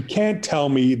 you can't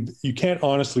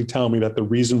honestly tell me that the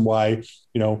reason why,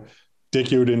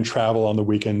 Dicchio didn't travel on the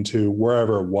weekend to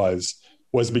wherever it was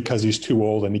because he's too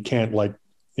old and he can't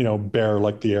bear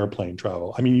like the airplane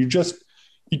travel. I mean,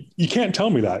 you can't tell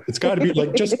me that. It's got to be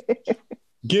like, just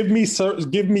give me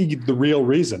the real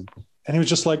reason. And he was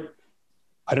just like,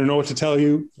 I don't know what to tell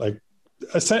you. Like,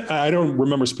 I don't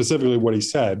remember specifically what he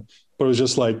said, but it was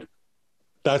just like,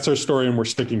 that's our story and we're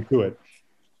sticking to it.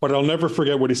 But I'll never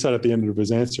forget what he said at the end of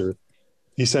his answer.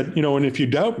 He said, and if you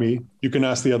doubt me, you can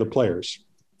ask the other players.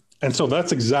 And so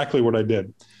that's exactly what I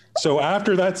did. So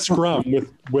after that scrum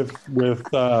with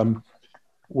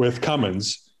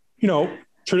Cummins,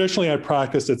 traditionally at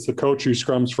practice, it's the coach who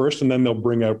scrums first, and then they'll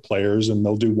bring out players and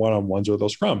they'll do one-on-ones or they'll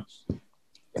scrum.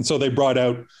 And so they brought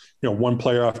out, one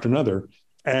player after another.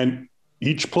 And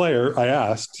each player,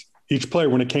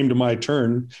 when it came to my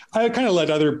turn, I kind of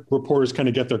let other reporters kind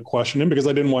of get their question in because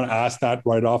I didn't want to ask that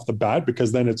right off the bat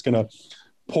because then it's going to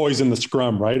poison the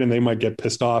scrum, right? And they might get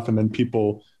pissed off and then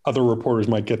other reporters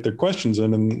might get their questions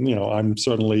in and, I'm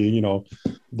certainly,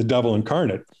 the devil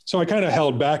incarnate. So I kind of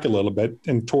held back a little bit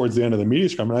and towards the end of the media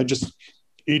scrum, and I just,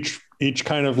 each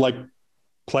kind of like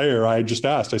player, I just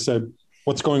asked, I said,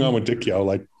 what's going on with Dicchio?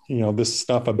 Like, this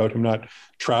stuff about him not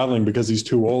traveling because he's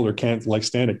too old or can't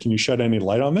stand it. Can you shed any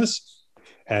light on this?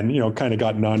 And, kind of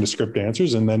got nondescript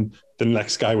answers. And then the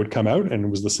next guy would come out and it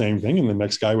was the same thing. And the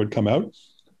next guy would come out.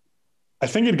 I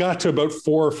think it got to about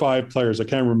 4 or 5 players. I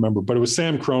can't remember, but it was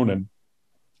Sam Cronin.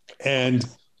 And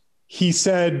he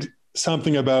said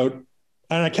something about,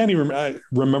 and I can't even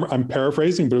remember, I'm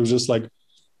paraphrasing, but it was just like,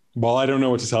 well, I don't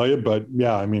know what to tell you, but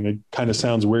yeah, I mean, it kind of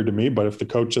sounds weird to me, but if the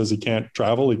coach says he can't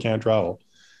travel, he can't travel.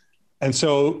 And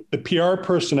so the PR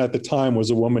person at the time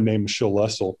was a woman named Michelle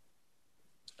Lessel.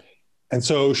 And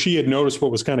so she had noticed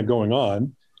what was kind of going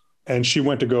on and she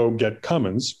went to go get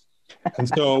Cummins. And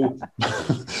so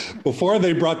before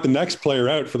they brought the next player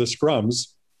out for the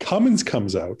scrums, Cummins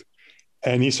comes out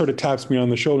and he sort of taps me on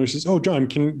the shoulder and says, oh, John,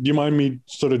 do you mind me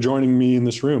sort of joining me in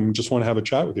this room? Just want to have a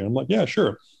chat with you. I'm like, yeah,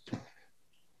 sure.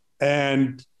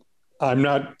 And I'm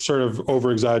not sort of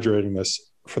over exaggerating this.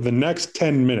 For the next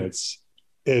 10 minutes,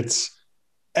 it's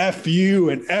F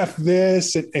you and F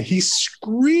this. And he's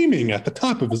screaming at the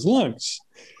top of his lungs.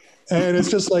 And it's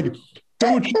just like,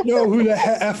 don't you know who the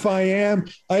F I am?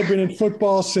 I've been in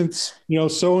football since,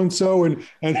 so-and-so.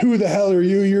 And who the hell are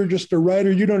you? You're just a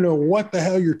writer. You don't know what the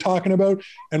hell you're talking about.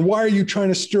 And why are you trying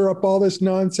to stir up all this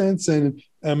nonsense and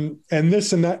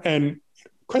this and that? And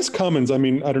Chris Cummins, I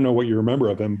mean, I don't know what you remember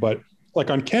of him, but like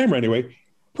on camera anyway,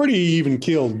 pretty even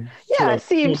keeled. Yeah,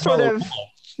 seems sort of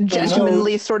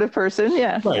gentlemanly sort of person.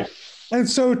 Yeah. Right. And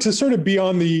so to sort of be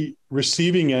on the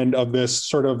receiving end of this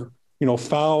sort of,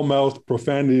 foul mouthed,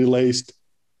 profanity laced,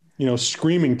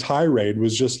 screaming tirade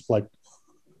was just like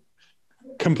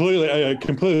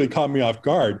completely caught me off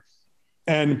guard.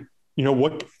 And,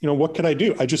 what could I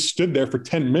do? I just stood there for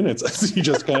 10 minutes. He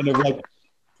just kind of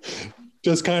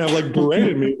like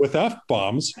berated me with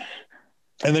F-bombs.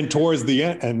 And then towards the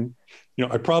end, and,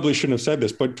 I probably shouldn't have said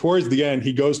this, but towards the end,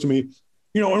 he goes to me,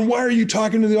 and why are you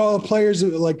talking to all the players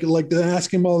like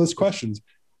asking him all these questions?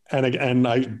 And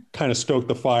I kind of stoked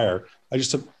the fire. I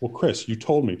just said, well, Chris, you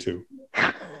told me to.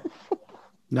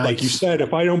 Nice. Like you said,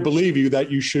 if I don't believe you, that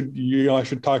I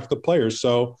should talk to the players.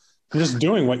 So I'm just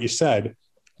doing what you said.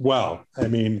 Well, I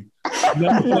mean,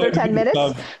 another 10 minutes,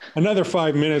 another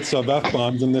 5 minutes of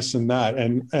F-bombs and this and that.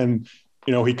 And,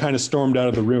 he kind of stormed out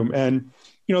of the room. And,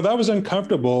 that was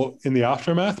uncomfortable in the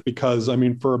aftermath because, I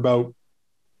mean, for about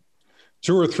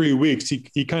 2 or 3 weeks,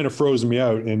 he kind of froze me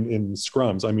out in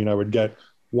scrums. I mean, I would get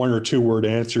 1 or 2 word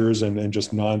answers and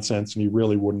just nonsense. And he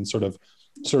really wouldn't sort of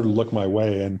look my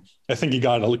way. And I think he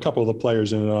got a couple of the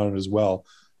players in on it as well.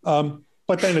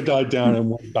 But then it died down and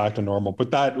went back to normal.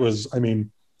 But that was, I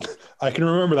mean, I can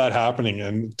remember that happening.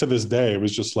 And to this day, it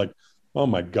was just like, oh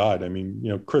my God. I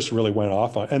mean, Chris really went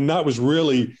off on, and that was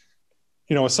really,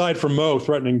 aside from Mo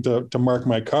threatening to mark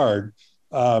my card,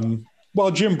 well,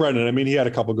 Jim Brennan, I mean, he had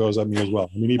a couple goes at me as well.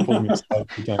 I mean, he pulled me aside a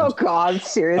few times. Oh God,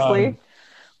 seriously?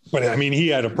 But I mean, he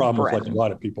had a problem with like a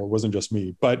lot of people. It wasn't just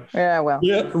me. But well,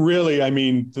 really, I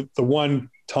mean, the one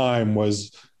time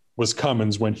was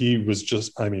Cummins when he was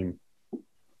just, I mean,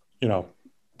 man,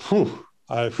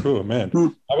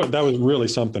 that was really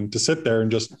something to sit there and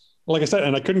just, like I said,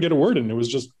 and I couldn't get a word in. It was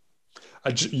just,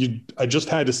 I just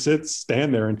had to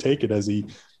stand there and take it as he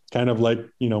kind of like,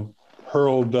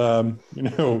 hurled,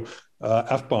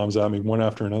 F-bombs at me one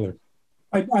after another.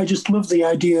 I just love the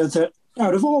idea that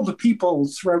out of all the people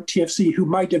throughout TFC who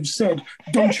might have said,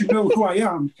 "Don't you know who I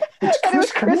am?" It's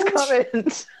Chris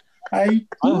Cummins. It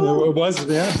was,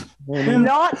 yeah.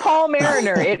 Not Paul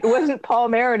Mariner. It wasn't Paul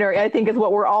Mariner, I think is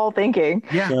what we're all thinking.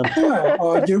 Yeah.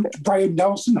 Brian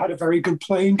Nelson had a very good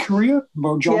playing career.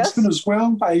 Mo Johnston as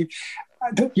well.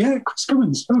 Chris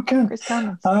Cummins. Okay. Chris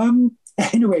Cummins.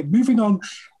 Anyway, moving on.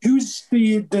 Who's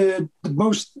the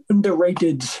most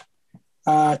underrated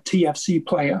TFC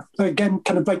player? Again,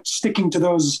 kind of like sticking to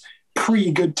those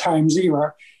pre-Good Times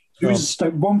era. Who's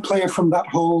like one player from that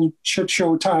whole shit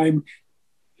show time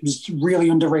who's really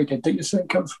underrated that you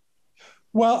think of?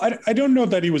 Well, I don't know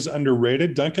that he was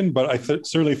underrated, Duncan, but I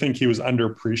certainly think he was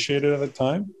underappreciated at the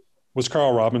time. Was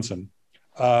Carl Robinson.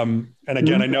 And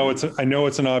again, I know it's an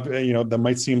that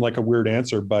might seem like a weird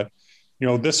answer, but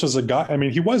this was a guy. I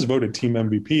mean, he was voted team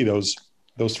MVP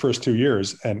those first 2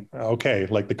 years, and okay,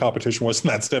 like the competition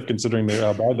wasn't that stiff considering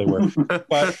how bad they were,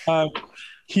 but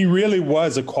he really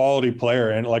was a quality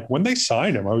player. And like when they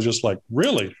signed him, I was just like,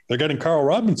 really? They're getting Carl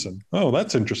Robinson? Oh,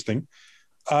 that's interesting.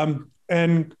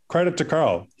 And credit to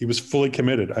Carl, he was fully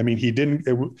committed. I mean,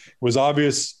 it was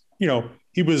obvious,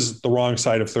 he was the wrong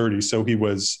side of 30, so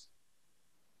this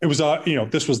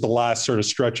was the last sort of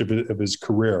stretch of his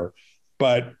career,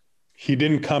 but he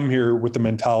didn't come here with the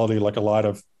mentality like a lot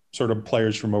of sort of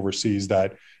players from overseas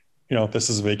that, this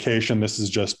is a vacation. This is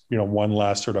just, one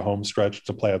last sort of home stretch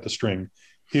to play out the string.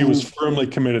 He was firmly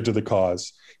committed to the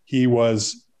cause. He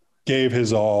gave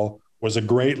his all, was a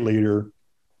great leader,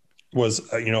 was,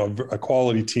 a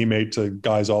quality teammate to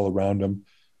guys all around him.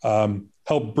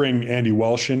 Helped bring Andy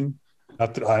Welsh in.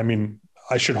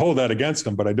 I should hold that against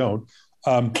him, but I don't.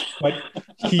 But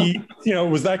he,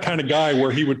 was that kind of guy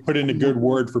where he would put in a good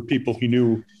word for people he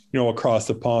knew, across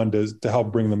the pond to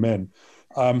help bring them in.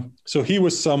 So he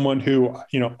was someone who,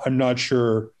 I'm not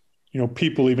sure,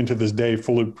 people even to this day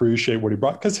fully appreciate what he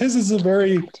brought, because his is a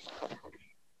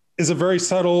very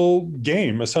subtle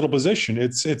game, a subtle position.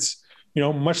 It's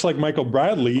much like Michael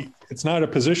Bradley, it's not a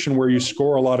position where you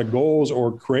score a lot of goals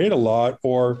or create a lot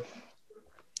or,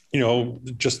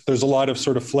 just there's a lot of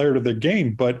sort of flair to the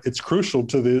game, but it's crucial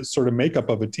to the sort of makeup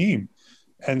of a team.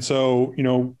 And so,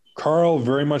 Carl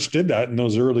very much did that in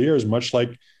those early years, much like,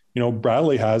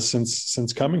 Bradley has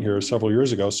since coming here several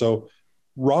years ago. So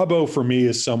Robbo for me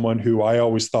is someone who I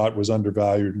always thought was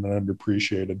undervalued and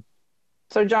underappreciated.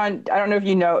 So John, I don't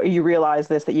know if you realize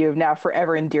this, that you have now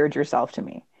forever endeared yourself to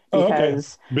me.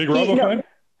 Because Big Robbo fan?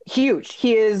 Huge.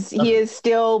 He is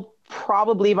still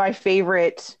probably my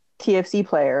favorite TFC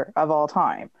player of all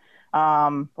time,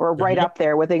 or right up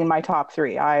there within my top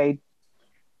three. I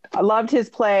loved his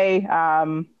play.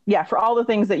 For all the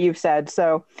things that you've said.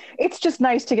 So it's just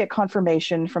nice to get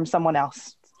confirmation from someone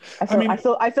else. I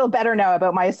feel better now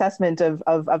about my assessment of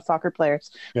soccer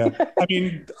players. Yeah.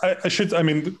 A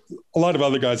lot of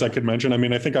other guys I could mention.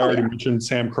 I think I already mentioned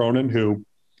Sam Cronin, who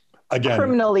again,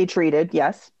 criminally treated.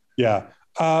 Yes. Yeah.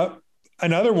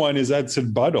 Another one is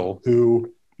Edson Buddle,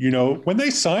 who, when they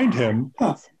signed him,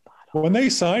 wow.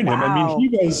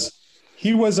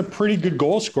 He was a pretty good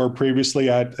goal scorer previously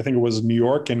at, I think it was New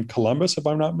York and Columbus, if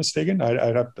I'm not mistaken.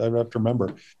 I'd have to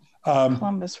remember.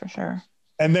 Columbus for sure.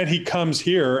 And then he comes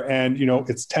here and,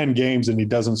 it's 10 games and he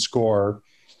doesn't score.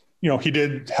 He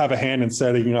did have a hand in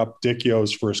setting up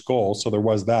Dicchio's first goal. So there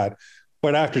was that.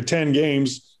 But after 10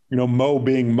 games, Mo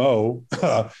being Mo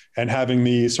and having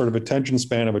the sort of attention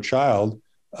span of a child,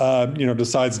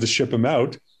 decides to ship him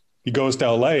out. He goes to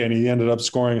LA and he ended up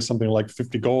scoring something like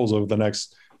 50 goals over the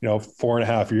next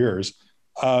 4.5 years.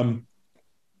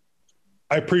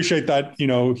 I appreciate that,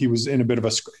 he was in a bit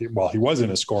of he was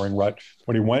in a scoring rut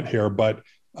when he went here, but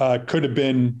I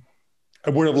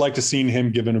would have liked to seen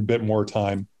him given a bit more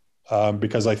time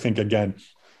because I think, again,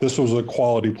 this was a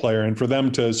quality player, and for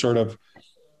them to sort of,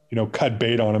 cut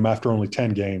bait on him after only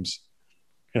 10 games,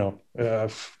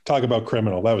 talk about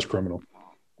criminal. That was criminal.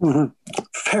 Mm-hmm.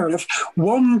 Fair enough.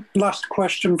 One last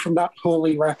question from that whole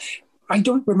era. I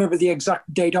don't remember the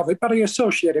exact date of it, but I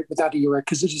associate it with that era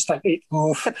because it's just like,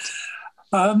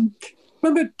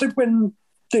 remember when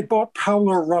they brought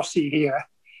Paolo Rossi here,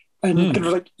 and they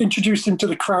were like introduced into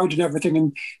the crowd and everything,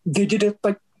 and they did it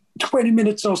like 20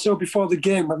 minutes or so before the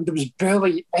game, and there was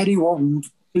barely anyone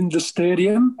in the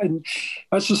stadium, and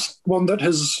that's just one that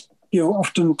has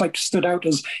often like stood out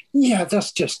as, yeah,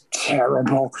 that's just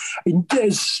terrible. I mean,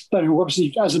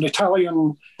 obviously as an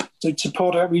Italian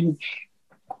supporter, I mean,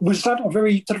 was that a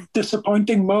very sort of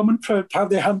disappointing moment for how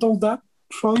they handled that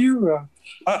for you?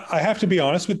 I have to be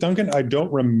honest with Duncan. I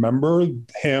don't remember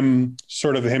them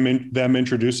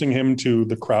introducing him to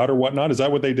the crowd or whatnot. Is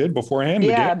that what they did beforehand?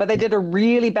 Yeah, but they did a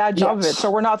really bad job of it.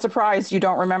 So we're not surprised you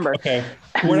don't remember. Okay.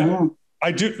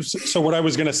 I do. So what I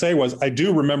was going to say was I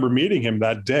do remember meeting him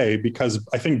that day, because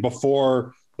I think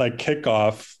before like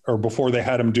kickoff or before they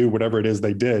had him do whatever it is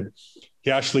they did,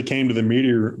 he actually came to the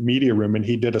media room and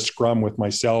he did a scrum with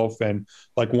myself and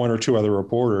like one or two other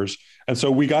reporters. And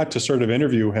so we got to sort of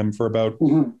interview him for about,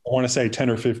 I want to say 10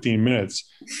 or 15 minutes,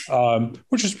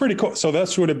 which is pretty cool. So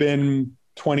this would have been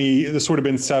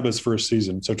Seba's first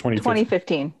season. So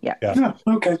 2015. Yeah.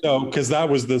 Okay. So, cause that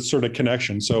was the sort of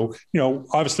connection. So,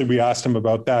 obviously we asked him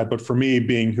about that, but for me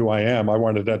being who I am, I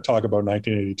wanted to talk about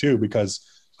 1982 because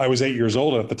I was 8 years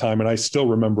old at the time and I still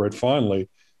remember it fondly.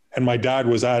 And my dad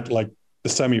was at like the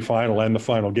semifinal and the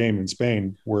final game in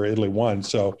Spain where Italy won.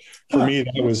 So for me,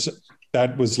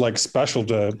 that was like special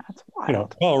to,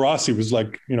 Paolo Rossi was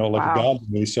like, a god to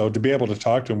me. So to be able to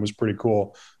talk to him was pretty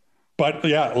cool. But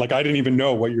yeah, like I didn't even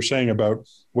know what you're saying about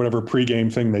whatever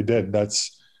pregame thing they did.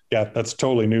 That's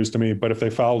totally news to me. But if they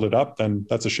fouled it up, then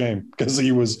that's a shame because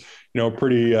he was,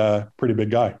 pretty big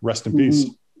guy. Rest in peace.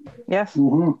 Yes.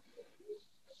 All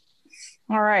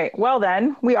right. Well,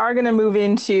 then we are going to move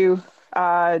into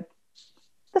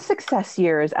the success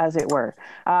years, as it were,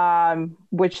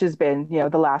 which has been,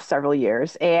 the last several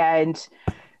years. And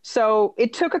so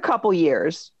it took a couple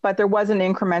years, but there was an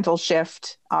incremental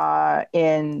shift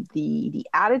in the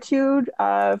attitude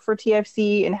for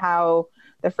TFC and how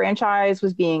the franchise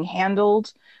was being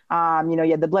handled. You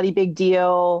had the bloody big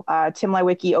deal, Tim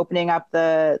Lewicki opening up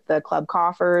the club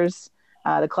coffers,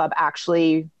 the club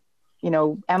actually,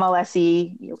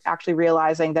 MLSE actually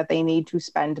realizing that they need to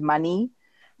spend money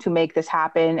to make this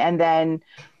happen. And then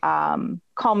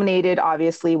culminated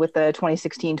obviously with the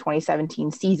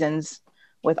 2016-2017 seasons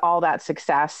with all that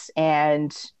success.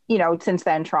 And, since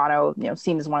then Toronto,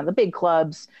 seen as one of the big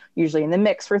clubs, usually in the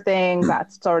mix for things,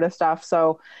 that sort of stuff.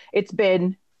 So it's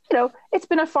been, it's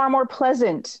been a far more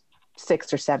pleasant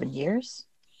 6 or 7 years.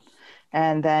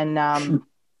 And then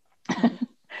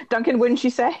Duncan, wouldn't you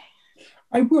say?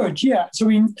 I would, yeah. So,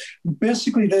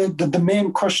 basically the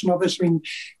main question of this,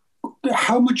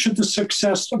 how much of the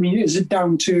success, is it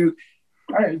down to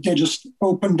they just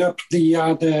opened up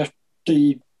the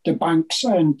banks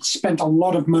and spent a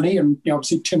lot of money, and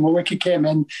obviously Tim Lewicki came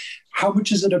in. How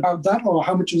much is it about that, or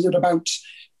how much is it about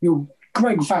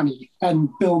Greg Vanny and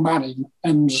Bill Manning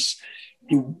and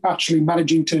actually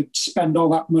managing to spend all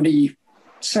that money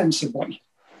sensibly?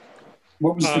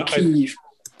 What was the key?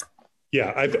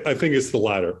 I think it's the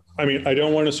latter. I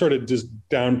don't want to sort of just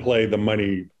downplay the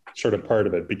money sort of part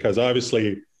of it, because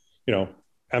obviously,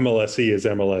 MLSE is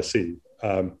MLSE.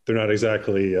 They're not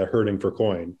exactly hurting for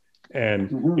coin, and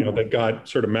they've got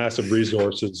sort of massive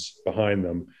resources behind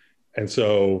them, and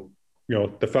so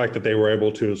the fact that they were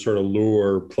able to sort of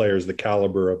lure players the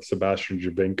caliber of Sebastian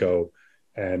Giovinco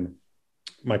and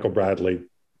Michael Bradley,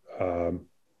 Josie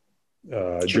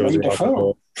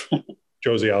Altidore,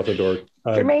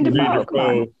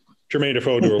 Jermaine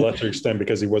Defoe to a lesser extent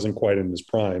because he wasn't quite in his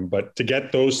prime, but to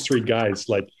get those three guys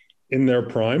like in their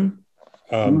prime,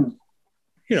 they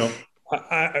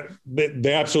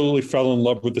absolutely fell in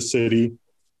love with the city.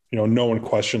 No one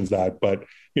questions that, but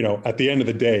at the end of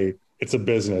the day, it's a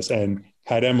business, and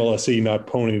had MLSE not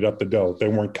ponied up the dough, they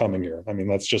weren't coming here.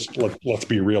 Let's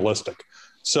be realistic.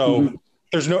 So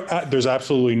there's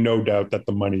absolutely no doubt that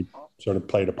the money sort of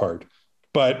played a part,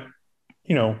 but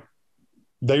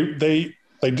they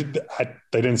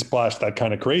didn't splash that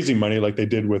kind of crazy money like they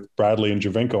did with Bradley and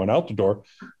Giovinco and Altidore,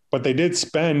 but they did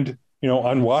spend,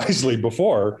 unwisely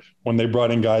before when they brought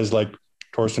in guys like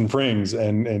Torsten Frings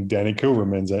and Danny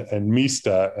Kuvermans and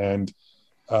Mista and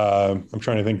I'm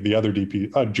trying to think of the other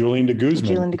DP, Julian de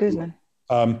Guzman.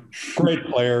 Great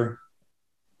player,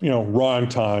 wrong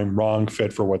time, wrong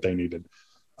fit for what they needed.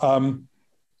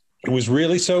 It was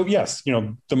really so. Yes,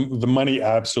 the money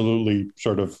absolutely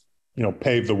sort of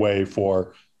paved the way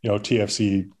for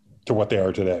TFC to what they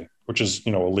are today, which is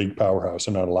a league powerhouse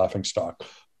and not a laughing stock.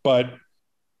 But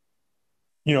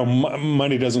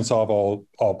money doesn't solve all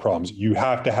problems. You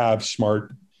have to have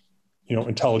smart,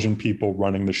 intelligent people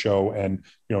running the show and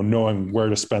knowing where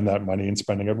to spend that money and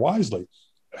spending it wisely.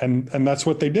 and that's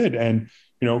what they did. And,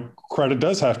 credit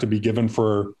does have to be given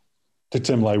to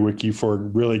Tim Leiweke for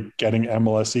really getting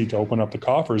MLSE to open up the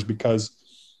coffers, because,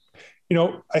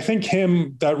 I think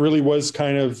that really was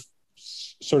kind of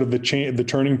sort of the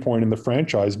turning point in the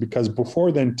franchise, because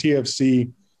before then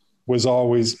TFC was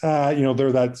always,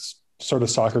 they're that sort of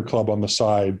soccer club on the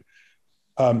side.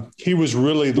 He was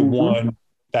really the one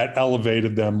that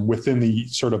elevated them within the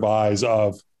sort of eyes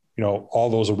of, all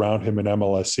those around him in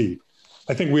MLSE.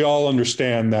 I think we all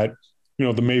understand that,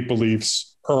 the Maple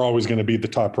Leafs are always going to be the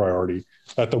top priority,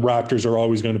 that the Raptors are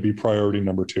always going to be priority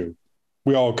number 2.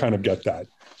 We all kind of get that.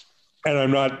 And I'm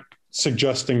not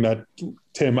suggesting that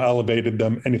Tim elevated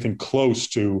them anything close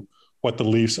to what the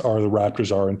Leafs are, the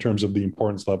Raptors are, in terms of the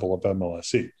importance level of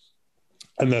MLSE.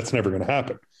 And that's never going to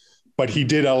happen. But he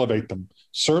did elevate them,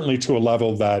 certainly to a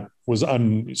level that was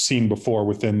unseen before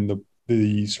within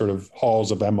the sort of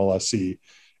halls of MLSE.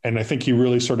 And I think he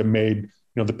really sort of made,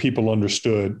 the people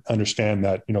understand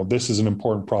that, this is an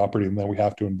important property and that we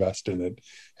have to invest in it.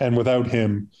 And without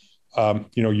him,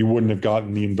 you wouldn't have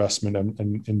gotten the investment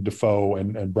in Defoe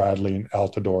and Bradley and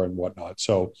Altidore and whatnot.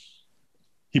 So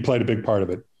he played a big part of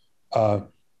it.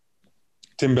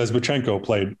 Tim Bezbatchenko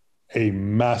played a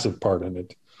massive part in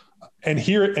it.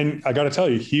 And I got to tell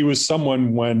you, he was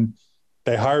someone, when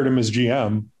they hired him as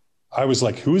GM, I was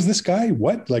like, who is this guy?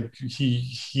 What? Like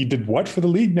he did what for the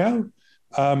league now?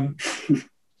 I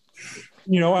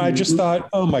just thought,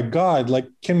 oh my God,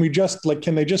 can they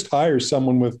just hire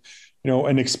someone with,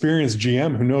 an experienced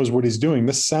GM who knows what he's doing?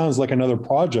 This sounds like another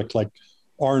project, like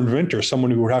Arn Vinter, someone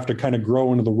who would have to kind of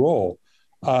grow into the role.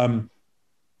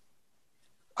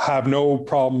 Have no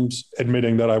problems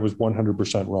admitting that I was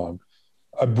 100% wrong.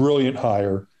 A brilliant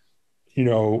hire,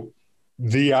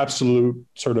 the absolute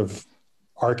sort of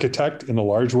architect in the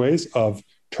large ways of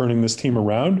turning this team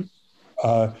around.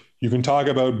 You can talk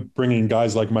about bringing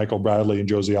guys like Michael Bradley and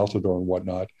Josie Altidore and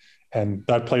whatnot, and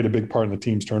that played a big part in the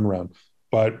team's turnaround.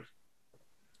 But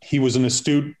he was an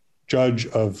astute judge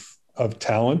of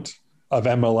talent, of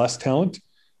MLS talent,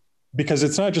 because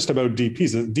it's not just about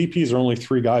DPs. The DPs are only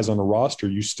 3 guys on the roster.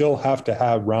 You still have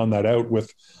to round that out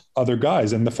with other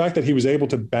guys. And the fact that he was able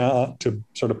to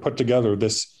sort of put together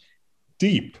this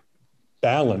deep,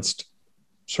 balanced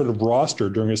sort of roster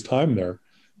during his time there,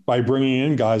 by bringing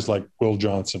in guys like Will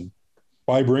Johnson,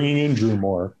 by bringing in Drew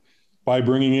Moore, by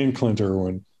bringing in Clint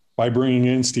Irwin, by bringing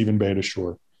in Stephen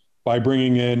Beitashour, by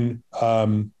bringing in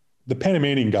the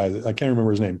Panamanian guy, I can't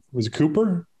remember his name. Was it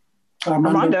Cooper?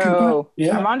 Armando Cooper.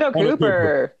 Yeah. Armando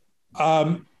Cooper.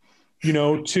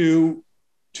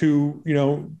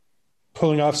 To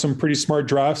pulling off some pretty smart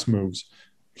drafts moves.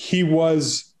 He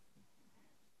was,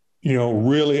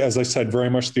 really, as I said, very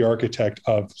much the architect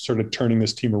of sort of turning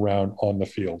this team around on the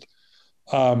field.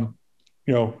 Greg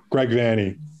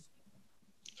Vanney,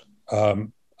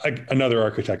 another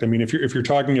architect. I mean, if you're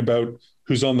talking about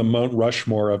who's on the Mount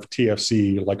Rushmore of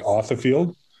TFC, like off the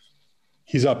field,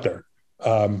 he's up there.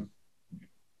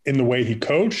 In the way he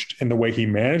coached, in the way he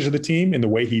managed the team, in the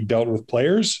way he dealt with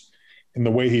players, in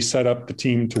the way he set up the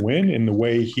team to win, in the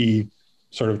way he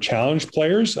sort of challenged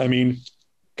players. I mean,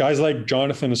 guys like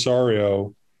Jonathan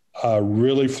Osorio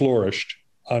really flourished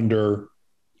under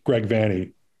Greg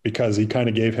Vanney, because he kind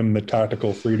of gave him the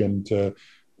tactical freedom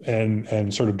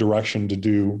and sort of direction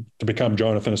to become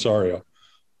Jonathan Osorio.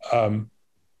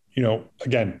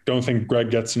 Again, don't think Greg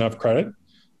gets enough credit,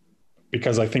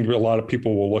 because I think a lot of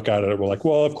people will look at it and we're like,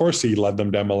 well, of course he led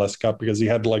them to MLS Cup because he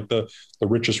had like the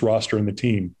richest roster in the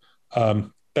team.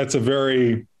 That's a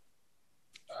very,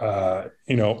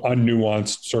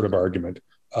 unnuanced sort of argument.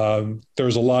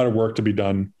 There's a lot of work to be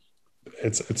done.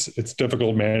 It's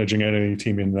difficult managing any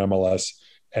team in MLS,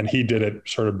 and he did it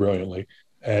sort of brilliantly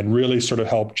and really sort of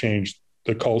helped change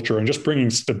the culture and just bringing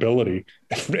stability.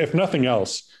 If nothing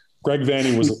else, Greg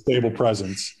Vanney was a stable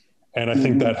presence, and I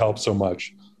think that helped so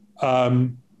much.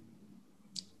 Bill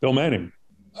Manning,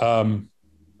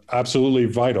 absolutely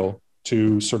vital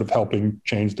to sort of helping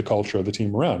change the culture of the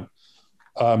team around.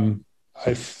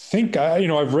 I think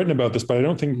I've written about this, but I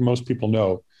don't think most people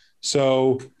know.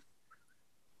 So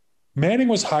Manning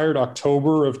was hired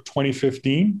October of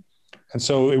 2015. And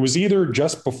so it was either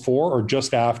just before or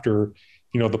just after,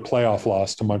 the playoff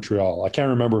loss to Montreal. I can't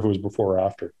remember if it was before or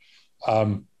after.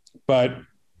 And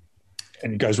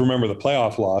you guys remember the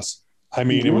playoff loss. I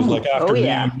mean, it was like after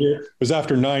 9 years, it was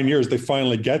after 9 years, they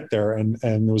finally get there. And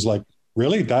it was like,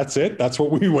 really, that's it? That's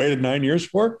what we waited 9 years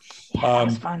for? Yeah, that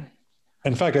was fun.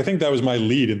 In fact, I think that was my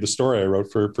lead in the story I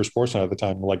wrote for Sportsnet at the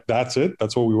time. Like, that's it?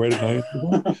 That's what we waited 9 years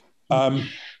for?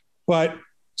 But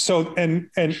so, and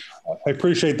I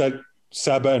appreciate that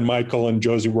Seba and Michael and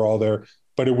Josie were all there,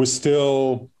 but it was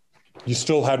still you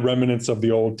still had remnants of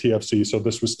the old TFC. So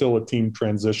this was still a team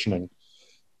transitioning.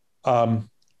 So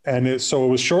it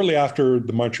was shortly after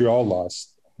the Montreal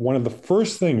loss. One of the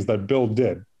first things that Bill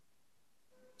did,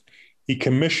 he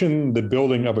commissioned the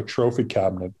building of a trophy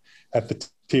cabinet at the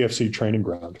TFC training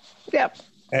ground. Yep.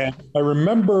 And I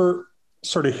remember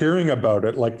sort of hearing about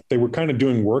it, like they were kind of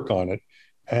doing work on it.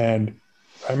 And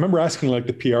I remember asking like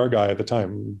the PR guy at the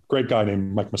time, great guy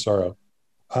named Mike Massaro.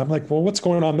 I'm like, well, what's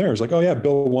going on there? He's like, oh yeah,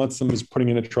 Bill wants them is putting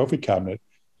in a trophy cabinet.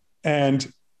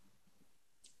 And,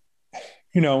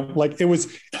 like it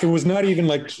was not even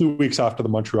like 2 weeks after the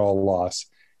Montreal loss.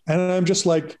 And I'm just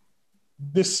like,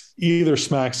 this either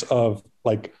smacks of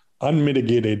like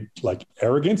unmitigated like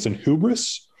arrogance and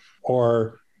hubris,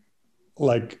 or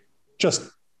like just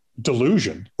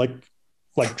delusion.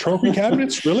 Like trophy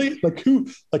cabinets, really? Like who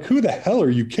the hell are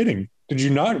you kidding? Did you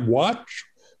not watch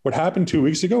what happened 2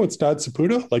 weeks ago at Stade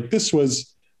Saputo? Like this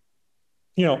was,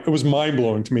 it was mind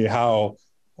blowing to me how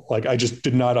like I just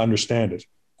did not understand it.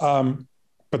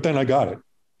 But then I got it,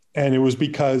 and it was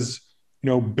because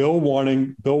Bill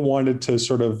wanted to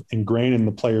sort of ingrain in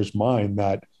the player's mind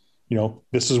that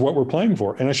this is what we're playing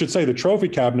for. And I should say the trophy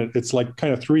cabinet, it's like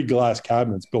kind of 3 glass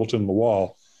cabinets built in the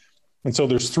wall. And so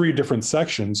there's 3 different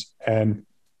sections, and,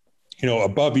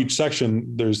 above each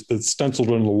section, there's the stenciled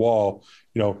into the wall,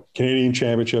 Canadian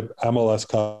Championship, MLS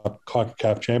Cup,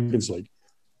 CONCACAF Champions League.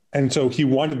 And so he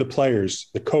wanted the players,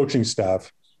 the coaching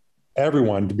staff,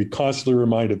 everyone to be constantly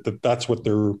reminded that that's what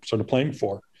they're sort of playing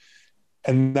for.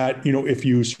 And that, if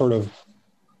you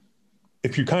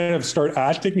kind of start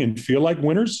acting and feel like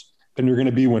winners, then you're going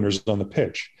to be winners on the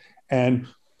pitch. And,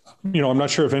 I'm not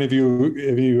sure if any of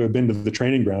you have been to the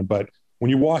training ground, but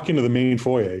when you walk into the main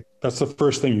foyer, that's the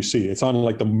first thing you see. It's on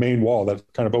like the main wall that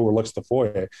kind of overlooks the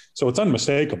foyer. So it's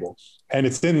unmistakable. And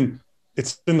it's in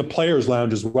the players'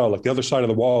 lounge as well. Like the other side of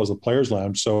the wall is the players'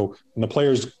 lounge. So when the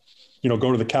players,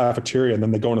 go to the cafeteria and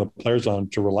then they go into the players'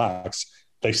 lounge to relax,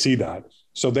 they see that.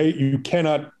 So you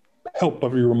cannot help but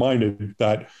be reminded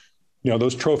that,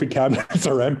 those trophy cabinets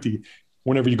are empty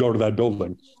whenever you go to that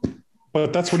building.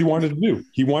 But that's what he wanted to do.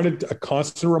 He wanted a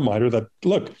constant reminder that,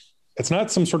 look, it's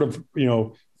not some sort of,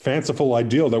 fanciful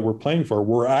ideal that we're playing for.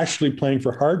 We're actually playing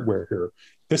for hardware here.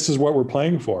 This is what we're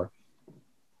playing for.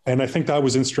 And I think that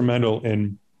was instrumental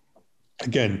in,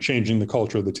 again, changing the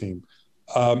culture of the team.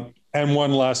 And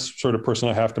one last sort of person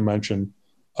I have to mention,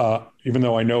 even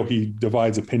though I know he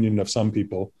divides opinion of some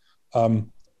people,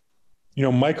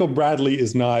 Michael Bradley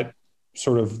is not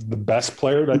sort of the best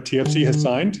player that TFC has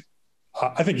signed.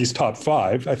 I think he's top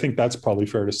 5. I think that's probably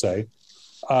fair to say.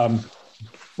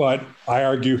 But I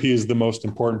argue he is the most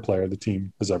important player the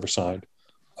team has ever signed.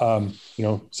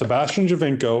 Sebastian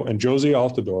Giovinco and Josie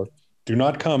Altidore do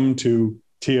not come to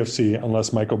TFC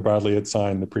unless Michael Bradley had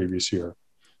signed the previous year.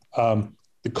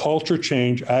 The culture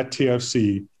change at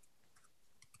TFC,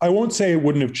 I won't say it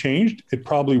wouldn't have changed. It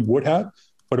probably would have,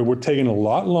 but it would have taken a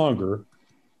lot longer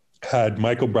had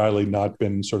Michael Bradley not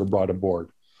been sort of brought aboard.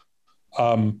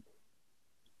 I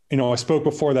spoke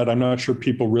before that I'm not sure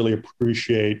people really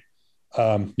appreciate,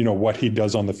 what he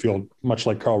does on the field, much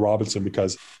like Carl Robinson,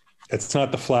 because it's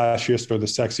not the flashiest or the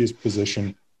sexiest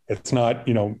position. It's not,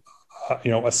 a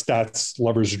stats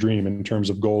lover's dream in terms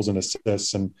of goals and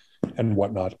assists and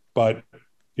whatnot. But,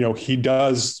 he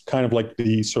does kind of like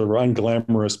the sort of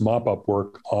unglamorous mop-up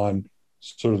work on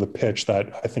sort of the pitch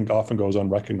that I think often goes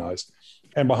unrecognized.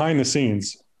 And behind the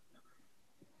scenes,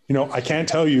 I can't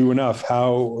tell you enough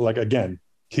how, like, again,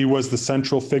 he was the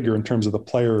central figure in terms of the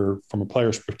player, from a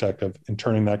player's perspective, in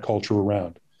turning that culture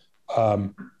around.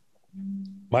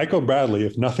 Michael Bradley,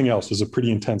 if nothing else, is a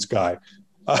pretty intense guy.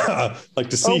 Like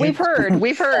to see. We've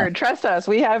heard. Trust us,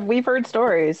 we've heard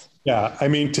stories. Yeah, I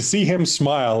mean, to see him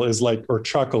smile or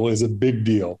chuckle is a big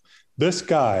deal. This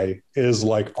guy is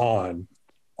like on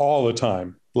all the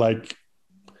time. Like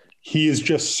he is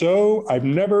just so. I've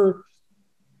never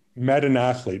met an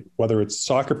athlete, whether it's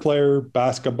soccer player,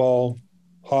 basketball,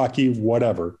 hockey,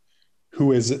 whatever,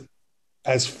 who is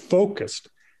as focused,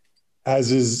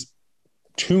 as is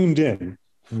tuned in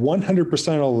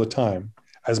 100% all the time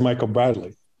as Michael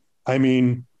Bradley. I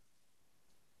mean,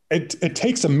 it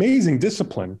takes amazing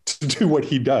discipline to do what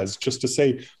he does, just to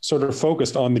stay sort of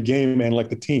focused on the game and like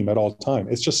the team at all time.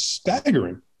 It's just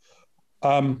staggering.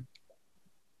 And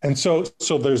so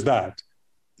there's that.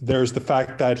 There's the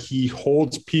fact that he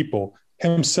holds people,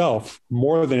 himself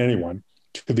more than anyone,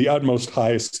 to the utmost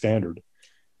highest standard,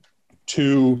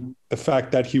 to the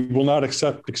fact that he will not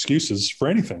accept excuses for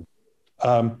anything.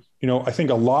 I think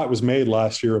a lot was made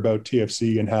last year about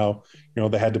TFC and how,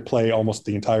 they had to play almost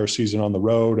the entire season on the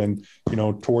road. And,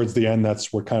 towards the end,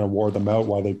 that's what kind of wore them out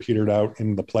while they petered out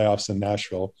in the playoffs in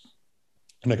Nashville.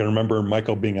 And I can remember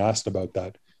Michael being asked about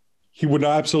that. He would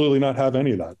absolutely not have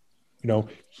any of that.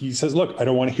 He says, look, I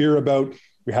don't want to hear about,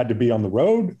 we had to be on the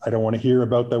road. I don't want to hear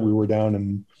about that. We were down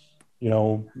in,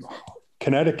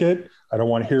 Connecticut. I don't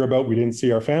want to hear about, we didn't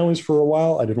see our families for a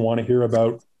while. I didn't want to hear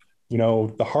about,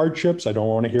 the hardships. I don't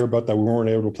want to hear about that we weren't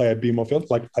able to play at BMO Field.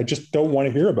 Like, I just don't want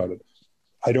to hear about it.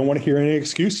 I don't want to hear any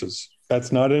excuses.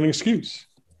 That's not an excuse.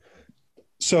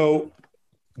 So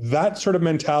that sort of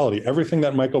mentality, everything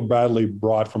that Michael Bradley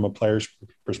brought from a player's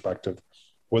perspective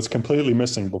was completely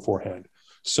missing beforehand.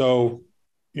 So,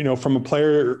 from a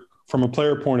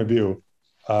player point of view,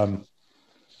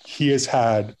 he has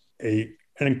had an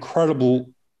incredible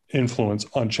influence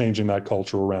on changing that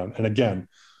culture around. And again,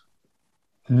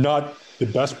 not the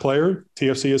best player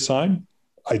TFC has signed.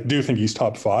 I do think he's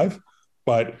top 5,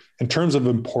 but in terms of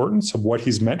importance of what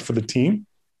he's meant for the team,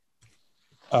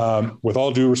 with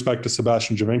all due respect to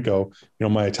Sebastian Giovinco,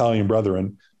 my Italian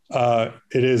brethren,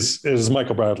 it is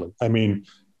Michael Bradley. I mean,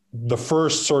 the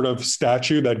first sort of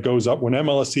statue that goes up when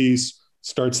MLSE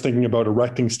starts thinking about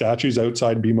erecting statues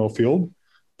outside BMO Field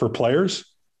for players,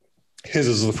 his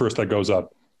is the first that goes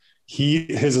up.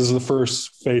 His is the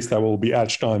first face that will be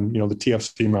etched on, the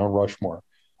TFC Mount Rushmore.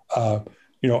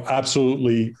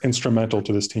 Absolutely instrumental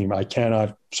to this team. I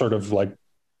cannot I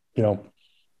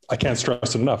can't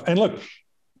stress it enough. And look,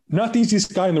 not the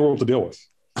easiest guy in the world to deal with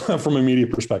from a media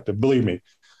perspective, believe me.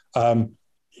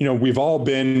 We've all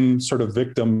been sort of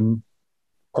victim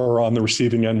or on the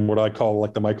receiving end, what I call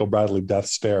like the Michael Bradley death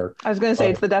stare. I was going to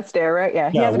say it's the death stare, right? Yeah,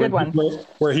 he has a good one.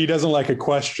 Where he doesn't like a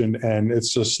question and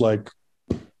it's just like,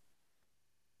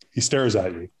 he stares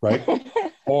at you, right?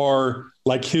 Or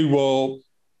like he will,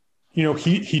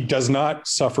 he does not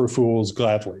suffer fools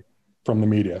gladly from the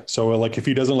media. So like if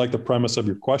he doesn't like the premise of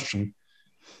your question,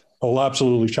 he'll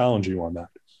absolutely challenge you on that.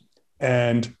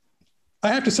 And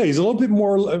I have to say, he's a little bit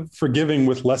more forgiving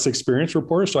with less experienced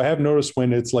reporters. So I have noticed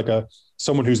when it's like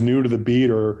someone who's new to the beat,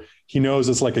 or he knows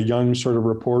it's like a young sort of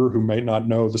reporter who might not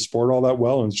know the sport all that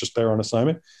well and is just there on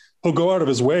assignment, he'll go out of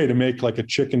his way to make like a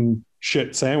chicken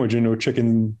shit sandwich into a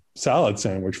chicken salad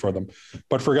sandwich for them.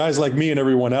 But for guys like me and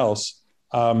everyone else,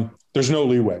 there's no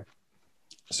leeway.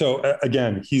 So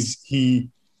again,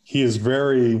 he is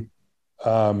very,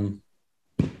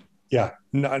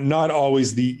 not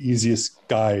always the easiest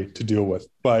guy to deal with,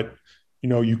 but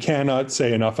you cannot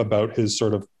say enough about his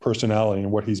sort of personality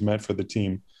and what he's meant for the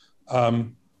team. I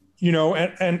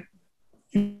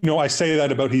say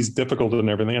that about he's difficult and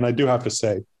everything. And I do have to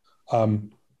say,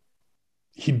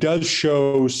 he does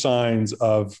show signs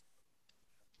of,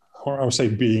 I would say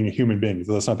being a human being,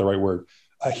 but that's not the right word.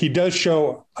 He does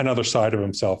show another side of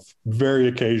himself very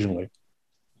occasionally.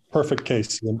 Perfect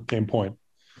case in point.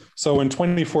 So in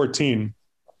 2014,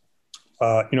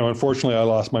 unfortunately, I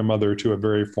lost my mother to a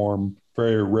very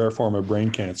rare form of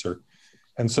brain cancer.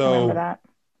 And so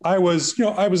I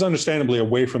was understandably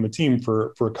away from the team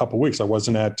for a couple of weeks. I don't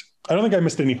think I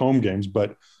missed any home games,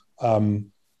 but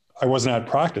I wasn't at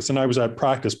practice, and I was at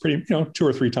practice pretty, 2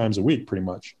 or 3 times a week pretty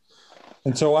much.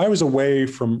 And so I was away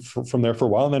from there for a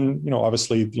while. And then,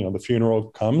 obviously, the funeral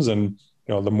comes and,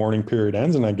 the mourning period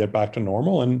ends and I get back to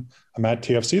normal and I'm at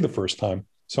TFC the first time.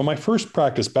 So my first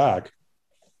practice back,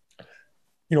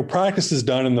 practice is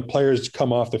done and the players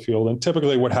come off the field. And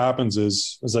typically what happens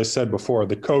is, as I said before,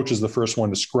 the coach is the first one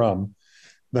to scrum.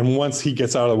 Then once he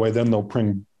gets out of the way, then they'll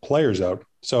bring players out.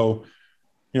 So,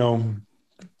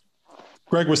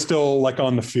 Greg was still like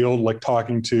on the field, like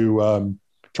talking to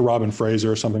Robin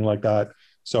Fraser or something like that.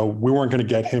 So we weren't going to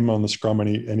get him on the scrum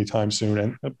anytime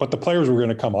soon. But the players were going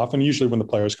to come off. And usually when the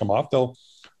players come off, they'll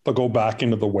go back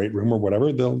into the weight room or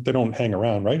whatever. They don't hang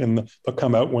around, right? And they'll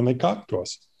come out when they talk to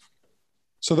us.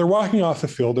 So they're walking off the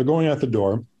field. They're going out the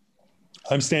door.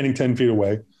 I'm standing 10 feet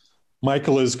away.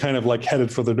 Michael is kind of like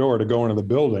headed for the door to go into the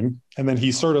building. And then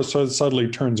he sort of suddenly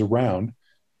turns around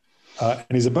and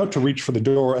he's about to reach for the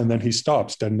door. And then he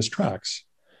stops dead in his tracks.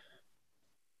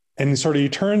 And he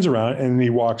turns around and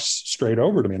he walks straight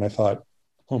over to me. And I thought,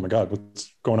 oh my God,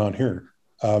 what's going on here?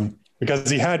 Because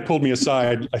he had pulled me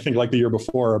aside, I think like the year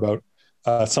before, about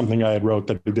something I had wrote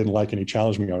that he didn't like and he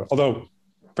challenged me on it. Although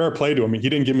fair play to him, he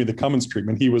didn't give me the Cummins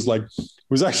treatment. He was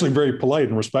actually very polite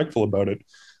and respectful about it.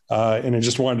 And I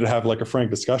just wanted to have like a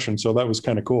frank discussion. So that was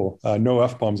kind of cool. No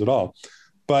F-bombs at all.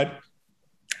 But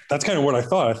that's kind of what I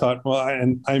thought. I thought, well,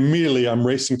 I'm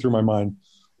racing through my mind.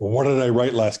 Well, what did I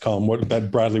write last column? What that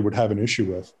Bradley would have an issue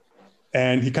with?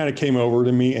 And he kind of came over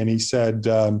to me and he said,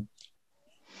 want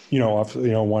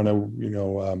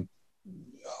to,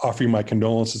 offer you my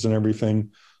condolences and everything.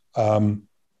 It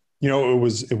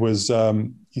was,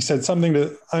 he said something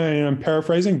I'm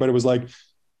paraphrasing, but it was like,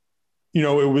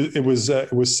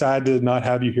 it was sad to not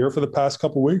have you here for the past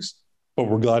couple of weeks, but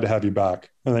we're glad to have you back.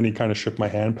 And then he kind of shook my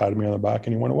hand, patted me on the back,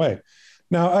 and he went away.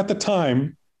 Now, at the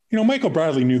time, Michael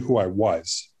Bradley knew who I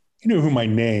was. He knew who my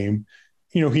name.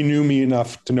 He knew me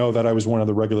enough to know that I was one of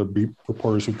the regular beat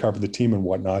reporters who covered the team and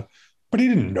whatnot, but he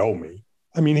didn't know me.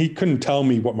 I mean, he couldn't tell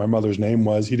me what my mother's name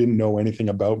was. He didn't know anything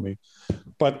about me.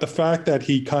 But the fact that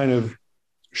he kind of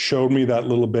showed me that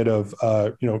little bit of,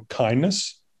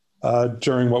 kindness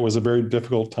during what was a very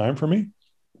difficult time for me,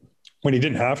 when he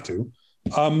didn't have to,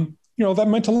 that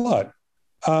meant a lot.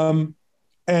 And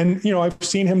I've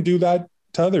seen him do that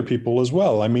to other people as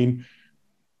well. I mean,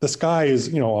 this guy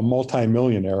is, a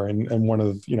multimillionaire and one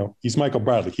of, he's Michael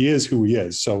Bradley. He is who he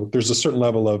is. So there's a certain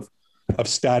level of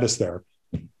status there.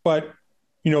 But,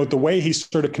 the way he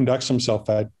sort of conducts himself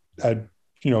at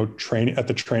training at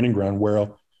the training ground where,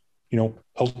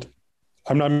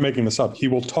 I'm not making this up. He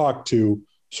will talk to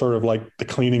sort of like the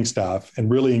cleaning staff and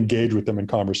really engage with them in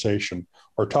conversation,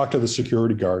 or talk to the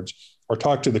security guards, or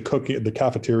talk to the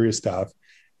cafeteria staff,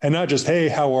 and not just, hey,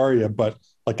 how are you? But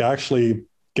like actually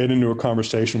get into a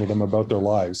conversation with them about their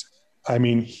lives. I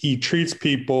mean, he treats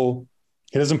people,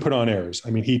 he doesn't put on airs.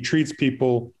 I mean, he treats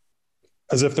people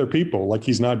as if they're people, like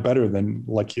he's not better than,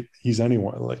 like he's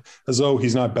anyone, like as though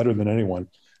he's not better than anyone.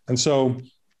 And so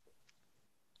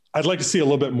I'd like to see a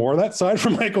little bit more of that side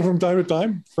from Michael from time to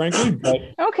time, frankly. But,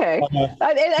 okay.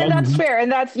 And that's fair.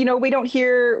 And that's, we don't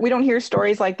hear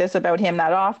stories like this about him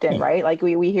that often, right? Like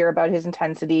we hear about his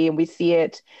intensity, and we see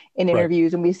it in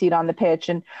interviews, and we see it on the pitch.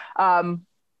 And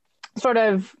sort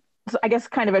of, I guess,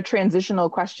 kind of a transitional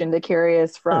question to carry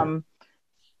us from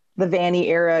the Vanny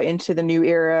era into the new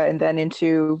era, and then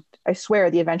into, I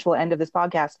swear, the eventual end of this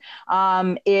podcast,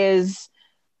 is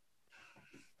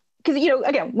because,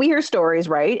 again, we hear stories,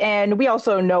 right? And we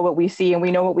also know what we see, and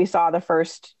we know what we saw the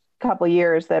first couple of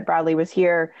years that Bradley was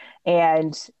here,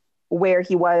 and where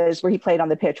he played on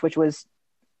the pitch, which was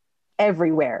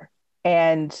everywhere.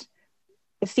 And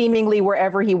seemingly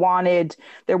wherever he wanted,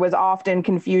 there was often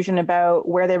confusion about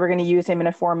where they were going to use him in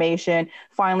a formation.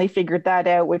 Finally figured that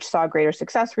out, which saw greater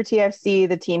success for TFC.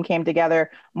 The team came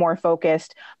together more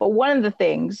focused. But one of the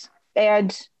things,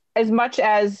 and as much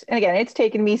as, and again, it's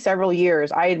taken me several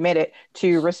years, I admit it,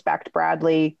 to respect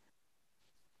Bradley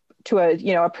to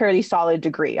a pretty solid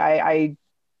degree. I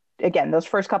again, those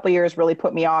first couple of years really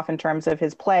put me off in terms of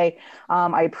his play.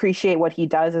 I appreciate what he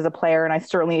does as a player, and I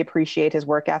certainly appreciate his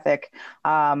work ethic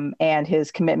and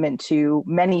his commitment to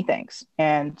many things.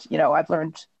 And, I've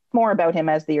learned more about him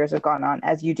as the years have gone on,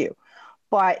 as you do.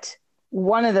 But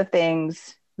one of the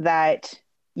things that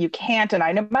you can't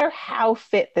deny, no matter how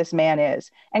fit this man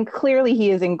is, and clearly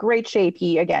he is in great shape.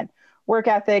 He, again, work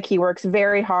ethic, he works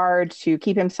very hard to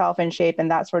keep himself in shape and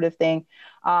that sort of thing.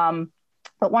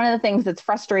 But one of the things that's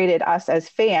frustrated us as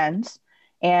fans,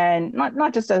 and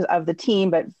not just of the team,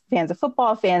 but fans of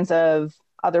football, fans of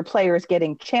other players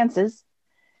getting chances,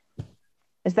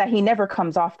 is that he never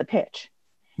comes off the pitch.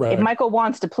 Right. If Michael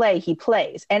wants to play, he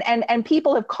plays. And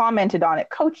people have commented on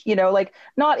it. Coach, like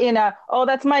not in a, oh,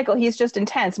 that's Michael, he's just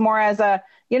intense, more as a,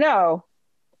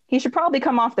 he should probably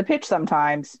come off the pitch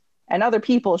sometimes, and other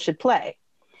people should play.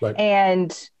 Right.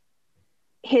 And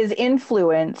his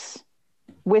influence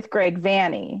with Greg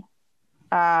Vanny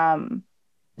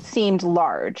seemed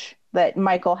large, that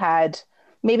Michael had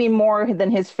maybe more than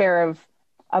his fair of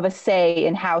a say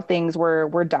in how things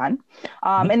were done.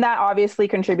 And that obviously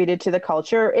contributed to the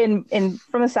culture in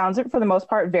from the sounds of it, for the most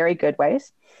part, very good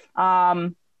ways.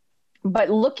 But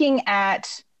looking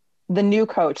at the new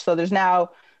coach, so there's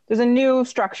a new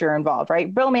structure involved,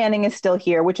 right? Bill Manning is still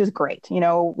here, which is great.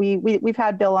 We've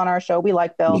had Bill on our show. We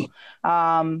like Bill.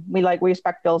 We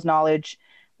respect Bill's knowledge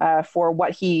for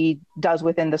what he does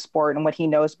within the sport and what he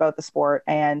knows about the sport.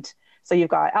 And so you've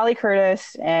got Ali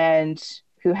Curtis, and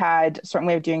who had a certain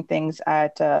way of doing things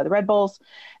at the Red Bulls,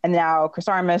 and now Chris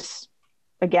Armas,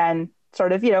 again,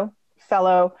 sort of,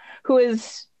 fellow, who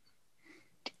is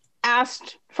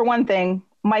asked, for one thing,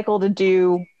 Michael to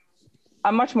do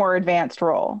a much more advanced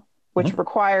role, which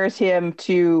requires him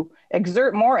to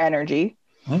exert more energy.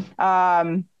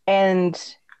 And,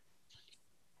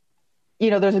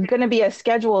 there's going to be a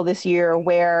schedule this year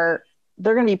where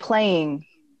they're going to be playing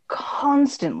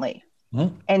constantly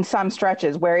in some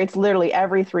stretches, where it's literally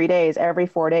every 3 days, every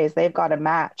 4 days, they've got a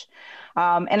match.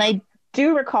 And I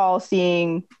do recall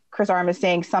seeing Chris Armas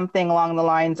saying something along the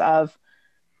lines of,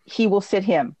 he will sit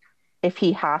him if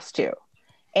he has to.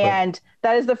 And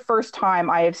that is the first time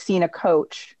I have seen a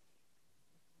coach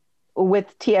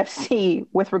with TFC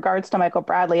with regards to Michael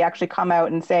Bradley actually come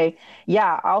out and say,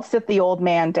 yeah, I'll sit the old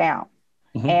man down.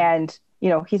 And,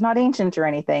 he's not ancient or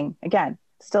anything. Again,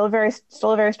 still a very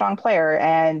strong player.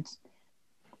 And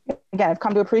again, I've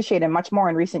come to appreciate him much more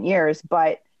in recent years,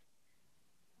 but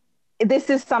this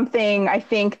is something I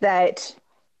think that,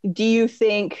 do you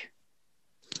think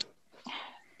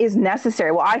is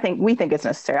necessary? Well, we think it's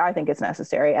necessary. I think it's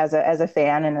necessary as a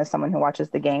fan and as someone who watches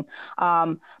the game.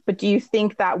 But do you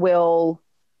think that will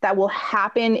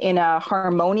happen in a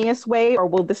harmonious way, or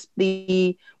will this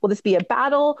be a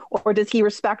battle, or does he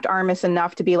respect Armas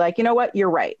enough to be like, you know what, you're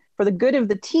right, for the good of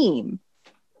the team,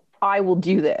 I will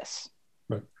do this?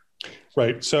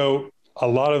 Right. So a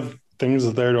lot of things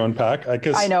are there to unpack. I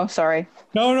guess. I know. Sorry.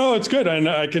 No, it's good.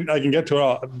 I can get to it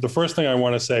all. The first thing I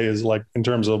want to say is, like, in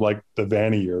terms of like the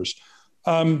Vanney years,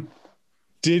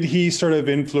 did he sort of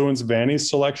influence Vanney's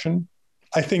selection?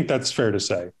 I think that's fair to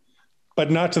say, but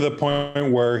not to the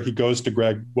point where he goes to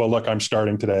Greg, well, look, I'm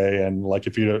starting today, and like,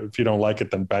 if you don't like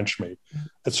it, then bench me.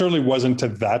 It certainly wasn't to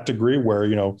that degree where,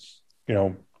 you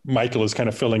know, Michael is kind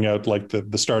of filling out like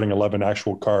the starting 11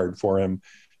 actual card for him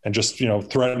and just, you know,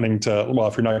 threatening to, well,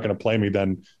 if you're not going to play me,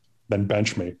 then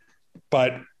bench me.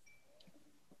 But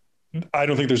I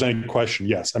don't think there's any question.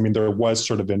 Yes. I mean, there was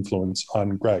sort of influence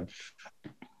on Greg.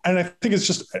 And I think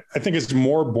it's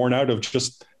more born out of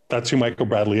just, that's who Michael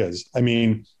Bradley is. I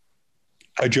mean,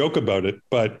 I joke about it,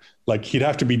 but like, he'd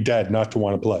have to be dead not to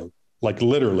want to play. Like,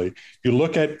 literally, you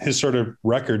look at his sort of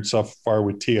record so far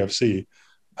with TFC.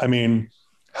 I mean,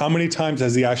 how many times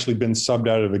has he actually been subbed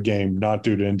out of a game, not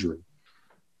due to injury?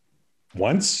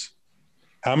 Once.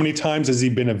 How many times has he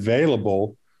been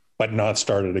available but not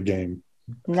started a game?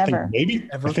 Never.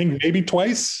 I think maybe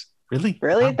twice. Really?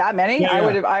 Wow. That many? Yeah.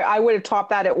 I would have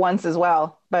topped that at once as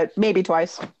well, but maybe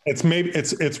twice.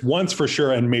 It's once for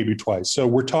sure, and maybe twice. So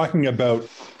we're talking about,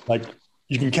 like,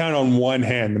 you can count on one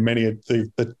hand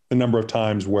the number of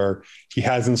times where he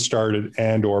hasn't started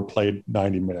and or played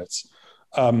 90 minutes.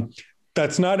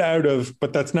 That's not out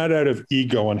of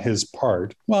ego on his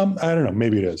part. Well, I don't know.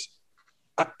 Maybe it is.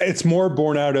 It's more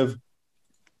born out of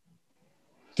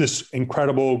this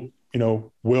incredible, you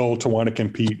know, will to want to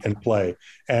compete and play.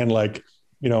 And like,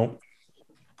 you know,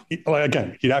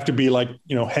 again, he'd have to be like,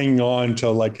 you know, hanging on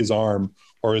to like his arm,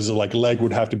 or his like leg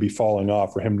would have to be falling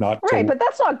off for him not to. Right, but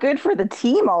that's not good for the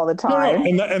team all the time.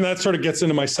 No. And that sort of gets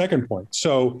into my second point.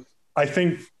 So I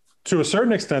think to a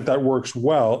certain extent that works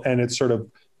well, and it's sort of,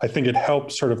 I think it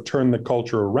helps sort of turn the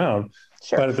culture around.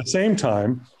 Sure. But at the same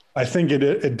time, I think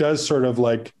it does sort of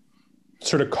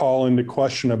call into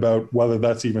question about whether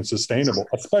that's even sustainable,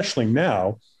 especially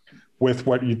now with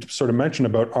what you sort of mentioned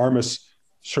about Armas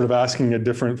sort of asking a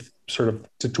different sort of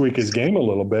to tweak his game a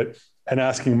little bit and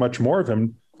asking much more of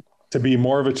him to be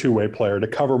more of a two-way player, to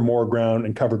cover more ground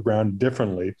and cover ground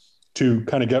differently, to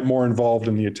kind of get more involved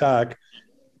in the attack,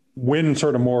 win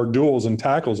sort of more duels and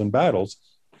tackles and battles.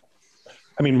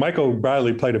 I mean, Michael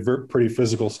Bradley played a pretty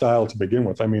physical style to begin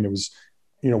with. I mean, it was,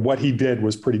 you know, what he did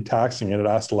was pretty taxing, and it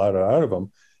asked a lot out of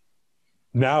him.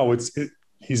 Now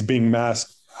he's being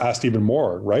asked even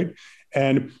more, right?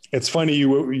 And it's funny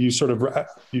you sort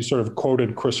of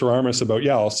quoted Chris Armas about,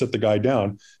 yeah, I'll sit the guy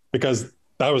down, because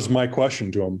that was my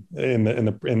question to him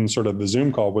in sort of the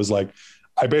Zoom call, was like,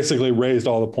 I basically raised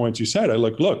all the points you said. I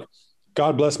look,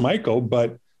 God bless Michael,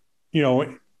 but you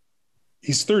know,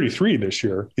 he's 33 this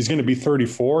year. He's going to be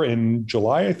 34 in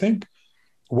July, I think.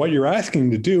 What you're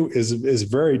asking to do is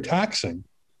very taxing.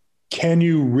 Can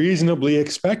you reasonably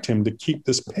expect him to keep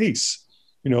this pace,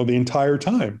 you know, the entire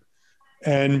time?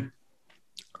 And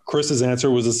Chris's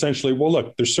answer was essentially, well,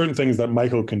 look, there's certain things that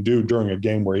Michael can do during a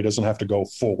game where he doesn't have to go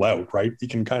full out, right? He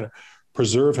can kind of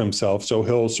preserve himself. So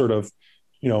he'll sort of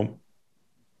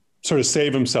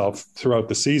save himself throughout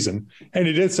the season. And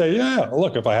he did say, yeah,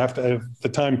 look, if the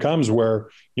time comes where,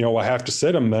 you know, I have to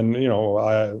sit him, then, I'm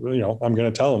going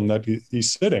to tell him that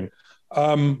he's sitting.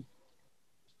 I'm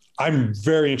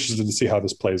very interested to see how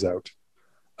this plays out.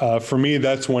 For me,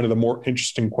 that's one of the more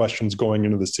interesting questions going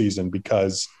into the season,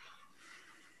 because,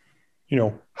 you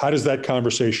know, how does that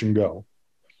conversation go?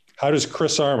 How does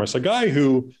Chris Armas, a guy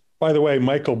who, by the way,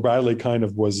 Michael Bradley kind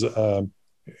of was,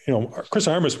 Chris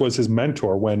Armas was his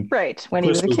mentor when he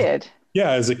was a kid.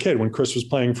 Yeah, as a kid, when Chris was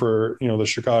playing for, you know, the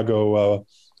Chicago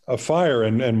Fire,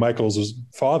 and Michael's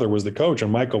father was the coach,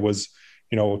 and Michael was,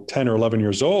 you know, 10 or 11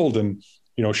 years old, and,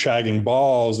 you know, shagging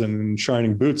balls and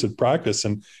shining boots at practice.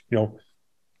 And, you know,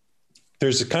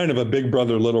 there's a kind of a big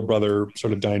brother, little brother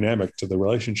sort of dynamic to the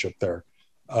relationship there.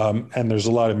 And there's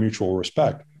a lot of mutual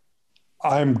respect.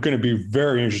 I'm going to be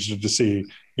very interested to see,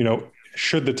 you know,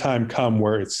 should the time come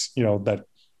where it's, you know, that,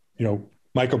 you know,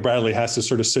 Michael Bradley has to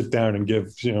sort of sit down and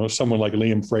give, you know, someone like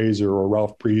Liam Fraser or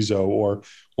Ralph Prizo or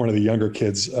one of the younger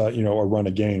kids, a run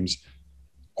of games.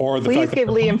 Or the Please give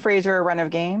Liam Fraser a run of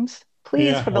games.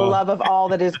 Please, Yeah, for the well, love of all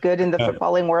that is good in the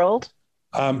footballing world.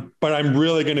 But I'm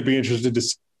really going to be interested to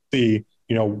see,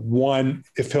 one,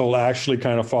 if he'll actually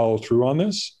kind of follow through on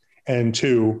this, and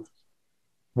two,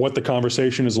 what the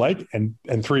conversation is like, and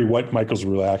three, what Michael's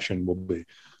reaction will be.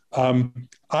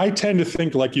 I tend to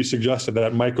think, like you suggested,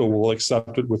 that Michael will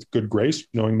accept it with good grace,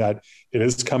 knowing that it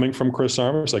is coming from Chris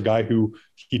Armas, a guy who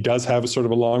he does have a sort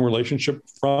of a long relationship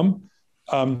from.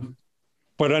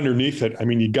 But underneath it, I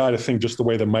mean, you got to think just the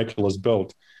way that Michael is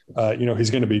built. He's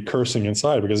going to be cursing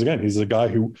inside because, again, he's a guy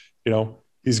who,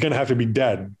 he's going to have to be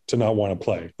dead to not want to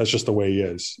play. That's just the way he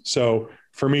is. So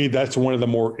for me, that's one of the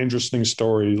more interesting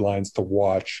storylines to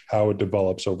watch, how it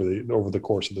develops over the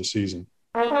course of the season.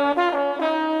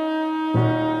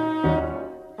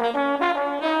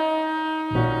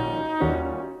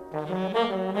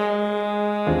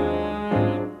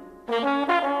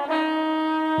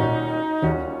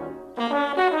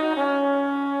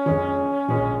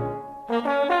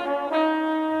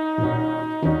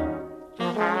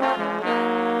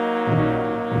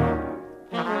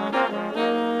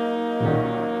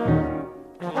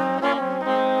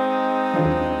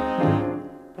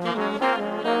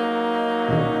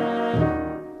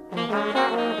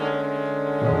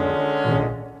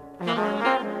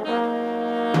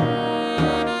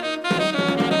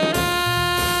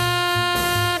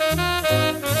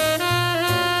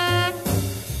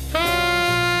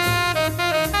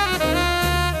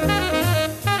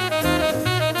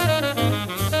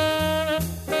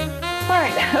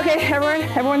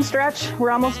 Everyone stretch. We're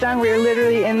almost done. We're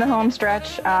literally in the home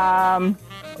stretch.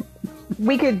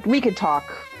 We could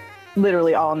talk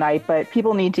literally all night, but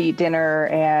people need to eat dinner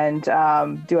and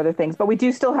do other things. But we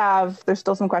do still there's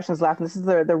still some questions left. And this is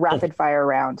the rapid fire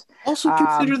round. Also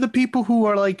consider the people who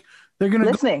are like, they're going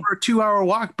to go for a 2-hour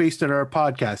walk based on our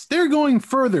podcast. They're going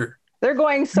further. They're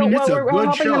going we're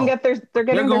helping them get they're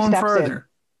getting their steps further. In.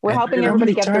 We're helping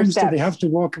everybody get their steps. How many times do they have to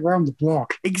walk around the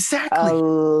block? Exactly. A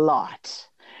lot.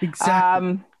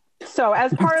 Exactly. So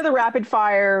as part of the rapid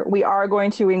fire, we are going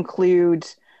to include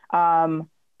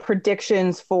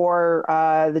predictions for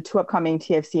the 2 upcoming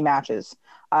TFC matches.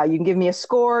 You can give me a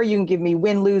score. You can give me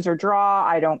win, lose, or draw.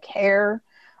 I don't care.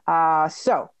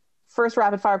 So first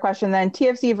rapid fire question then.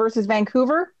 TFC versus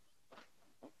Vancouver.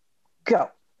 Go.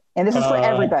 And this is for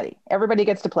everybody. Everybody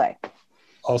gets to play.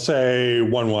 I'll say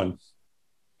 1-1.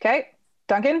 Okay.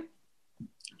 Duncan?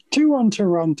 2-1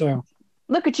 Toronto.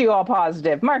 Look at you all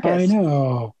positive. Marcus? I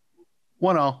know.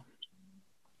 1-0.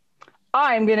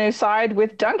 I'm going to side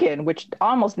with Duncan, which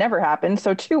almost never happens.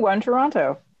 So 2-1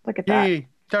 Toronto. Look at that. Yay,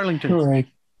 Darlington. Right.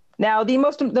 Now, the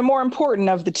more important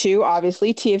of the two,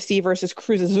 obviously, TFC versus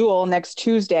Cruz Azul next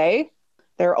Tuesday.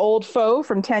 Their old foe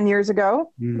from 10 years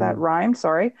ago. That rhymed,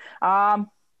 sorry.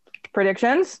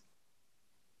 Predictions?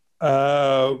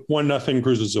 1-0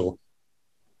 Cruz Azul.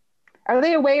 Are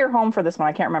they away or home for this one?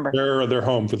 I can't remember. They're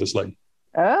home for this leg.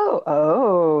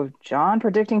 Oh, John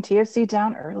predicting TFC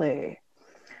down early.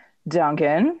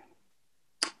 Duncan?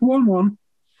 1-1.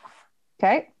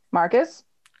 Okay. Marcus?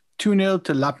 2-0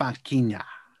 to La Marquina.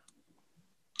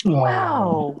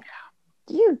 Wow.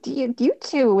 You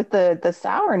two with the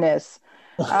sourness.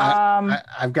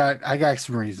 I've got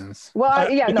some reasons. Well,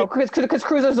 because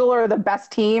Cruz Azul are the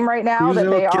best team right now.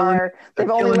 That they are. They've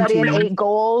only let in 8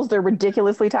 goals. They're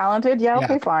ridiculously talented. Yeah.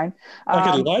 Okay. Fine.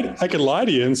 I could lie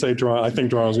to you and say Toronto. I think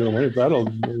Toronto's going to win. That'll.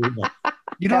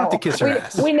 You don't have to kiss her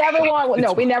ass. We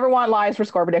never want lies for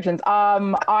score predictions.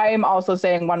 I'm also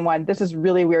saying 1-1. This is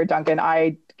really weird, Duncan.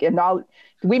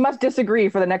 We must disagree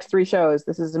for the next 3 shows.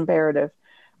 This is imperative.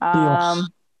 Yes.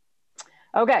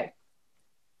 Okay.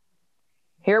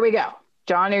 Here we go.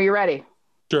 John, are you ready?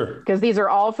 Sure. Because these are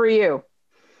all for you.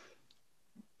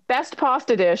 Best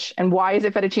pasta dish, and why is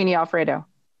it fettuccine Alfredo?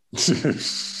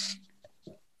 It's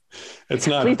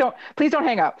not. Please don't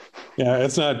hang up. Yeah,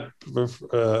 it's not.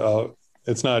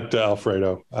 It's not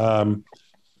Alfredo.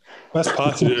 Best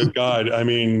pasta dish.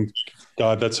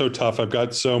 God, that's so tough. I've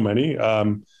got so many.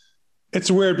 It's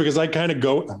weird because I kind of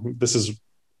go. This is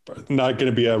not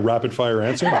going to be a rapid fire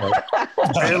answer.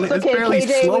 It's okay.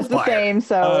 KJ was the same,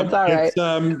 so it's all right.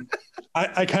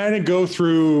 I kind of go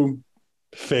through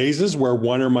phases where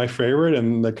one are my favorite,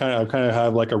 and I kind of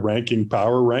have like a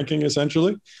power ranking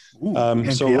essentially.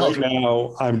 So right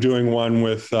now I'm doing one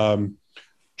with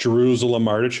Jerusalem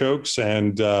artichokes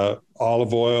and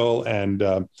olive oil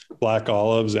and black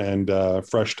olives and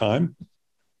fresh thyme.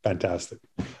 Fantastic.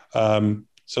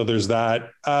 So there's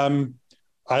that.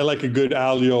 I like a good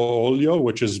aglio olio,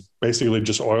 which is basically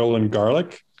just oil and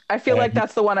garlic. I feel like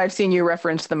that's the one I've seen you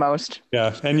reference the most.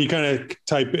 Yeah. And you kind of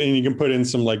type in, you can put in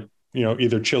some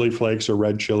either chili flakes or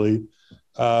red chili.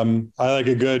 I like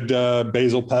a good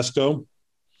basil pesto,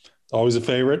 always a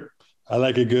favorite. I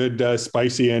like a good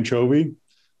spicy anchovy,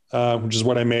 which is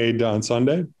what I made on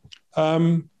Sunday.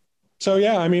 So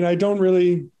yeah, I mean, I don't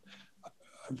know.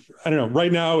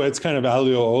 Right now, it's kind of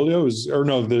aglio olio,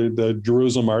 the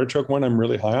Jerusalem artichoke one. I'm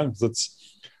really high on because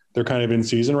they're kind of in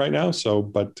season right now. So,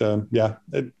 but yeah,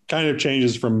 it kind of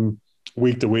changes from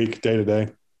week to week, day to day,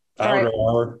 hour to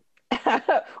hour.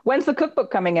 When's the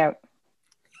cookbook coming out?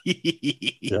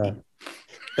 Yeah,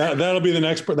 that'll be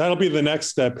the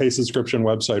next pay subscription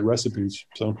website, recipes.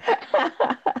 So,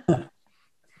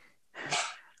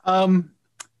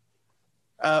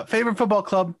 favorite football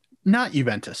club, not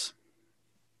Juventus.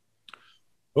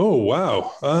 Oh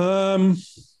wow.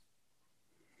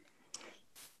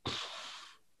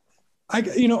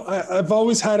 I've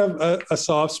always had a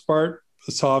soft spot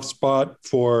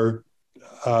for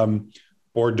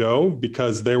Bordeaux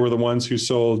because they were the ones who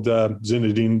sold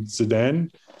Zinedine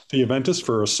Zidane to Juventus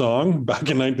for a song back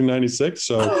in 1996.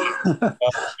 So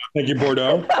thank you,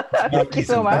 Bordeaux. Thank you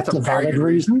so much. That's a valid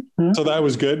reason. So that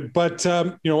was good. But,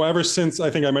 ever since, I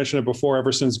think I mentioned it before,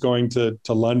 ever since going to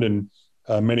London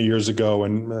many years ago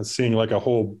and seeing like a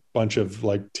whole bunch of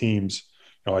like teams,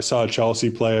 I saw Chelsea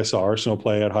play, I saw Arsenal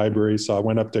play at Highbury. So I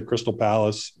went up to Crystal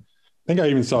Palace. I think I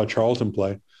even saw Charlton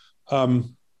play.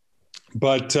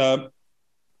 But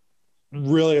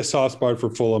really a soft spot for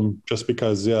Fulham just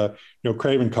because,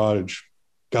 Craven Cottage,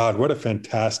 God, what a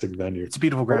fantastic venue. It's a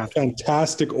beautiful ground.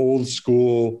 Fantastic old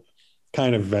school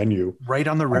kind of venue. Right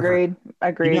on the river.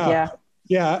 Agreed. Yeah.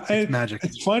 Yeah. It's magic.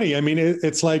 It's funny. I mean,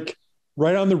 it's like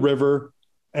right on the river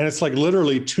and it's like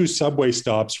literally 2 subway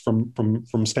stops from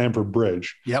Stamford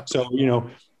Bridge. Yep. So,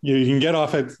 you can get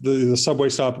off at the subway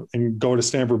stop and go to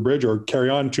Stamford Bridge or carry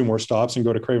on 2 more stops and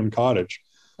go to Craven Cottage.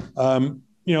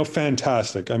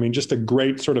 Fantastic. I mean, just a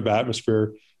great sort of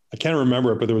atmosphere. I can't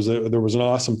remember it, but there was an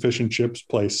awesome fish and chips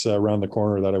place around the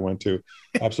corner that I went to.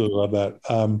 Absolutely love that.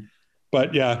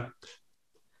 But yeah,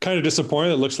 kind of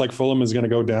disappointed. It looks like Fulham is going to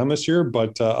go down this year,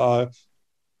 but I'll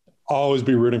always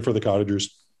be rooting for the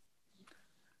Cottagers.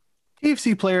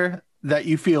 KFC player that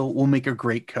you feel will make a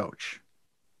great coach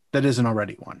that isn't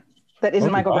already one. That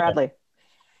isn't Michael Bradley.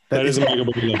 That isn't Michael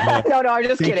Bradley. No, I'm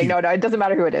just kidding. No, it doesn't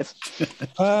matter who it is.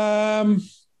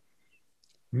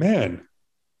 Man,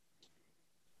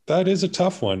 that is a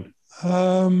tough one.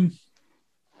 I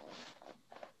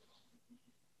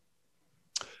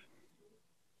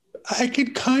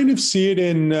could kind of see it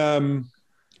in,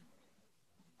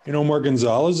 Omar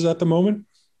Gonzalez at the moment.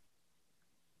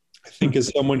 I think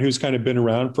as someone who's kind of been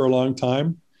around for a long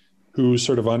time, who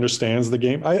sort of understands the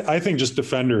game. I think just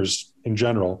defenders in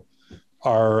general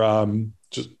are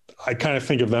I kind of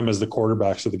think of them as the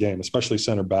quarterbacks of the game, especially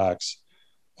center backs.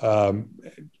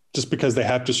 Just because they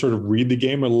have to sort of read the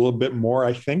game a little bit more,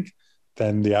 I think,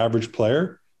 than the average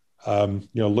player.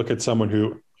 Look at someone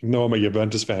who, even though I'm a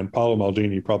Juventus fan, Paolo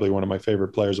Maldini, probably one of my favorite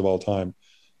players of all time.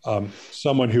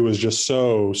 Someone who was just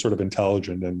so sort of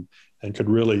intelligent and could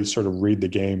really sort of read the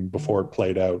game before it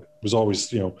played out. It was always,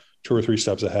 2 or 3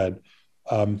 steps ahead.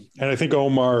 And I think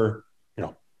Omar,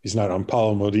 he's not on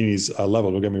Paolo Maldini's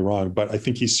level, don't get me wrong, but I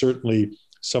think he's certainly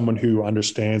someone who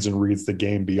understands and reads the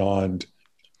game beyond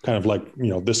kind of like,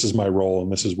 this is my role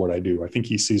and this is what I do. I think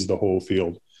he sees the whole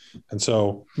field. And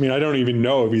so, I mean, I don't even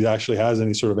know if he actually has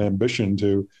any sort of ambition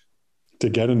to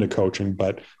get into coaching,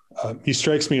 but he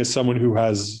strikes me as someone who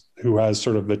has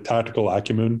sort of the tactical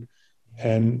acumen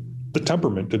and the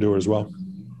temperament to do it as well.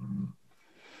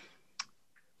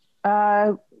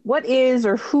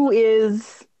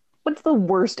 What's the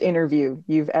worst interview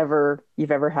you've ever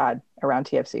had around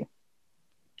TFC?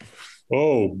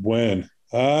 Oh, when?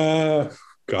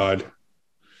 God,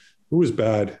 who was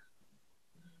bad?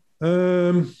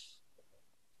 Well,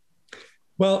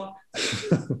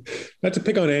 not to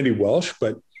pick on Andy Welsh,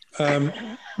 but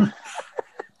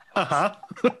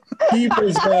he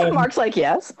was. Mark's like,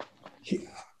 yes.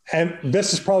 And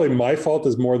this is probably my fault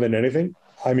as more than anything.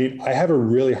 I mean, I have a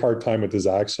really hard time with his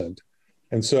accent.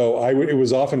 And so it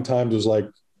was oftentimes was like,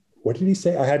 what did he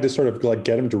say? I had to sort of like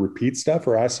get him to repeat stuff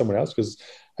or ask someone else because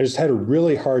I just had a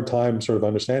really hard time sort of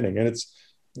understanding. And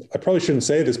I probably shouldn't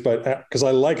say this, but because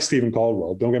I like Stephen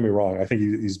Caldwell, don't get me wrong. I think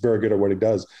he's very good at what he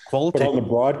does. Quality. But on the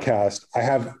broadcast, I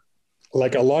have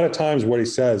like a lot of times what he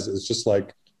says is just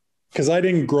like, because I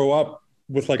didn't grow up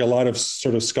with like a lot of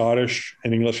sort of Scottish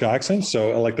and English accents.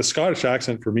 So like the Scottish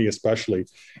accent for me, especially,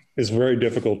 is very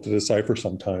difficult to decipher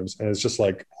sometimes. And it's just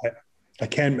like, I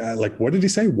can't like, what did he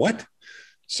say? What?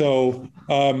 So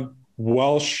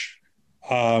Welsh,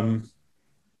 I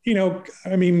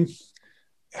mean,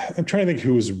 I'm trying to think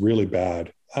who was really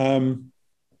bad.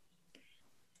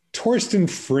 Torsten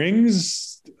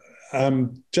Frings,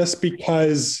 just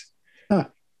because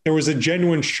there was a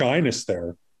genuine shyness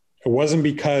there. It wasn't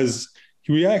because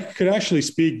he could actually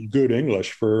speak good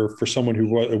English for someone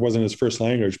who it wasn't his first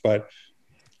language, but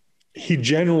he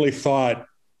generally thought,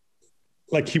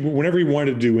 like, whenever he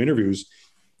wanted to do interviews,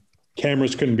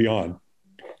 cameras couldn't be on.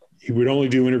 He would only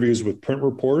do interviews with print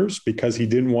reporters because he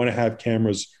didn't want to have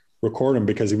cameras record him,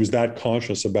 because he was that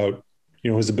conscious about,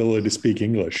 his ability to speak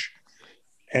English.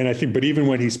 And I think, but even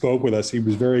when he spoke with us, he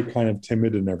was very kind of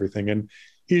timid and everything. And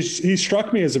he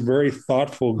struck me as a very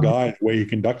thoughtful guy, the way he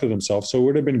conducted himself. So it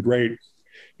would have been great,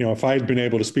 if I had been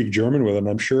able to speak German with him,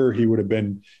 I'm sure he would have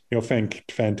been,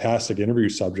 fantastic interview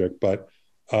subject. But,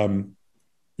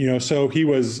 so he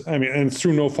was, and it's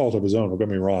through no fault of his own, don't get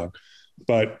me wrong.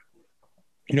 But,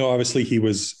 obviously he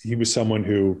was someone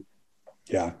who,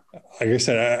 like I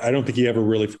said, I don't think he ever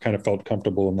really kind of felt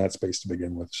comfortable in that space to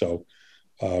begin with. So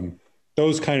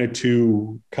those kind of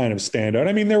two kind of stand out.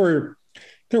 I mean, there were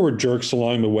jerks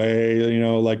along the way,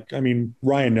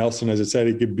 Ryan Nelson, as I said,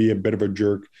 he could be a bit of a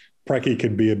jerk. Preki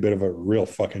could be a bit of a real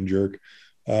fucking jerk.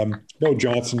 Bo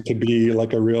Johnson could be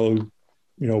like a real,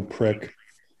 prick.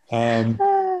 I'm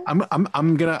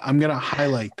gonna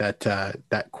highlight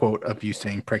that quote of you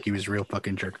saying Preki was a real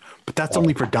fucking jerk, but that's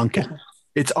only for Duncan.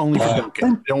 It's only for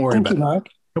Duncan. Don't worry about it. Mark.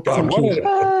 No problem.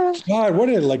 What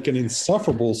a like an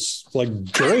insufferable, like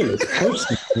joyless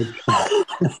person.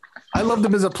 I loved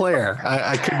him as a player.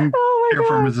 I couldn't care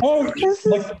for him as a player.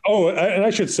 And I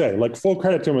should say, like, full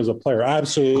credit to him as a player.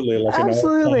 Absolutely.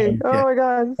 Absolutely. My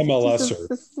God. MLSer.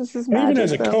 This is magic, even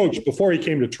as a coach, before he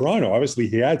came to Toronto, obviously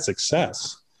he had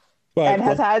success. And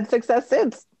has had success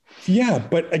since. Yeah,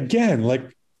 but again, I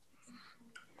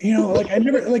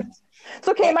never, It's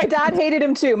okay. My dad hated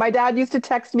him too. My dad used to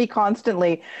text me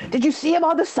constantly. Did you see him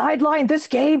on the sideline this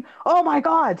game? Oh my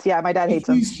God. Yeah, my dad hates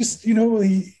him. He's just,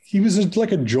 he was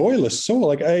like a joyless soul.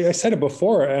 Like I said it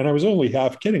before, and I was only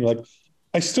half kidding. Like,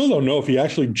 I still don't know if he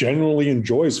actually genuinely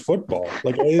enjoys football.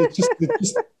 Like, it's just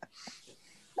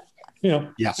Yeah.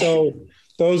 So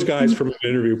those guys, from an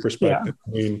interview perspective,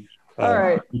 All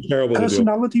right. Terrible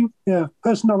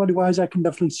personality-wise, I can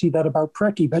definitely see that about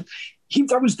Preki. But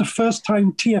that was the first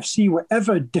time TFC were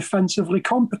ever defensively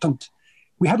competent.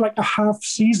 We had like a half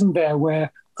season there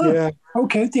where,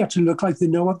 okay, they actually look like they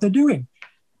know what they're doing.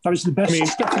 That was the best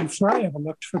Stephen Fry ever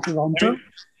looked for Toronto.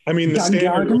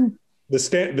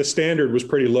 The standard was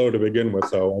pretty low to begin with,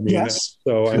 though. Yes.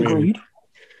 So agreed.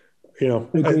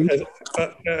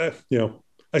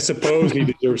 I suppose he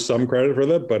deserves some credit for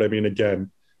that, but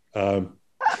again.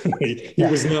 He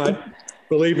was not,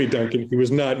 believe me, Duncan, he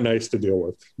was not nice to deal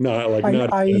with.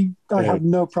 I have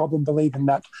no problem believing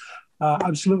that.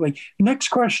 Absolutely. Next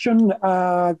question,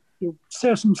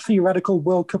 say some theoretical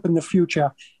World Cup in the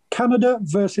future. Canada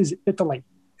versus Italy.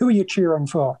 Who are you cheering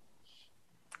for?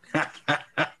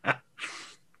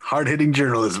 Hard-hitting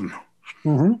journalism.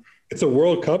 Mm-hmm. It's a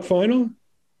World Cup final?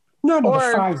 No, the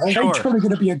five. It's probably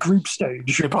going to be a group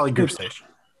stage. Yeah, probably group stage.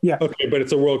 Yeah. Okay, but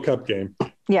it's a World Cup game.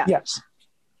 Yeah. Yes.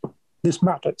 This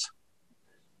matters.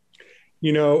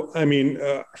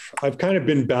 I've kind of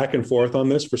been back and forth on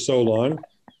this for so long.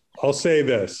 I'll say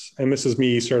this, and this is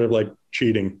me sort of like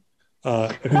cheating.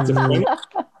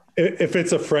 If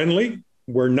it's a friendly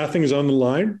where nothing's on the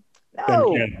line,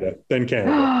 then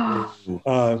Canada.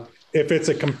 If it's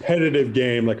a competitive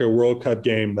game, like a World Cup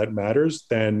game that matters,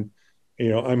 then,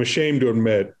 I'm ashamed to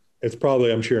admit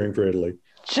I'm cheering for Italy.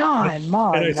 John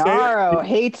Monaro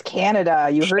hates Canada.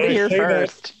 You heard it here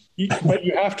first. But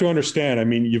you have to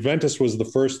understand, Juventus was the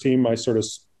first team I sort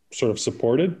of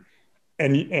supported,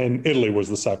 and Italy was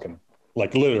the second.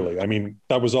 Like, literally.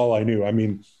 That was all I knew.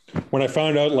 When I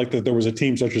found out that there was a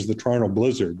team such as the Toronto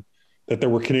Blizzard, that there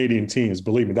were Canadian teams,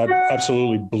 believe me, that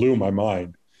absolutely blew my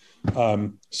mind.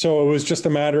 So it was just a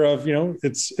matter of,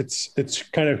 it's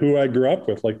kind of who I grew up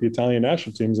with, like the Italian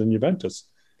national teams and Juventus.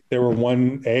 They were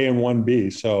 1A and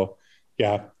 1B. So,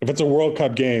 yeah, if it's a World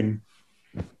Cup game,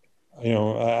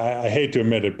 I hate to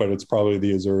admit it, but it's probably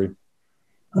the Azzurri.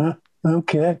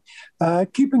 Okay.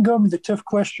 Keeping going with the tough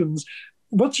questions,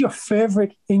 what's your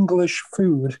favorite English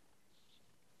food?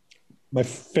 My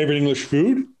favorite English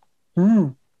food?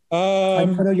 I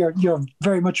know you're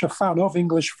very much a fan of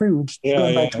English food.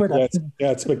 By Twitter.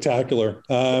 It's spectacular.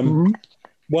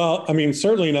 Well,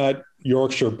 certainly not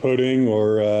Yorkshire pudding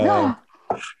or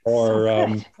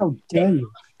how dare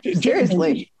you?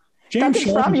 Seriously. James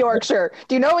from Yorkshire.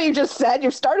 Do you know what you just said?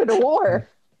 You started a war.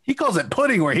 He calls it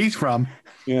pudding where he's from.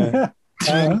 Yeah.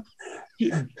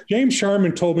 James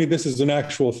Sharman told me this is an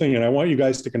actual thing, and I want you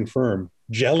guys to confirm.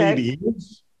 Jellied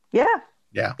eels? Yeah.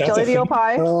 Yeah. That's Jelly a veal thing?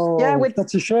 pie. Oh, Yeah, with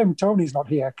that's a shame Tony's not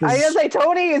here. 'Cause- I was gonna say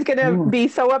Tony is gonna be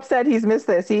so upset he's missed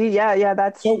this.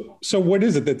 That's So what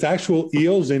is it? That's actual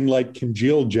eels in like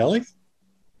congealed jelly?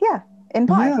 in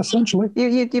pie. yeah, essentially.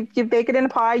 You bake it in a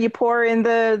pie. You pour in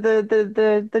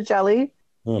the jelly.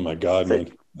 Oh my God, So- man.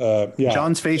 Yeah.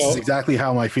 John's face So- is exactly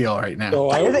how I feel right now. So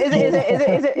I, Is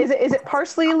it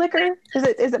parsley liquor?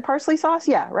 Is it parsley sauce?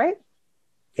 Yeah, right.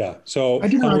 yeah. So I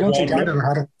don't think I've would ever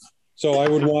had it. so I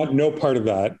would want no part of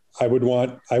that. I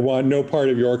want no part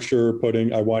of Yorkshire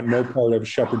pudding. I want no part of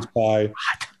shepherd's pie.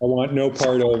 I want no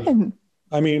part of.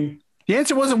 I mean, The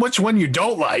answer wasn't which one you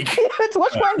don't like. It's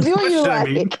which one do you Question, I like?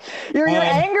 mean.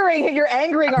 You're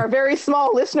angering our very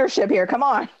small listenership here. Come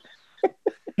on.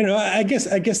 I guess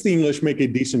the English make a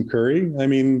decent curry. I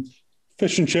mean,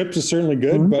 fish and chips is certainly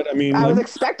good, but I mean, I was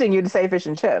expecting you to say fish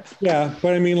and chips. yeah,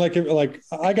 but I mean, like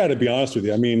I got to be honest with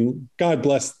you. I mean, God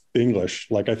bless the English.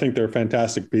 Like, I think they're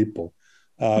fantastic people.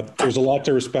 There's a lot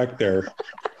to respect there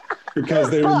because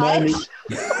they remind me.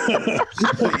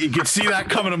 You can see that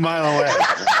coming a mile away.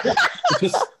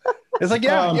 It's like,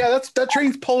 that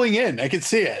train's pulling in. I can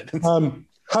see it.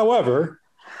 However,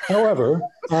 with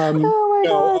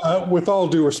all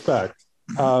due respect,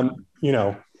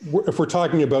 if we're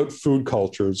talking about food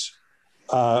cultures,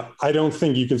 I don't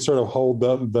think you can sort of hold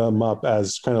them up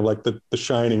as kind of like the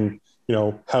shining,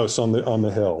 house on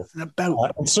the hill.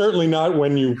 And certainly not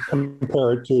when you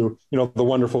compare it to, the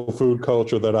wonderful food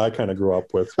culture that I kind of grew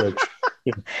up with, which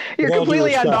You're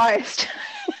completely unbiased.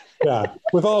 Yeah,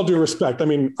 with all due respect, I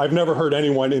mean, I've never heard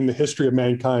anyone in the history of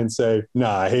mankind say,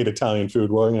 "Nah, I hate Italian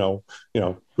food." Well,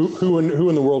 who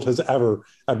in the world has ever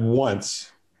at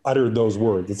once uttered those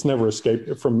words? It's never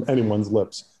escaped from anyone's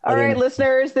lips. All right,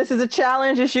 listeners, this is a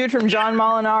challenge issued from John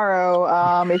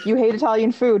Molinaro. If you hate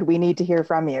Italian food, we need to hear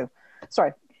from you.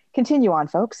 Sorry, continue on,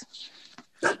 folks.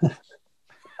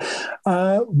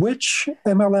 Which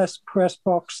MLS press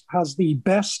box has the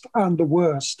best and the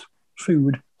worst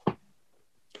food?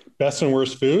 Best and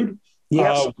worst food?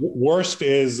 Yes. Worst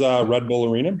is Red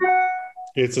Bull Arena.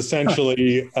 It's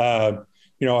essentially, I've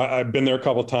been there a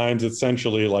couple of times. It's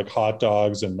essentially like hot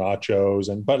dogs and nachos,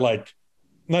 but like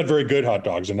not very good hot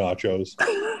dogs and nachos,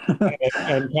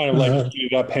 and kind of like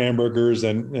heated up hamburgers.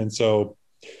 And so,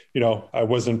 I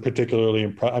wasn't particularly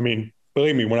impressed. I mean,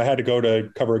 believe me, when I had to go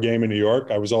to cover a game in New York,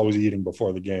 I was always eating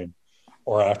before the game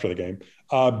or after the game.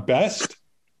 Best,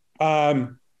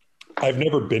 I've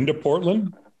never been to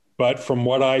Portland. But from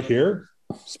what I hear,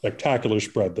 spectacular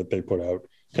spread that they put out,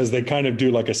 because they kind of do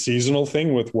like a seasonal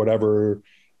thing with whatever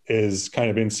is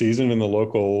kind of in season in the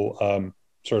local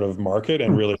sort of market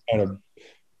and really kind of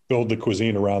build the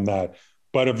cuisine around that.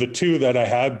 But of the two that I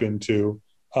have been to,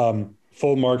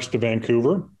 full marks to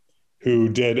Vancouver, who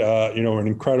did, an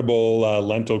incredible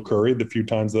lentil curry the few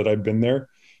times that I've been there.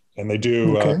 And they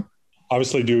do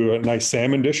obviously do a nice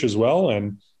salmon dish as well,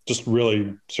 and just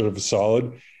really sort of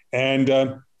solid.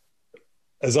 And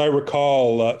as I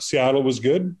recall, Seattle was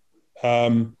good.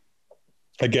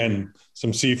 Again,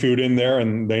 some seafood in there,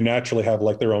 and they naturally have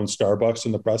like their own Starbucks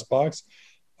in the press box.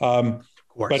 But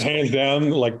hands down,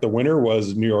 like the winner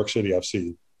was New York City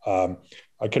FC.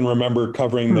 I can remember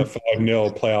covering the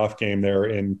 5-0 playoff game there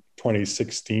in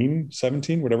 2016,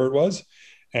 17, whatever it was.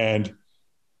 And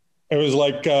it was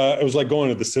like going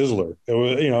to the Sizzler.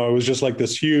 It was just like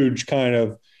this huge kind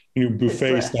of,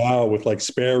 buffet style with like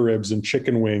spare ribs and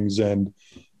chicken wings and,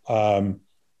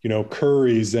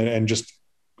 curries and just,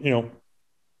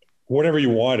 whatever you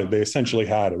wanted, they essentially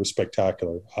had. It was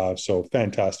spectacular. So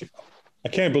fantastic. I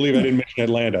can't believe I didn't mention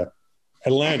Atlanta.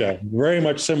 Atlanta, very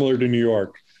much similar to New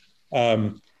York.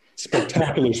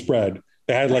 Spectacular spread.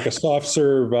 They had like a soft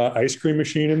serve ice cream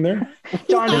machine in there.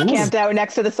 John just camped out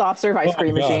next to the soft serve ice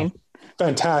cream machine.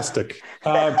 Fantastic.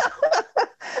 I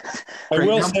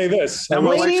will say this.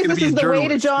 Ladies, this is the way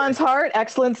to John's heart.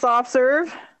 Excellent soft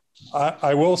serve.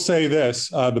 I will say this.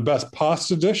 The best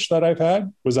pasta dish that I've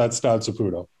had was at Stad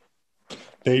Saputo.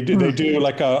 They do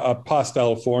like a pasta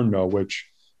al forno, which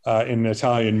in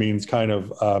Italian means kind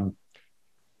of,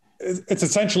 it's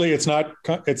essentially, it's like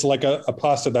a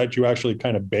pasta that you actually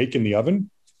kind of bake in the oven.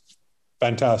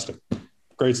 Fantastic.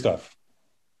 Great stuff.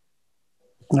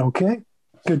 Okay.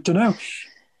 Good to know.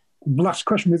 Last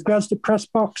question with regards to press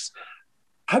box.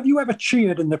 Have you ever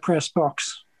cheered in the press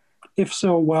box? If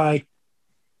so, why?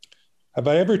 Have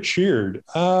I ever cheered?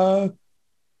 No,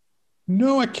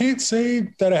 I can't say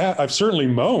that I have. I've certainly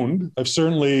moaned. I've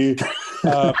certainly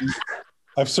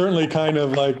kind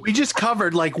of like. We just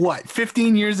covered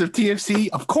 15 years of TFC.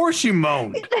 Of course you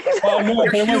moaned.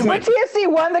 When TFC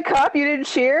won the cup, you didn't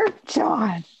cheer,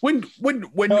 John. When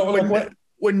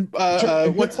when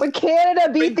When Canada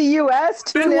beat the U.S.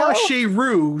 2-0. Benoit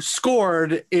Giroux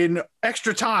scored in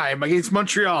extra time against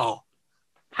Montreal.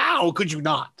 How could you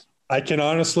not? I can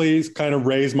honestly kind of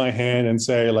raise my hand and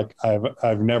say, like,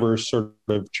 I've never sort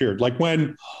of cheered. Like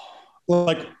when,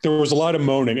 like there was a lot of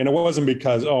moaning, and it wasn't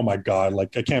because, oh my God,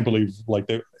 like I can't believe, like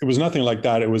it was nothing like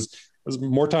that. It was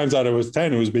more times out of it was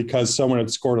 10. It was because someone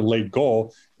had scored a late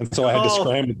goal, and so I had to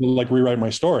scramble to like rewrite my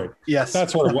story. Yes,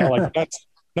 that's what it was. Like that's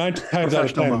 9 times out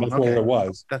of 10. That's what it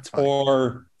was. That's fine.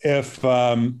 Or if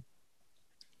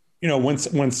you know,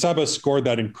 when Saba scored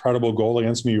that incredible goal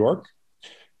against New York,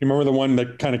 you remember the one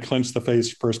that kind of clinched the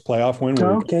Face's first playoff win?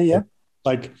 Okay, yeah.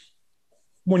 Like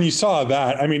when you saw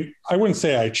that, I mean, I wouldn't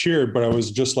say I cheered, but I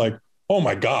was just like, oh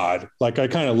my God. Like I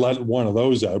kind of let one of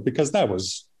those out because that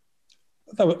was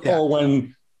yeah. Or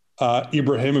when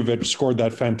Ibrahimovic scored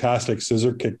that fantastic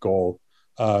scissor kick goal,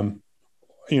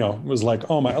 you know, it was like,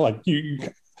 oh my, like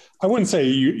I wouldn't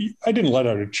say I didn't let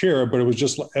out a cheer, but it was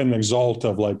just an exalt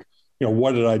of like, you know,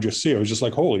 what did I just see? It was just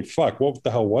like, holy fuck, what the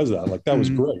hell was that? Like, that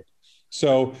was great.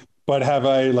 So, but have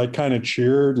I like kind of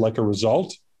cheered like a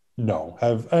result? No.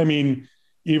 I mean,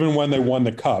 even when they won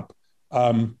the cup,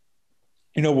 you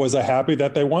know, was I happy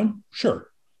that they won? Sure.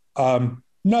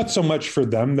 Not so much for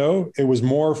them though. It was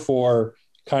more for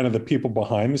kind of the people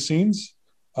behind the scenes,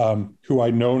 who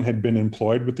I'd known had been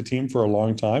employed with the team for a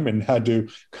long time and had to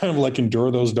kind of like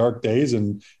endure those dark days.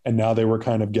 And now they were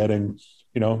kind of getting,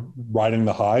 you know, riding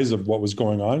the highs of what was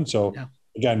going on. So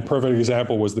again, perfect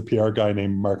example was the PR guy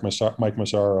named Mike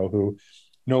Massaro, who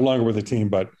no longer with the team,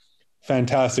 but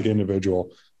fantastic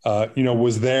individual, you know,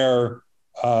 was there,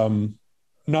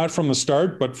 not from the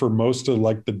start, but for most of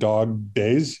like the dog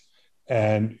days.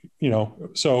 And, you know,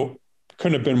 so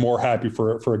couldn't have been more happy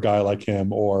for a guy like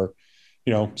him, or,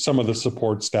 you know, some of the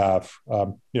support staff,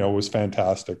 you know, was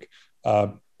fantastic.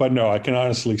 But no, I can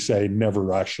honestly say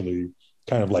never actually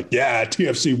kind of like, yeah,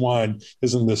 TFC won.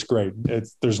 Isn't this great?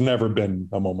 There's never been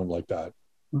a moment like that.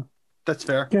 That's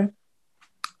fair. Okay.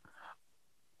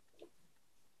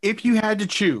 If you had to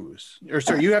choose,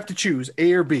 you have to choose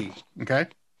A or B. Okay.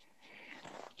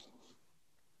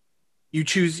 You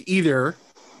choose either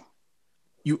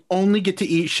you only get to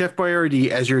eat Chef Boyardee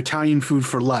as your Italian food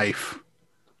for life.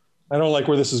 I don't like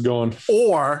where this is going.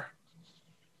 Or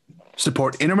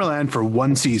support Inter Milan for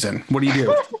one season. What do you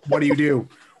do? What do you do?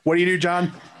 What do you do,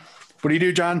 John? What do you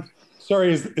do, John?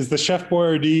 Sorry, is the Chef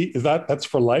Boyardee, that's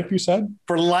for life, you said?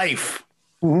 For life.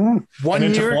 Mm-hmm.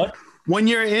 1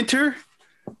 year Inter,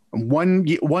 one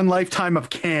lifetime of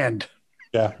canned.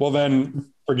 Yeah, well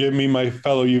then, forgive me, my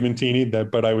fellow Juventini,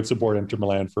 but I would support Inter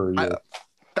Milan for a year.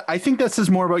 I think that says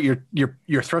more about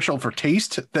your threshold for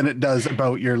taste than it does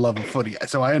about your love of footy.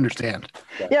 So I understand.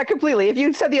 Yeah, completely. If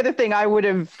you said the other thing, I would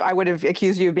have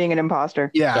accused you of being an imposter.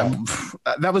 Yeah.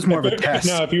 That was more of a test.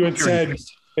 Now, if you had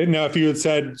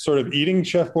said sort of eating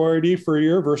Chef Boyardee for a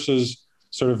year versus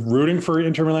sort of rooting for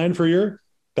Inter Milan for a year,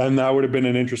 then that would have been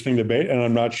an interesting debate. And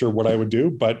I'm not sure what I would do,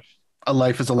 but a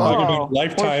life is a life.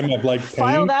 Lifetime of like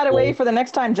file that away for the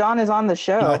next time John is on the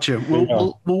show. Gotcha.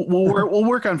 We'll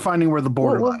work on finding where the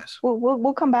border lies.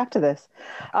 We'll come back to this.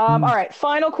 All right.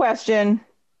 Final question.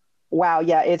 Wow.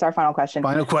 Yeah, it's our final question.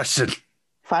 Final question.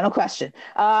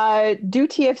 Do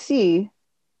TFC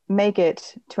make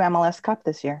it to MLS Cup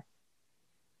this year?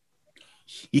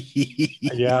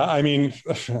 Yeah. I mean,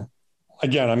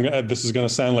 again, this is going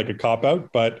to sound like a cop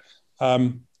out, but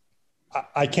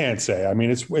I can't say. I mean,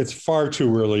 it's far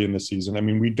too early in the season. I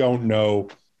mean, we don't know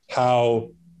how,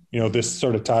 you know, this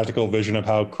sort of tactical vision of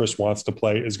how Chris wants to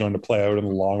play is going to play out in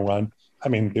the long run. I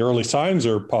mean, the early signs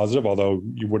are positive, although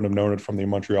you wouldn't have known it from the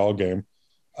Montreal game.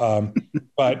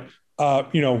 But,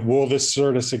 you know, will this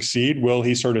sort of succeed? Will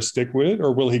he sort of stick with it,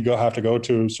 or will he have to go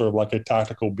to sort of like a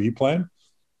tactical B plan?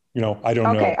 You know, I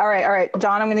don't know. Okay. All right.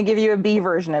 John, I'm going to give you a B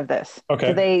version of this.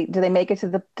 Okay. Do they make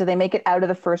it out of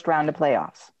the first round of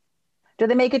playoffs? Do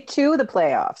they make it to the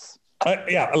playoffs?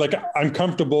 Yeah, like I'm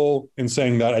comfortable in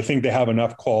saying that. I think they have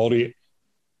enough quality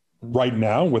right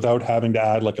now without having to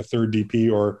add like a third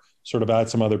DP or sort of add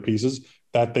some other pieces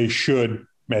that they should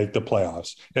make the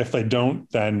playoffs. If they don't,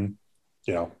 then,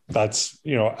 you know, that's,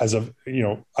 you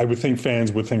know, I would think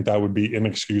fans would think that would be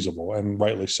inexcusable, and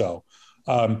rightly so.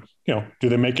 You know, do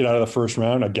they make it out of the first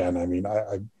round? Again, I mean,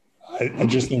 I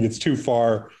just think it's too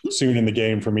far soon in the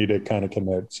game for me to kind of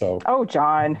commit. So,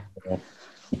 John, you know.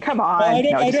 Come on.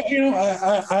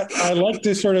 I like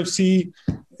to sort of see,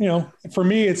 you know, for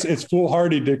me, it's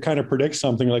foolhardy to kind of predict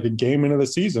something like a game into the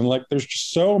season. Like there's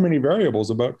just so many variables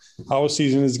about how a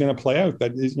season is going to play out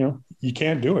that, you know, you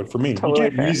can't do it for me. Totally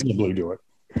you can't reasonably do it.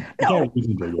 No,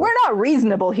 we're not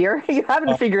reasonable here. You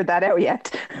haven't figured that out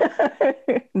yet.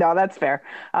 No, that's fair.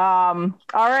 All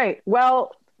right.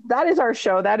 Well, that is our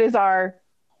show. That is our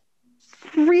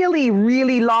really,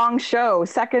 really long show,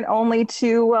 second only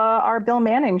to our Bill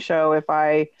Manning show, if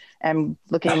I am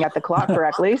looking at the clock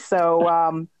correctly.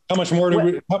 So, how much more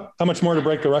to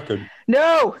break the record?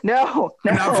 No.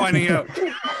 I'm not finding out.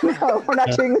 No, we're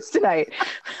not doing this tonight.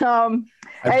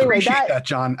 I appreciate that,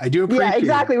 John. I do appreciate. Yeah,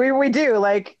 exactly. We do.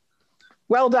 Like,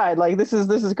 well done. Like, this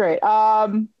is great.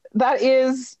 That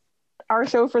is our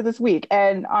show for this week.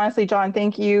 And honestly, John,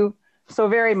 thank you so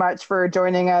very much for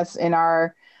joining us in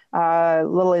our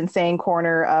little insane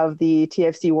corner of the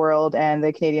TFC world and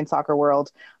the Canadian soccer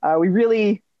world.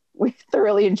 We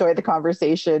thoroughly enjoyed the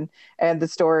conversation and the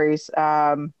stories.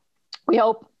 We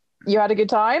hope you had a good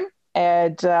time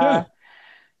and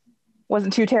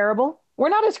wasn't too terrible. We're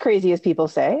not as crazy as people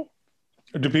say.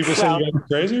 Do people say you guys are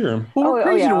crazy? Or? Well, we're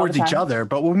crazy towards each other,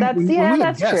 but when we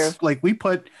have guests, true. like we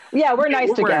put, we're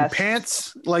nice to guests.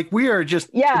 Pants, like we are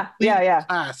just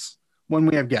class when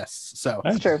we have guests. So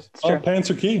it's true. It's true. Pants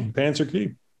are key.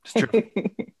 It's true.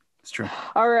 It's true.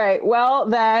 All right. Well,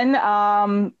 then,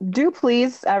 do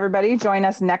please, everybody, join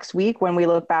us next week when we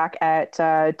look back at 2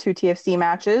 TFC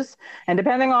matches. And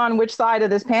depending on which side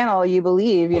of this panel you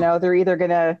believe, they're either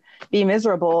going to be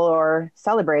miserable or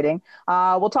celebrating.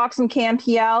 We'll talk some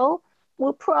CanPL.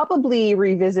 We'll probably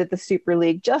revisit the Super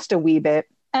League just a wee bit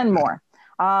and more.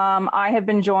 I have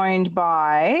been joined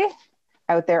by,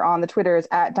 out there on the Twitters,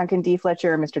 at Duncan D.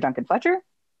 Fletcher, Mr. Duncan Fletcher.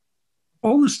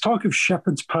 All this talk of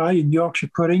shepherd's pie and Yorkshire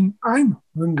pudding, I'm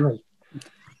hungry.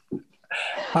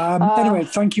 Anyway,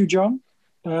 thank you, John.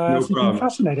 No problem. Been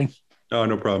fascinating. Oh,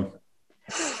 no problem.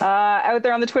 Out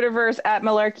there on the Twitterverse at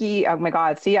Malarkey. Oh my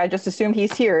God! See, I just assumed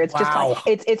he's here. It's just like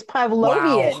it's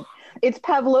Pavlovian. Wow. It's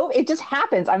Pavlov. It just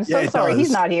happens. I'm so sorry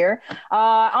he's not here.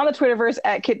 On the Twitterverse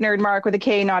at Kit Nerd Mark with a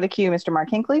K, not a Q. Mr.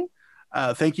 Mark Hinckley.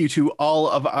 Thank you to all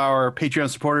of our Patreon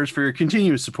supporters for your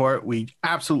continuous support. We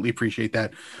absolutely appreciate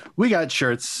that. We got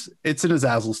shirts. It's in a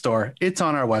Zazzle store. It's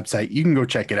on our website. You can go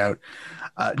check it out.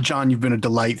 John, you've been a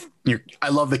delight. I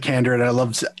love the candor, and I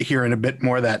love hearing a bit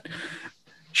more of that,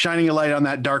 shining a light on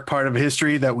that dark part of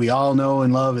history that we all know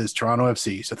and love is Toronto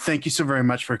FC. So thank you so very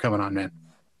much for coming on, man.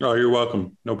 Oh, you're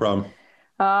welcome. No problem.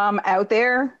 Out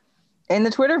there in the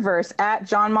Twitterverse at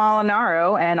John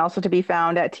Molinaro, and also to be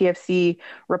found at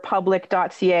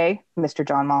tfcrepublic.ca, Mr.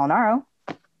 John Molinaro.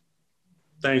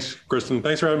 Thanks, Kristen.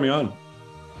 Thanks for having me on.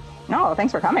 No,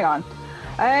 thanks for coming on.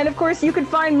 And of course, you can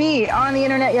find me on the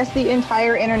internet, yes, the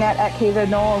entire internet, at KZ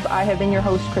Knowles. I have been your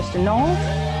host, Kristen Knowles.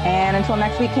 And until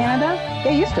next week, Canada,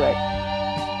 get used to it.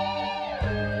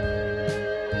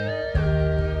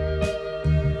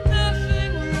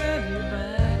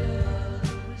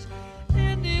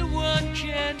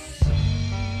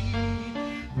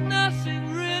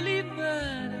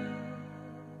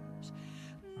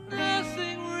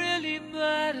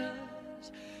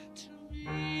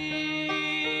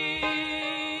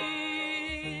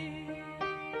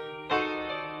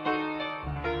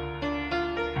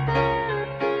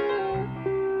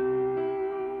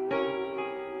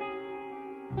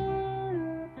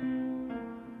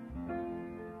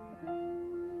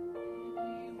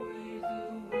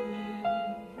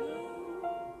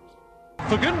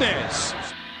 For goodness.